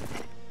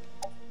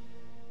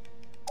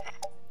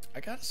I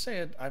gotta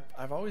say,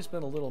 I've always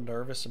been a little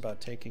nervous about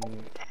taking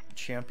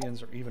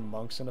champions or even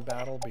monks in a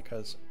battle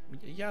because,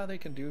 yeah, they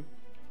can do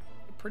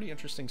pretty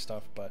interesting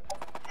stuff, but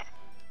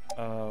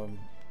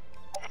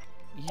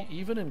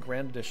even in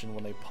Grand Edition,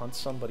 when they punt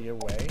somebody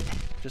away,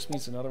 just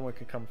means another one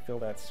can come fill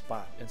that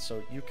spot, and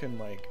so you can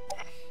like,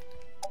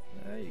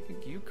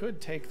 you could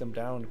take them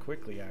down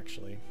quickly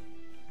actually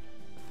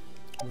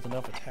with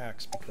enough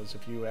attacks, because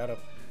if you add up,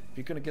 if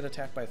you're gonna get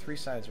attacked by 3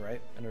 sides,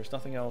 right, and there's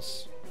nothing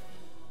else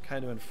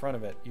kind of in front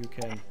of it, you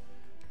can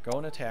go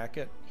and attack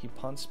it. He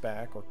punts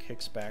back or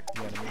kicks back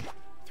the enemy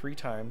 3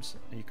 times,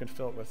 and you can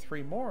fill it with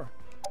 3 more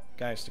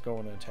guys to go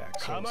in and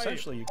attack. So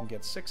essentially you can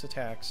get 6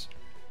 attacks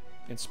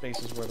in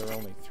spaces where there are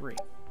only 3.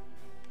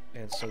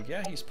 And so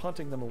yeah, he's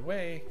punting them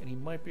away, and he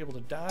might be able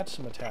to dodge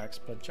some attacks,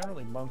 but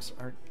generally monks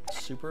aren't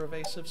super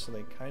evasive, so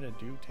they kind of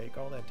do take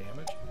all that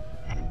damage.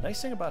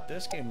 Nice thing about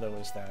this game though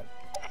is that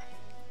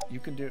you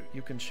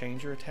can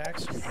change your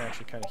attacks, so you can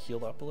actually kind of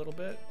heal up a little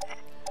bit.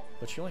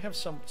 But you only have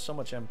so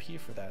much MP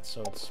for that,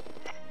 so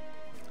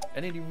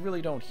And then you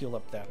really don't heal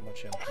up that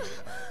much MP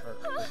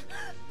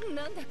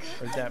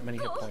or that many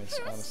hit points,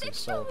 honestly.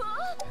 So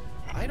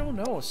I don't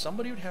know.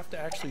 Somebody would have to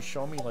actually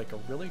show me like a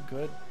really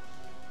good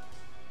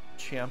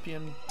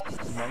champion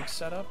monk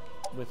setup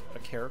with a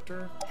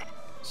character,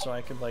 so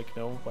I could like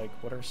know like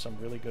what are some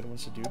really good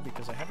ones to do,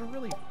 because I haven't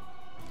really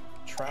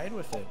tried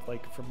with it.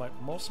 Like for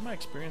most of my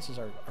experiences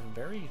are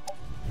very,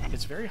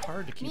 it's very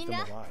hard to keep them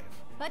alive.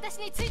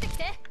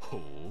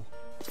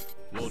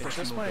 It's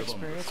just my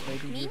experience,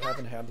 maybe you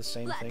haven't had the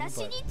same thing,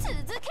 but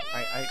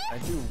I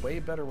do way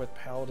better with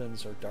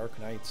paladins or dark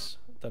knights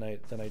than I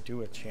do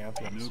with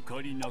champions.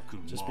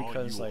 Just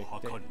because like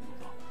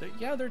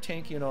yeah, they're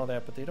tanky and all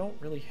that, but they don't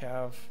really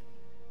have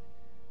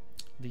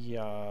the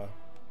I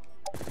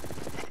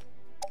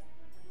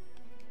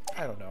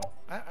don't know.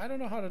 I don't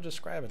know how to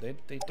describe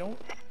it. They don't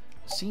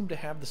seem to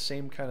have the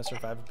same kind of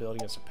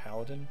survivability as a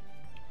paladin,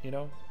 you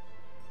know,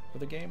 with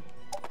the game.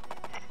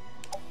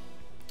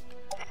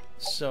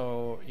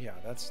 So yeah,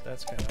 that's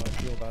kind of how I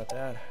feel about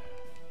that.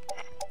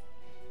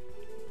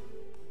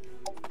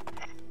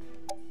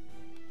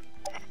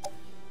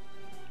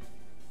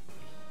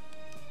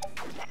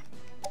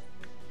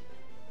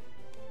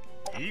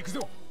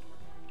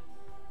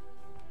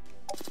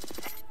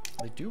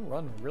 They do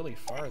run really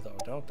far though,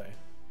 don't they?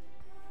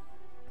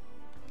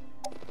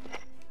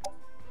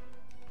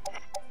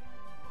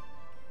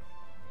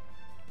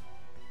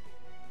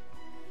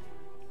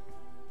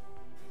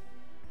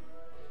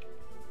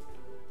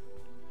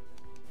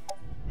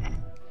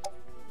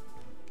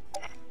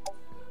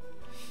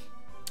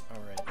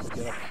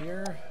 Get up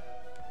here.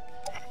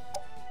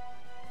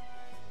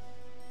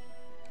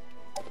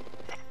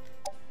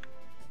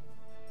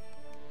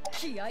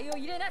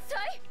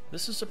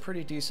 This is a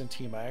pretty decent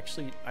team. I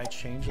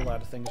changed a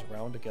lot of things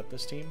around to get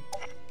this team,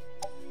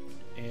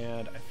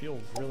 and I feel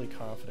really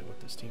confident with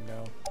this team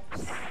now.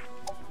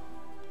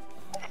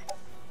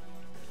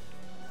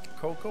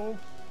 Coco's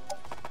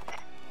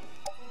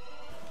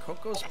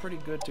pretty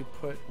good to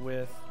put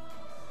with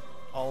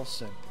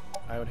Olsen,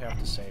 I would have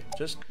to say.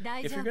 Just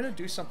if you're gonna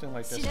do something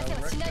like this, I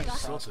would recommend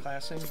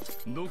cross-classing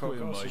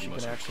Coco so she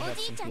can actually have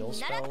some heal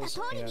spells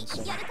and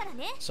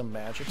some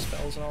magic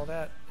spells and all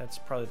that. That's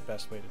probably the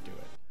best way to do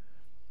it,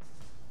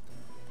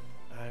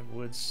 I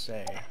would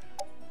say.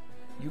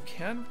 You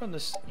can run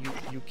this.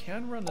 You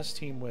can run this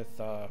team with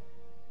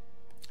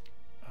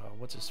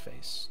what's his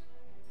face?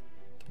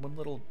 The one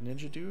little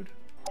ninja dude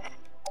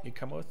you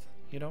come with,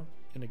 you know,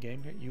 in a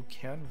game here. You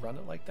can run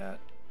it like that.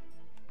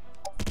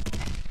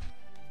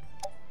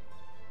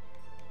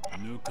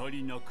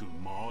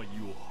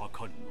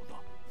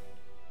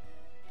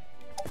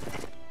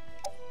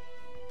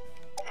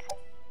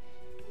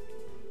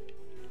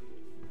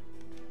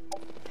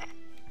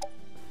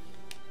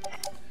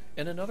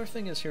 And another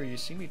thing is here, you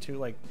see me too,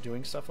 like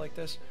doing stuff like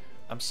this.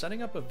 I'm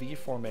setting up a V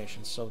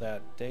formation so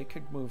that they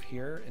could move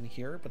here and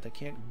here, but they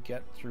can't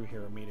get through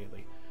here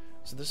immediately.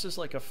 So this is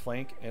like a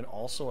flank and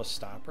also a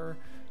stopper.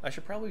 I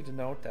should probably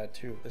denote that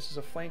too. This is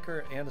a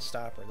flanker and a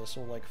stopper. This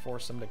will like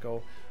force them to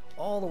go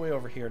all the way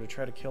over here to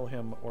try to kill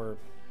him, or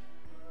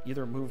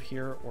either move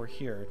here or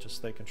here, just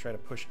so they can try to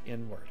push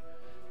inward.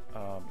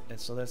 And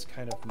so that's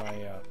kind of my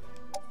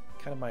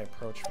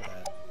approach for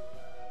that,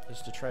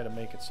 is to try to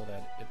make it so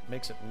that it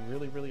makes it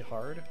really, really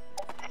hard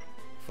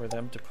for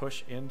them to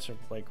push into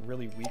like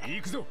really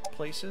weak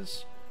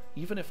places.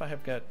 Even if I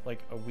have got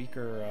like a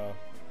weaker,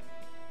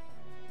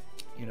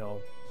 you know,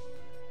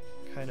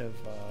 kind of,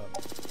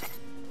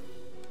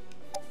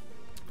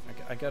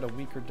 I got a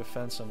weaker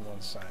defense on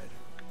one side.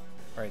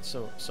 Alright,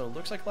 so it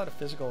looks like a lot of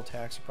physical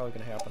attacks are probably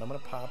going to happen. I'm going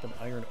to pop an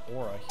iron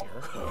aura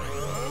here.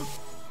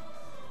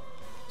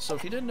 So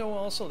if you didn't know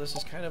also, this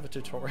is kind of a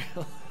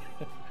tutorial.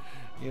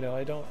 You know,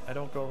 I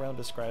don't go around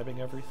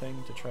describing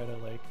everything to try to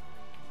like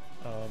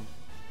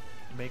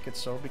make it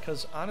so,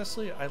 because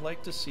honestly I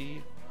like to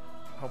see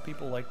how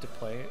people like to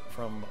play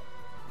from,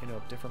 you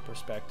know, different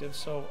perspectives,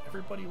 so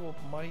everybody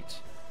might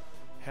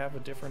have a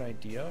different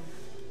idea,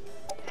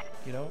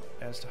 you know,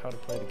 as to how to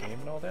play the game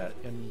and all that,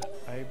 and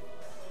I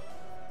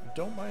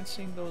don't mind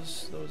seeing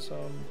those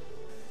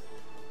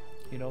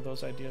you know,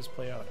 those ideas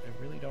play out. I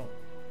really don't.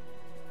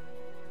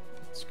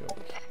 Let's go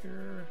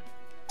here.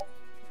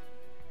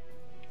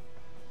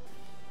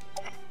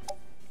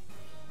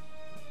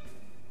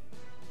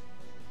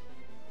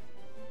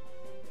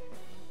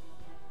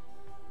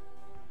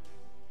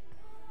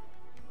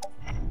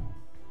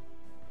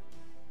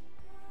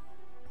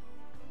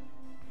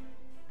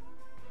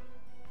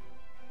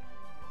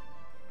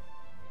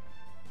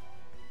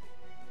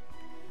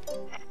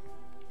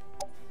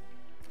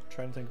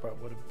 Trying to think about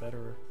what a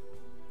better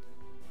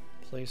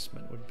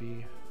placement would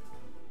be.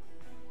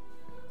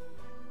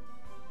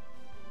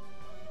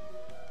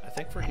 I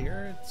think for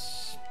here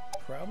it's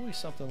probably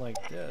something like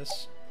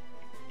this,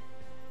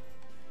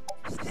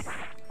 and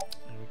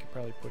we could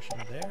probably push him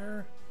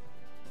there.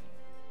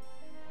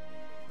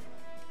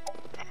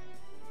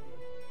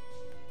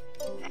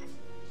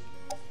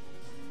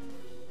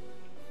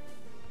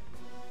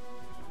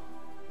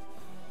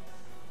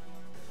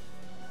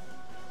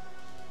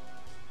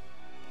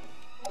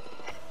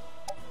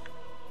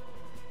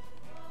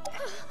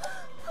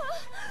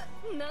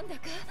 だ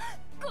か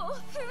興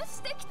奮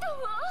してきたわ。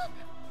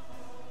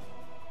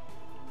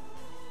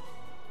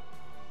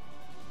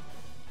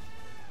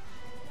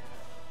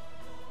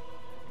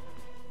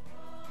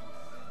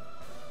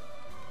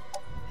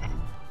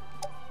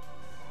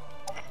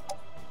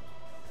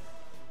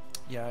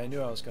Yeah, I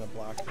knew I was gonna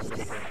block a little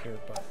bit here,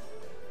 but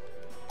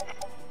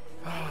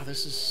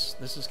this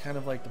is kind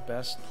of like the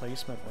best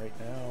placement right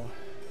now.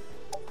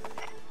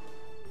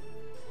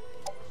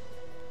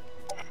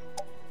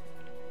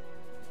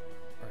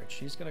 All right,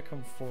 she's gonna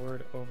come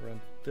forward over on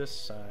this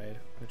side.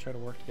 We're gonna try to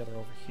work together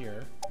over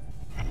here.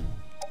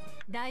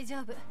 大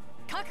丈夫。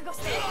覚悟し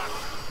て。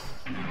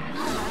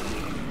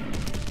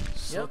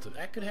Yep,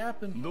 that could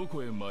happen. ど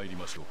こへ参り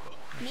ましょうか。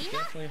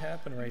 Definitely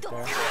happen right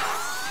there.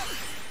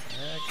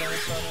 I kind of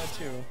saw that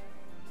too.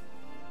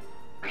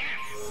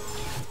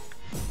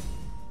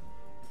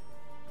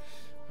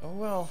 Oh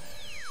well.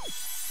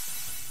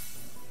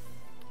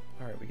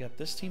 Alright, we got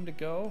this team to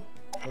go.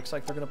 Looks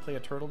like they're going to play a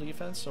turtle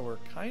defense, so we're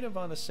kind of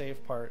on the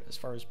safe part as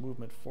far as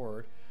movement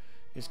forward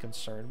is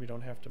concerned. We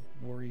don't have to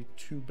worry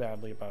too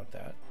badly about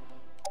that.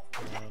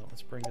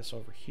 Let's bring this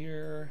over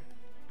here.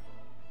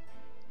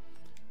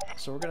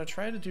 So what we're going to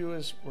try to do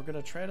is we're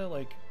going to try to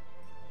like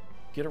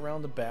get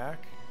around the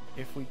back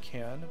if we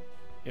can.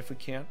 If we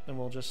can't, then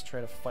we'll just try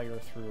to fire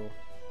through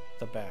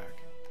the back.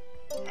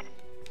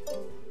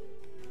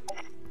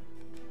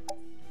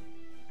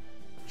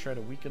 Try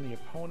to weaken the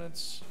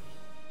opponents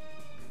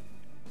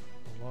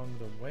along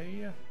the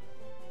way.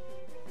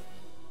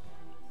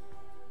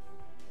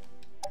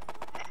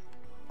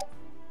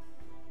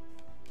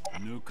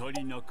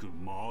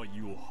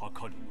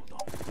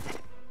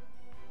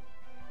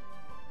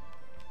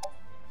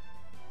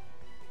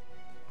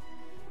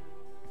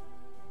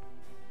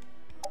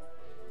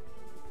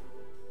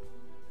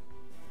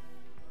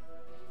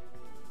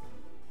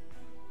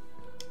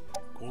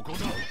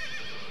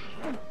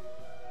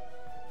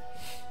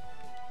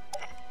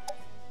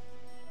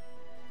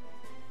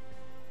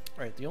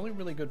 Alright, the only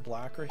really good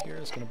blocker here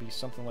is going to be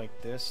something like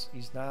this.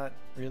 He's not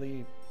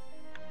really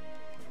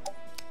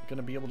going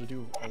to be able to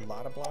do a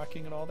lot of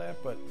blocking and all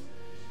that, but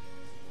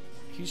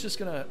he's just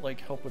going to like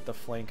help with the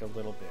flank a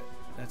little bit.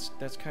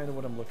 That's kind of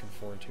what I'm looking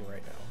forward to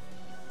right now.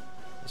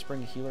 Let's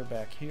bring a healer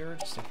back here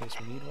just in case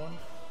we need one.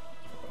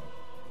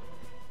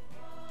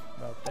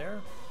 About there.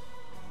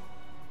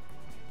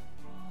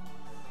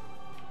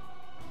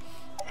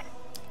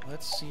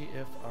 Let's see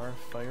if our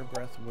fire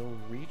breath will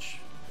reach.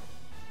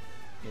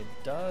 It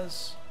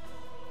does.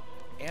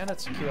 And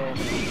it's a kill.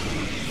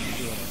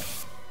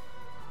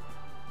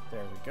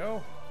 There we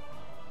go.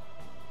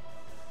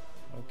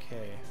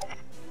 Okay.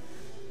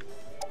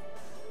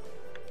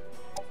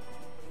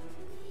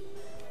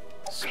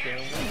 Spare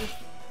wave.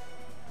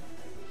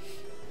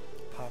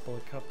 Pop a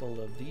couple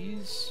of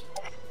these.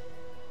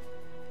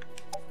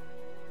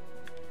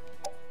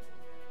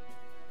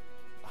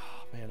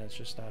 Oh man, it's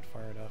just not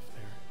far enough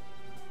there.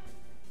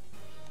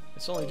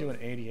 It's only doing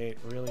 88,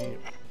 really.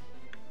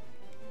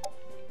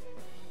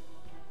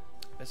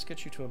 Let's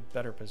get you to a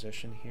better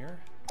position here.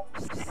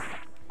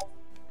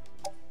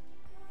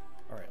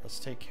 Alright, let's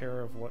take care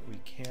of what we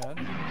can.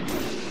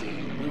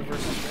 Blue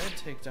versus red,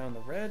 take down the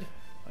red.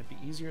 Might be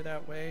easier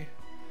that way.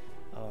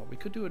 We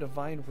could do a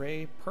Divine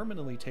Ray,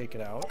 permanently take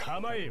it out.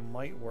 That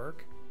might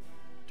work.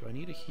 Do I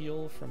need a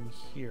heal from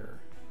here?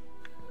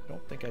 I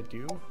don't think I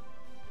do.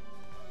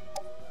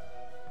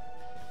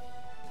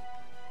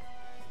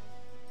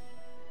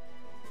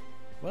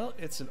 Well,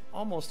 it's an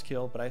almost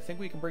kill, but I think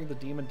we can bring the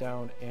demon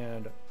down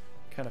and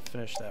kind of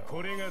finish that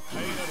one.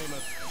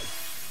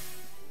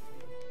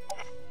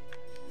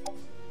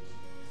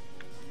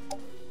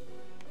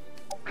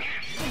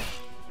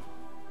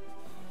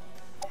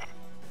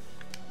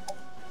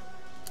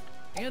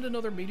 And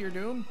another Meteor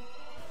Doom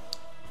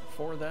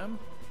for them.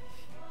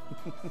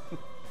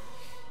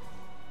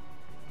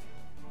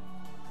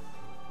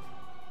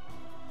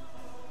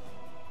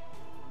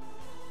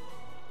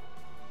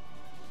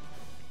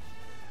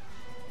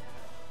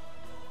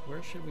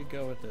 Where should we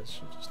go with this?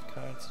 Should we just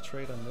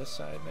concentrate on this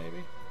side,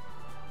 maybe?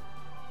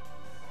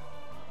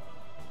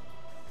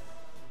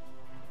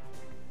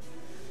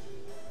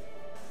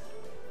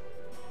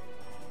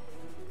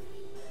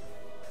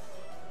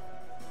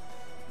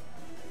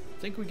 I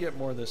think we get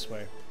more this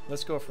way.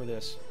 Let's go for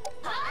this.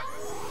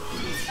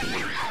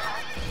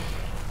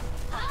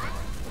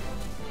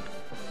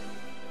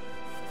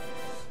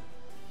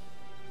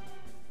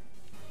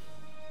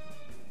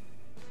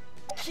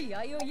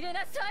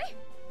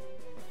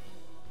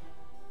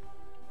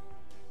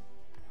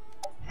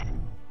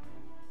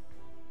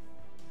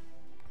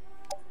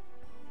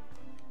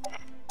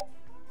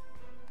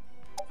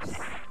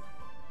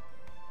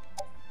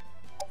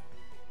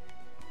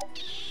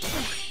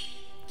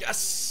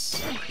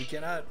 Yes!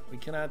 We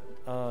cannot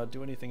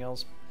do anything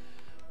else,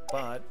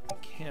 but we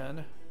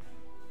can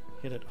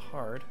hit it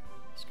hard.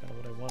 That's kind of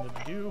what I wanted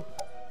to do.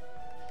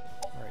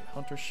 Alright,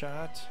 Hunter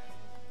Shot.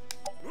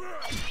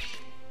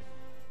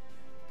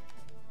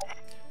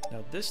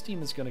 Now this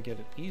team is going to get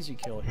an easy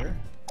kill here.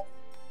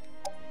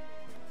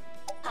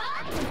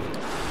 David's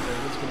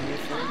going to move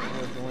forward, and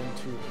we're going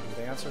to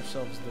advance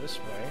ourselves this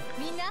way.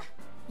 みんな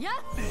やっ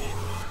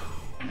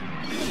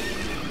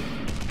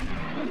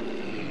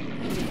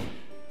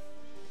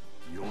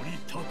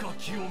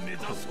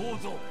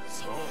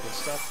Good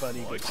stuff,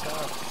 buddy. Good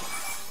stuff.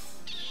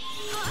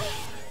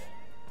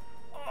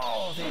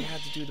 Oh, they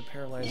had to do the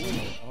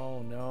paralyzing.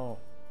 Oh no.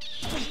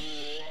 What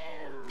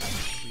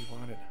we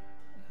wanted.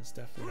 It's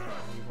definitely not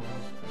what we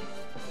wanted.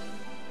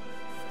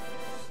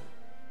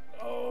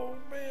 Oh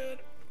man.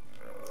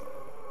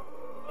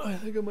 I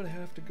think I'm gonna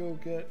have to go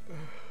get.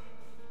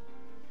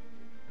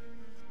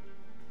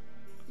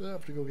 I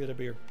have to go get a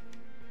beer.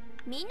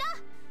 みんな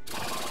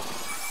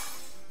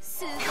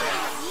すごい人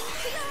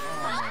気だ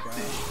Oh my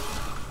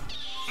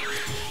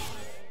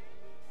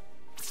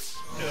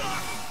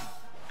god.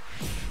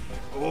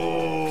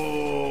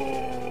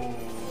 Oh,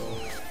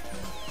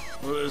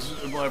 this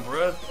is my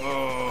breath.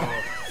 Oh,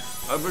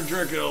 I've been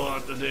drinking a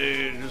lot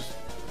today. Just,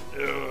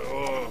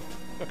 oh.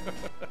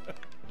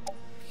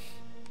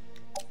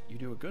 You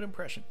do a good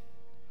impression.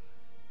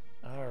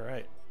 All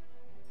right,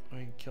 we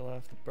can kill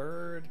off the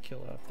bird,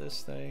 kill off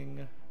this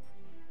thing.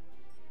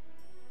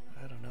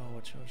 I don't know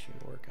which one should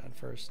we work on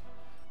first.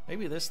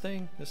 Maybe this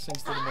thing. This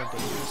thing's a little more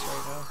dangerous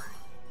right now.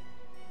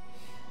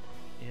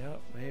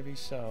 Yep, maybe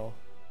so.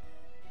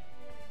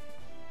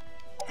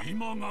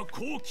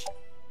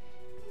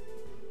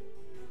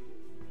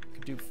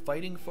 Could do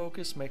fighting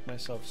focus, make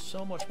myself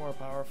so much more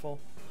powerful,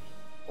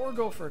 or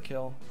go for a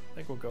kill. I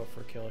think we'll go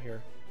for a kill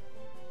here.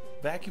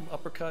 Vacuum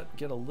uppercut,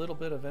 get a little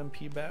bit of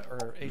MP back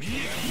or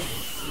HP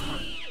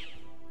back.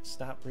 It's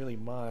not really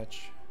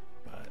much,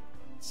 but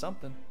it's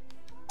something.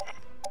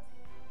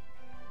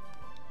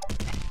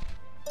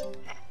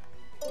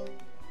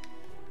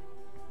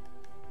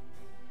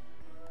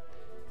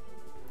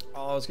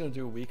 Oh, I was gonna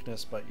do a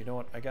weakness, but you know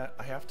what? I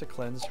have to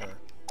cleanse her.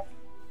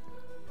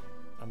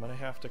 I'm gonna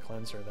have to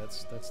cleanse her.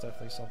 That's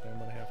definitely something I'm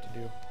gonna have to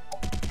do.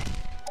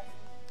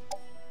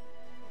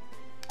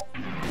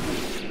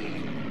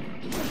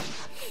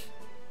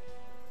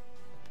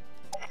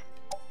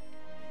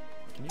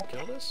 Can you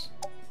kill this?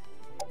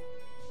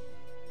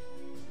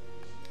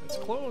 It's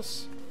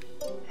close.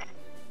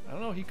 I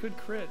don't know, he could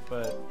crit,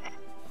 but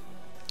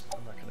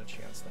I'm not gonna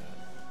chance that.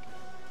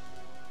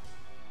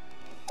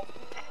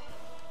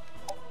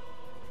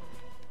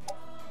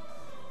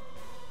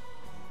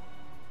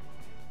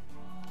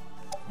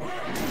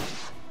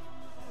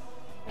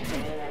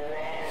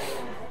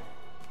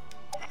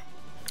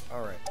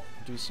 Alright,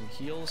 do some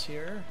heals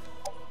here.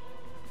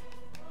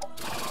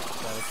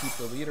 Gotta keep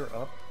the leader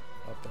up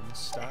in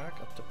stock,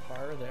 up to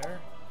par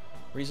there.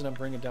 Reason I'm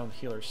bringing down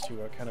healers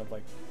too, I kind of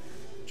like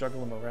juggle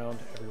them around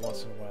every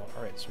once in a while.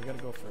 Alright, so we gotta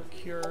go for a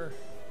cure.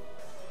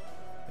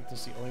 I think this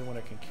is the only one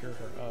I can cure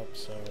her up,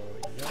 so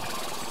yep.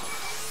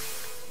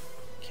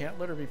 Can't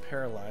let her be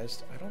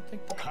paralyzed. I don't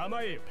think the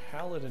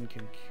paladin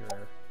can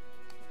cure.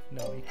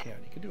 No, he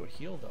can't. He can do a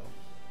heal though.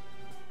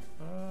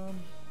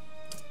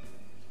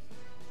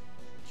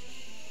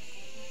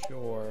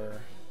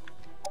 Sure.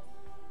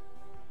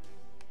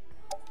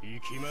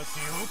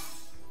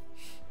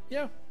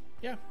 Yeah,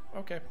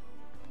 okay.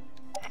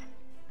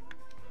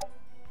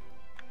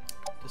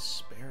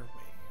 Despair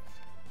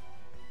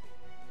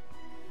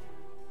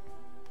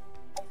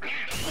wave.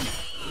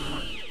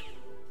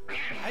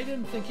 I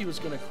didn't think he was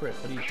gonna crit,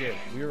 but he did.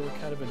 We were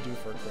kind of due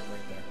for a crit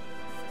right there.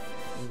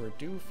 We were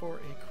due for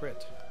a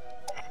crit.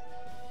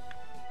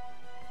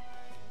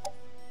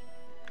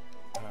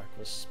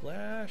 Aqua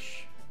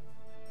Splash.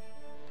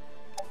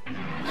 Finish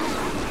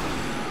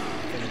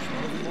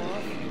one of them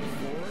off. Move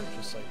forward,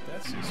 just like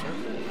that. See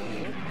circle.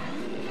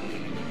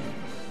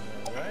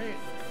 Alright.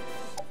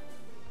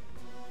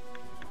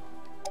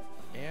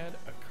 And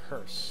a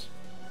curse.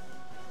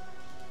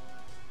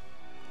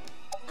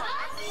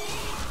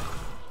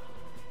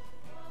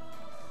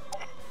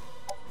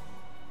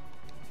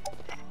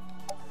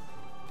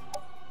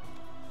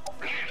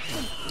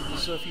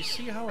 So if you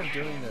see how I'm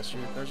doing this,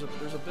 there's a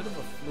bit of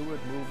a fluid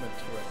movement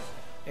to it,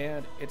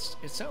 and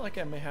it's not like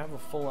I may have a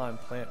full-on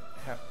plan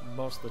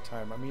most of the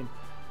time. I mean,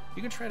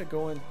 you can try to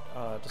go in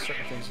to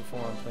certain things with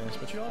full-on plans,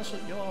 but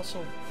you'll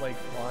also like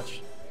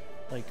watch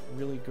like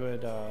really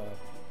good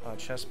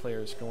chess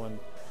players going,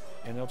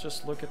 and they'll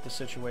just look at the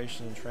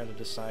situation and try to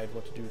decide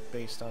what to do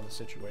based on the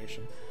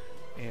situation,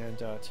 and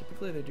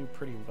typically they do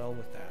pretty well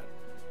with that.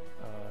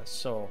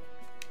 So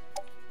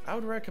I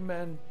would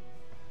recommend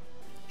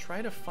try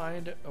to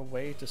find a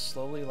way to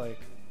slowly, like,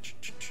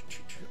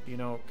 you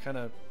know, kind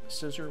of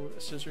scissor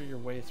your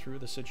way through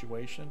the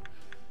situation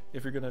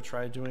if you're going to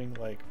try doing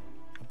like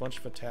a bunch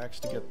of attacks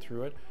to get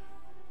through it.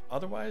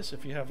 Otherwise,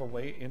 if you have a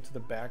way into the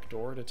back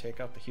door to take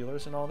out the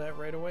healers and all that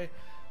right away,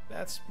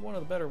 that's one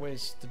of the better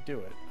ways to do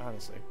it,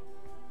 honestly.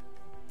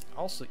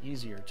 Also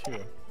easier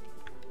too.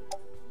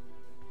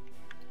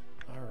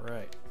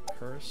 Alright,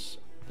 curse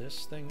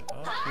this thing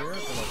up here.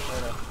 Gonna try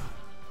to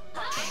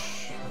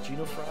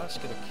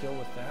Genofrost, get a kill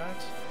with that.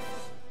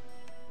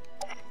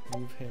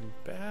 Move him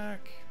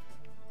back.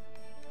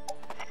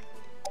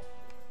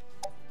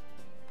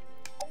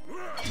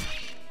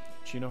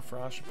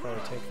 Genofrost should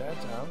probably take that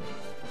down.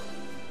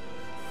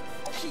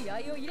 気合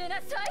を入れ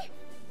なさい。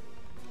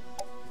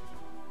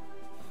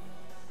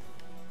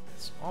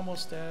 It's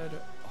almost dead.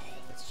 Oh,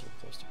 that's so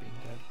close to being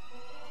dead.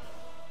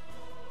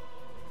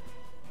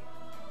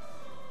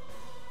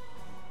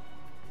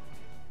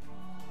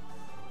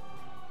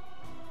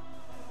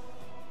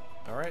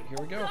 All right, here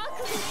we go.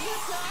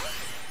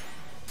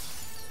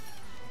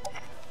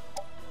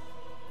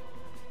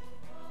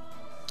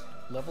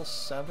 Level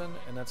 7,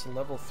 and that's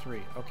level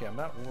 3. Okay, I'm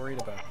not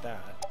worried about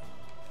that.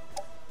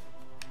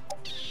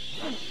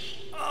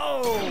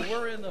 Oh,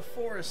 we're in the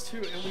forest too,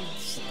 and we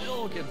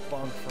still get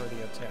bumped for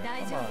the attack.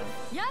 Come on.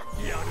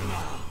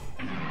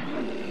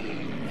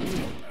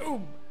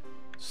 Boom.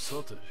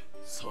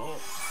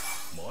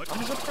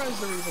 I'm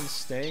surprised they're even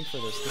staying for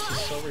this. This is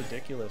so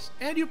ridiculous.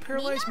 And you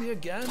paralyzed me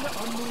again?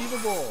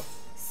 Unbelievable.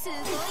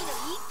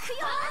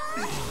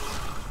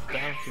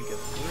 That can get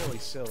really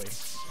silly.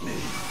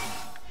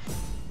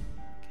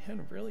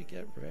 Can really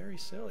get very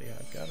silly,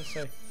 I've got to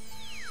say.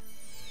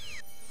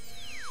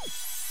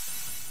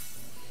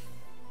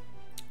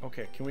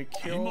 Okay, can we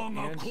kill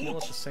and heal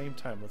at the same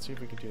time? Let's see if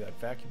we can do that.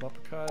 Vacuum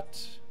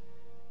uppercut.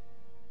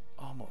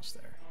 Almost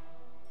there.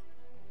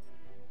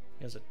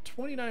 He has a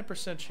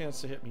 29%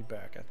 chance to hit me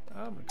back.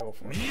 I'm gonna go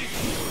for it.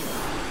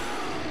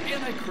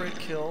 And I crit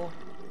kill.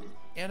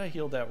 And I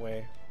healed that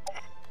way.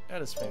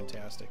 That is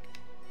fantastic.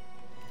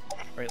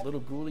 Alright,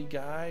 little ghouly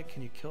guy.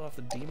 Can you kill off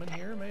the demon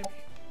here, maybe?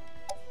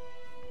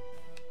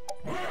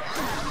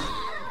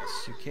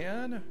 Yes, you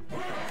can.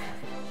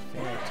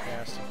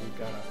 Fantastic. We've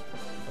got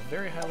a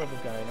very high level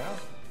guy now.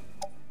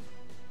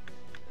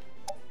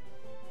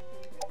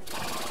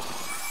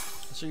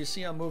 So you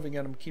see I'm moving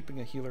and I'm keeping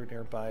a healer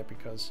nearby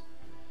because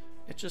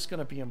it's just going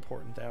to be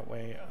important that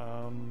way.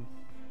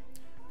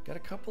 Got a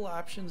couple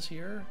options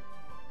here,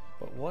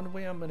 but one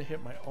way I'm going to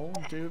hit my own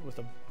dude with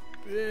a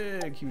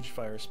big, huge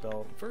fire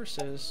spell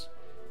versus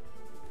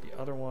the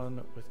other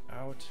one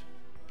without.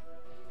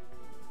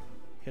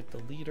 Hit the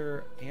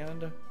leader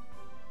and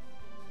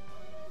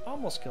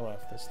almost kill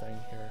off this thing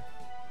here.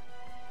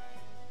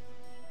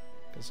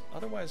 Because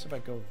otherwise, if I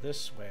go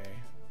this way,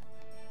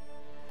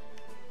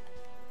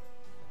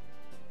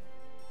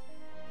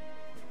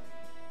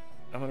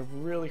 I'm going to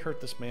really hurt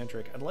this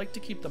Mandrake. I'd like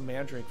to keep the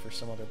Mandrake for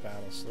some other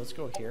battles, so let's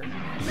go here.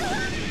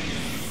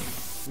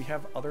 We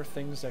have other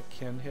things that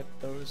can hit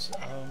those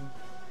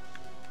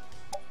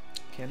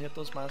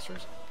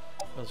monsters.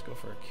 Let's go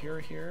for a cure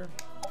here.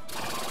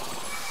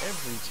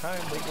 Every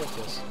time they get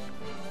this.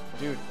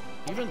 Dude,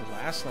 even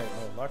last night,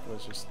 my luck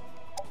was just...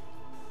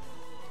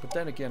 But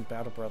then again,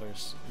 Battle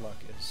Brothers' luck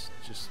is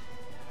just...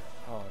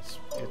 Oh,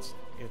 it's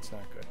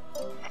not good.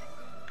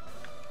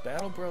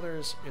 Battle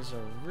Brothers is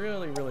a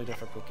really, really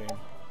difficult game.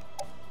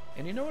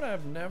 And you know what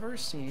I've never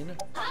seen?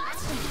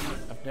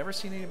 I've never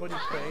seen anybody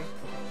play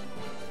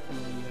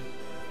the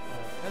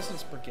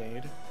Peasants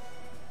Brigade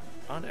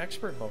on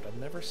expert mode. I've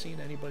never seen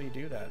anybody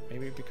do that.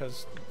 Maybe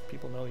because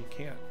people know you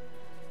can't.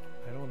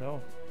 I don't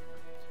know.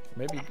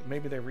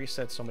 Maybe they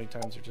reset so many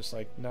times they're just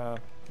like, nah, I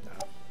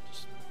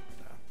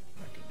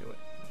can do it.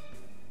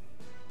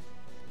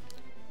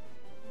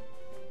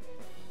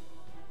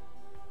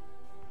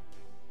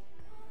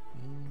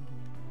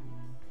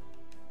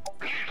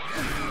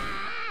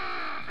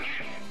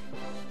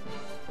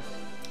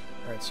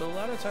 Alright, so a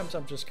lot of times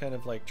I'm just kind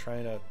of like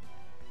trying to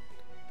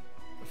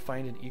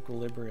find an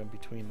equilibrium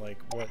between like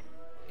what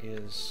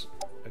is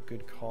a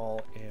good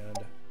call and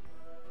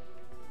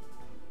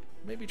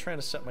maybe trying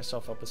to set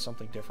myself up with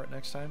something different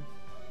next time.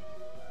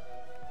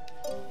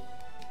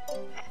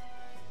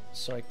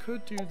 So I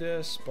could do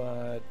this,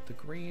 but the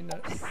green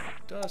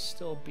does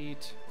still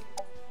beat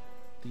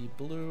the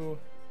blue.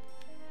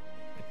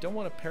 I don't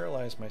want to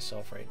paralyze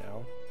myself right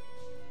now.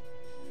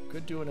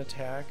 Could do an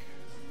attack.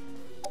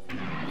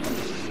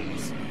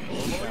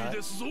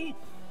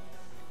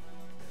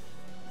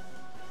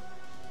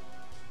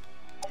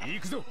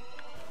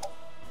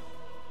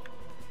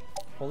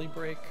 Holy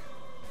Break.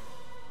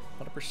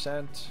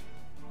 100%.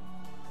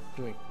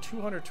 Doing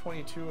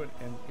 222,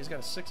 and he's got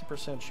a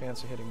 60%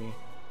 chance of hitting me.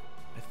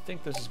 I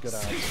think this is good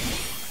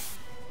odds.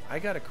 I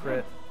got a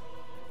crit.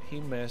 He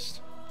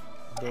missed.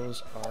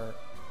 Those are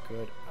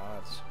good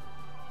odds.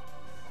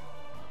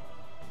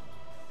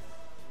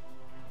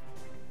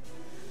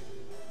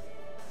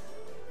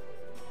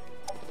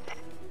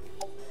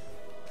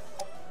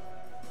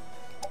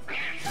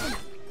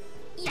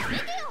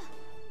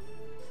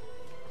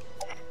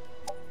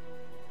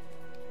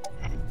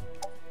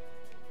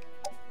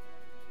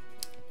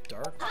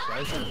 Dark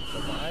pleasure.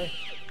 Goodbye.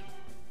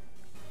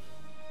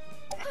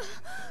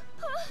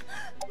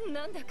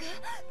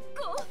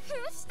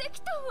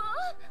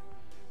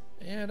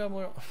 And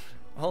all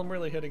I'm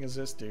really hitting is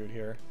this dude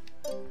here.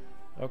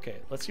 Okay,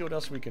 let's see what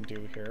else we can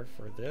do here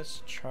for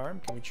this.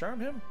 Charm. Can we charm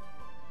him?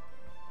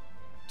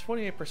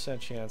 28%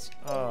 chance.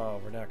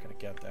 Oh, we're not going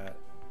to get that.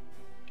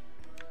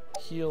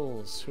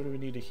 Heals. Who do we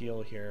need to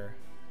heal here?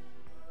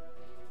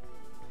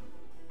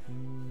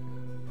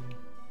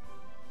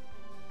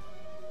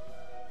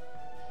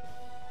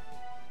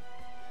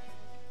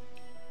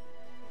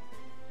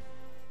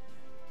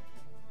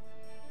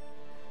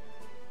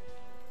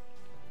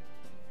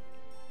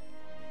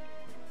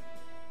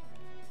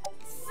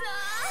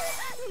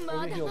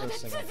 heal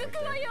this thing up right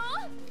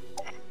there.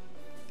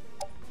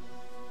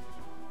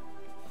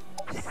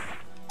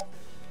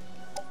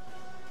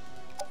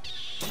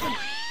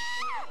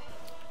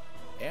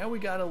 And we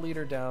got a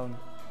leader down.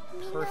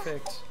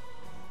 Perfect.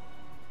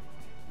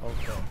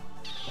 Okay.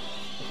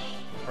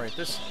 Alright,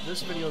 this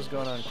video is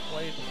going on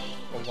quite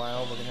a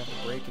while. We're going to have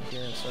to break it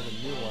here and start a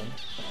new one.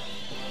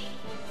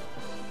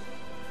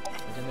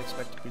 I didn't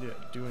expect to be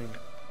doing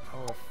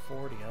hour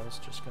 40. I was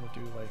just going to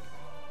do like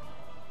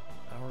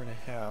hour and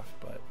a half,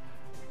 but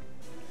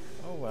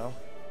oh well.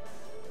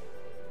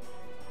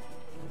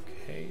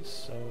 Okay,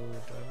 so do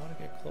I want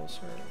to get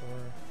closer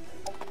or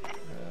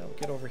we'll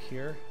get over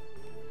here.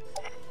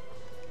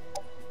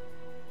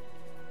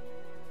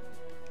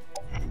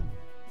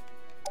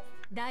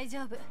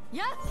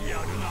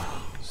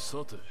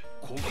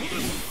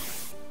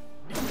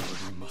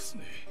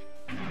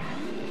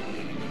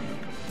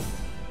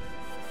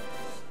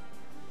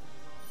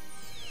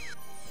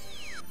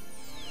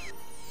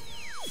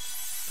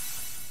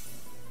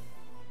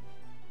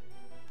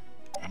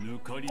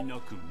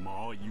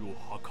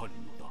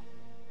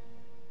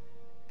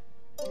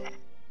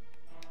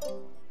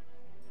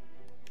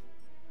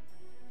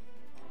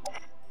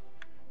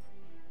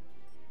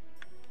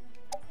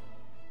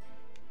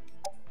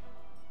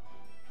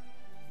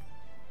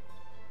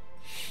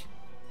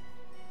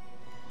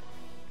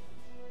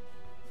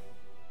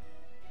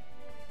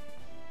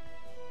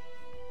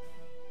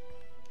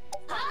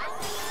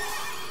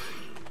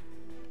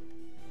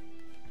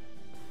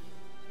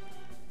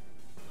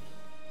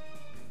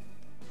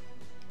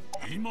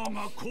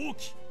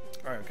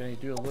 Alright, gonna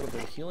do a little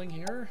bit of healing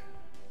here.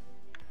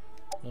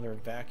 Another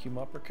vacuum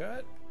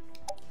uppercut.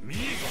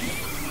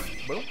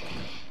 Boom.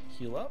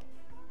 Heal up.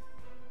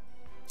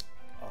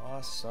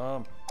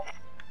 Awesome.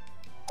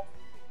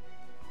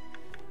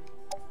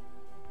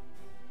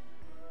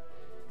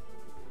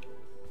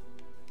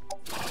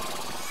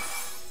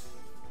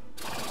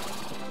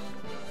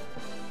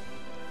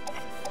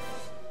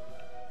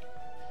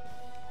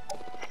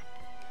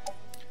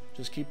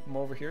 Just keep them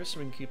over here so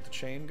we can keep the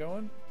chain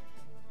going.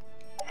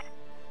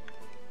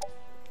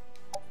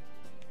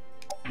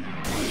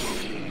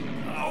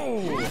 Oh!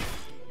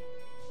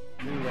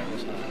 Ooh, that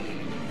was hot.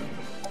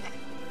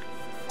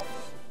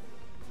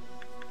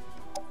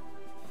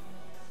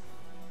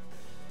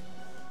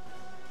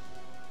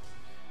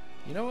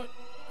 You know what?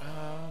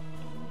 I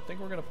think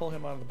we're gonna pull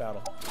him out of the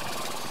battle.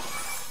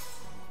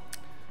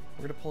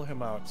 We're gonna pull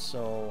him out,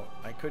 so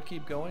I could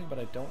keep going, but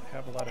I don't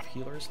have a lot of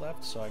healers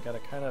left, so I gotta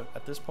kind of,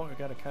 at this point, I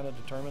gotta kind of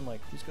determine,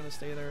 like, who's gonna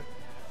stay there,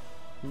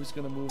 who's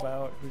gonna move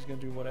out, who's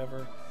gonna do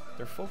whatever.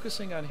 They're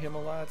focusing on him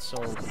a lot, so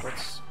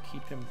let's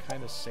keep him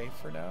kind of safe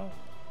for now.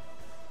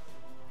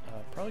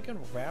 Probably gonna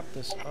wrap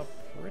this up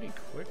pretty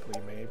quickly,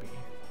 maybe.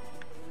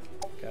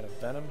 Got a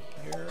Venom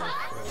here.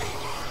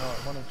 Oh,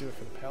 I want to do it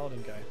for the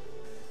Paladin guy.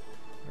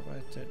 Wonder why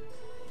I did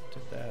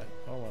that.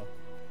 Oh well.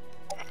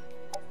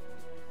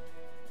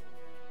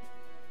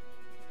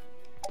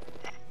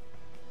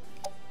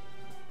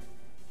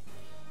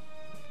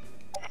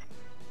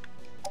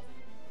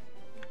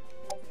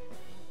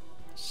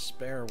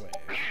 Spare wave.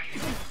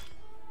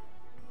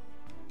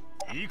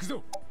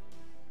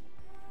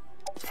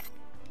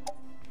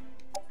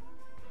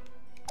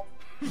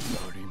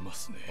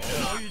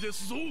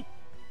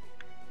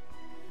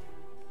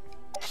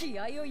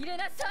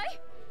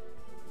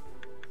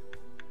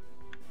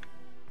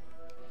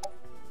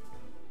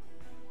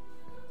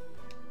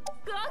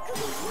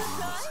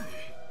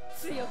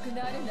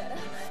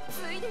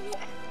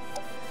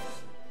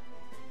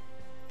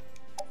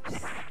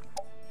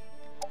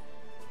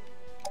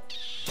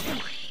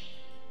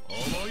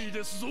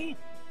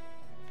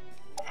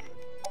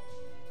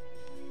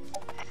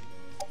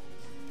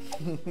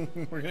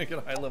 We're gonna get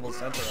a high-level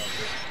center out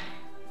here.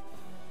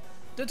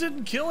 That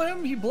didn't kill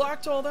him? He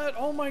blocked all that?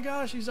 Oh my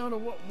gosh, he's on a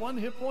one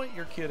hit point?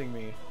 You're kidding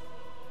me.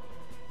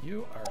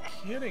 You are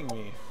kidding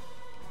me.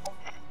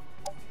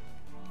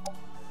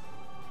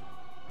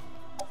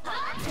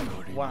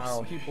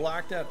 Wow, he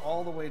blocked that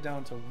all the way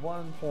down to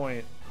 1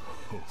 point.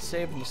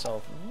 Saved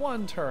himself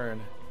 1 turn.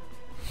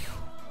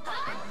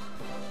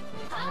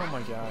 Oh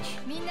my gosh.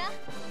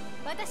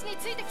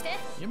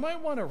 You might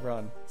want to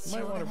run. You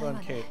might want to run,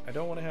 Kate. I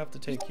don't want to have to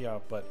take you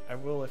out, but I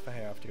will if I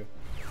have to.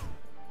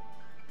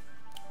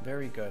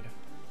 Very good.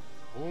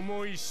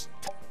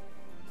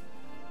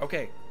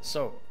 Okay,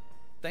 so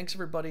thanks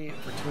everybody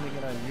for tuning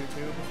in on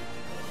YouTube.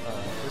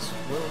 This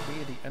will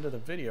be the end of the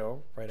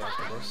video right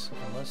after this,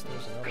 unless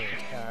there's another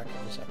attack.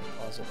 I'll just have to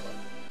pause it.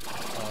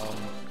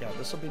 But yeah,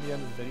 this will be the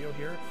end of the video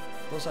here.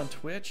 It goes on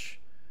Twitch.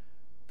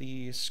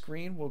 The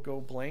screen will go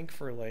blank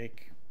for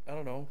like, I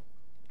don't know,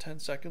 10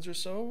 seconds or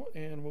so,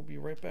 and we'll be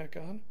right back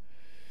on.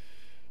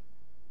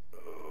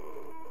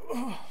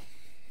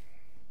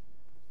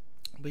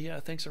 But yeah,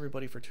 thanks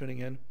everybody for tuning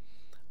in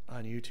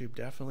on YouTube.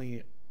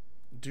 Definitely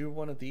do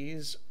one of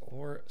these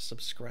or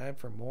subscribe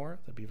for more.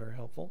 That'd be very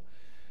helpful.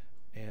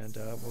 And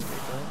we'll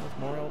get going with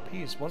more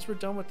LPs. Once we're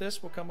done with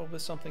this, we'll come up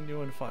with something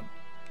new and fun.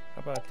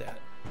 How about that?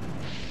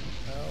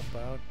 How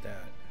about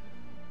that?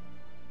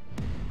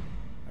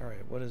 All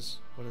right, what is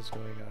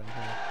going on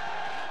here?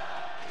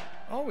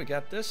 Oh, we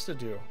got this to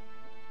do.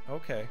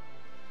 Okay.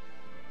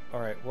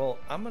 All right. Well,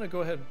 I'm gonna go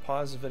ahead and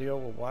pause the video.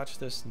 We'll watch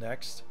this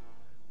next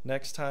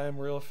time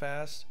real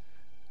fast,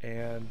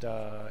 and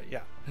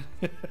yeah,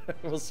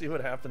 we'll see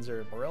what happens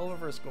here. Morelva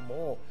versus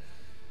Gomol.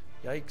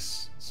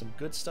 Yikes! Some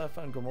good stuff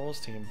on Gomol's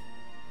team,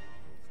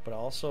 but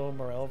also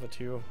Morelva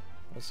too.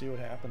 We'll see what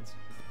happens.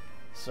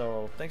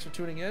 So thanks for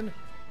tuning in.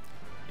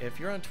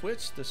 If you're on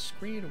Twitch, the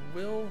screen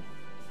will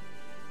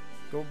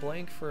go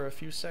blank for a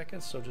few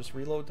seconds, so just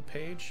reload the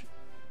page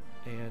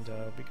and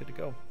be good to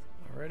go.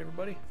 All right,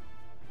 everybody,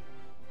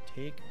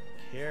 take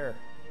care.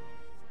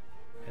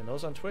 And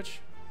those on Twitch,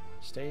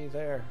 stay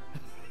there.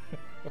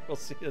 We'll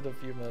see you in a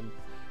few minutes.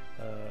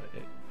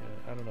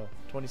 I don't know,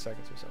 20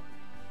 seconds or so.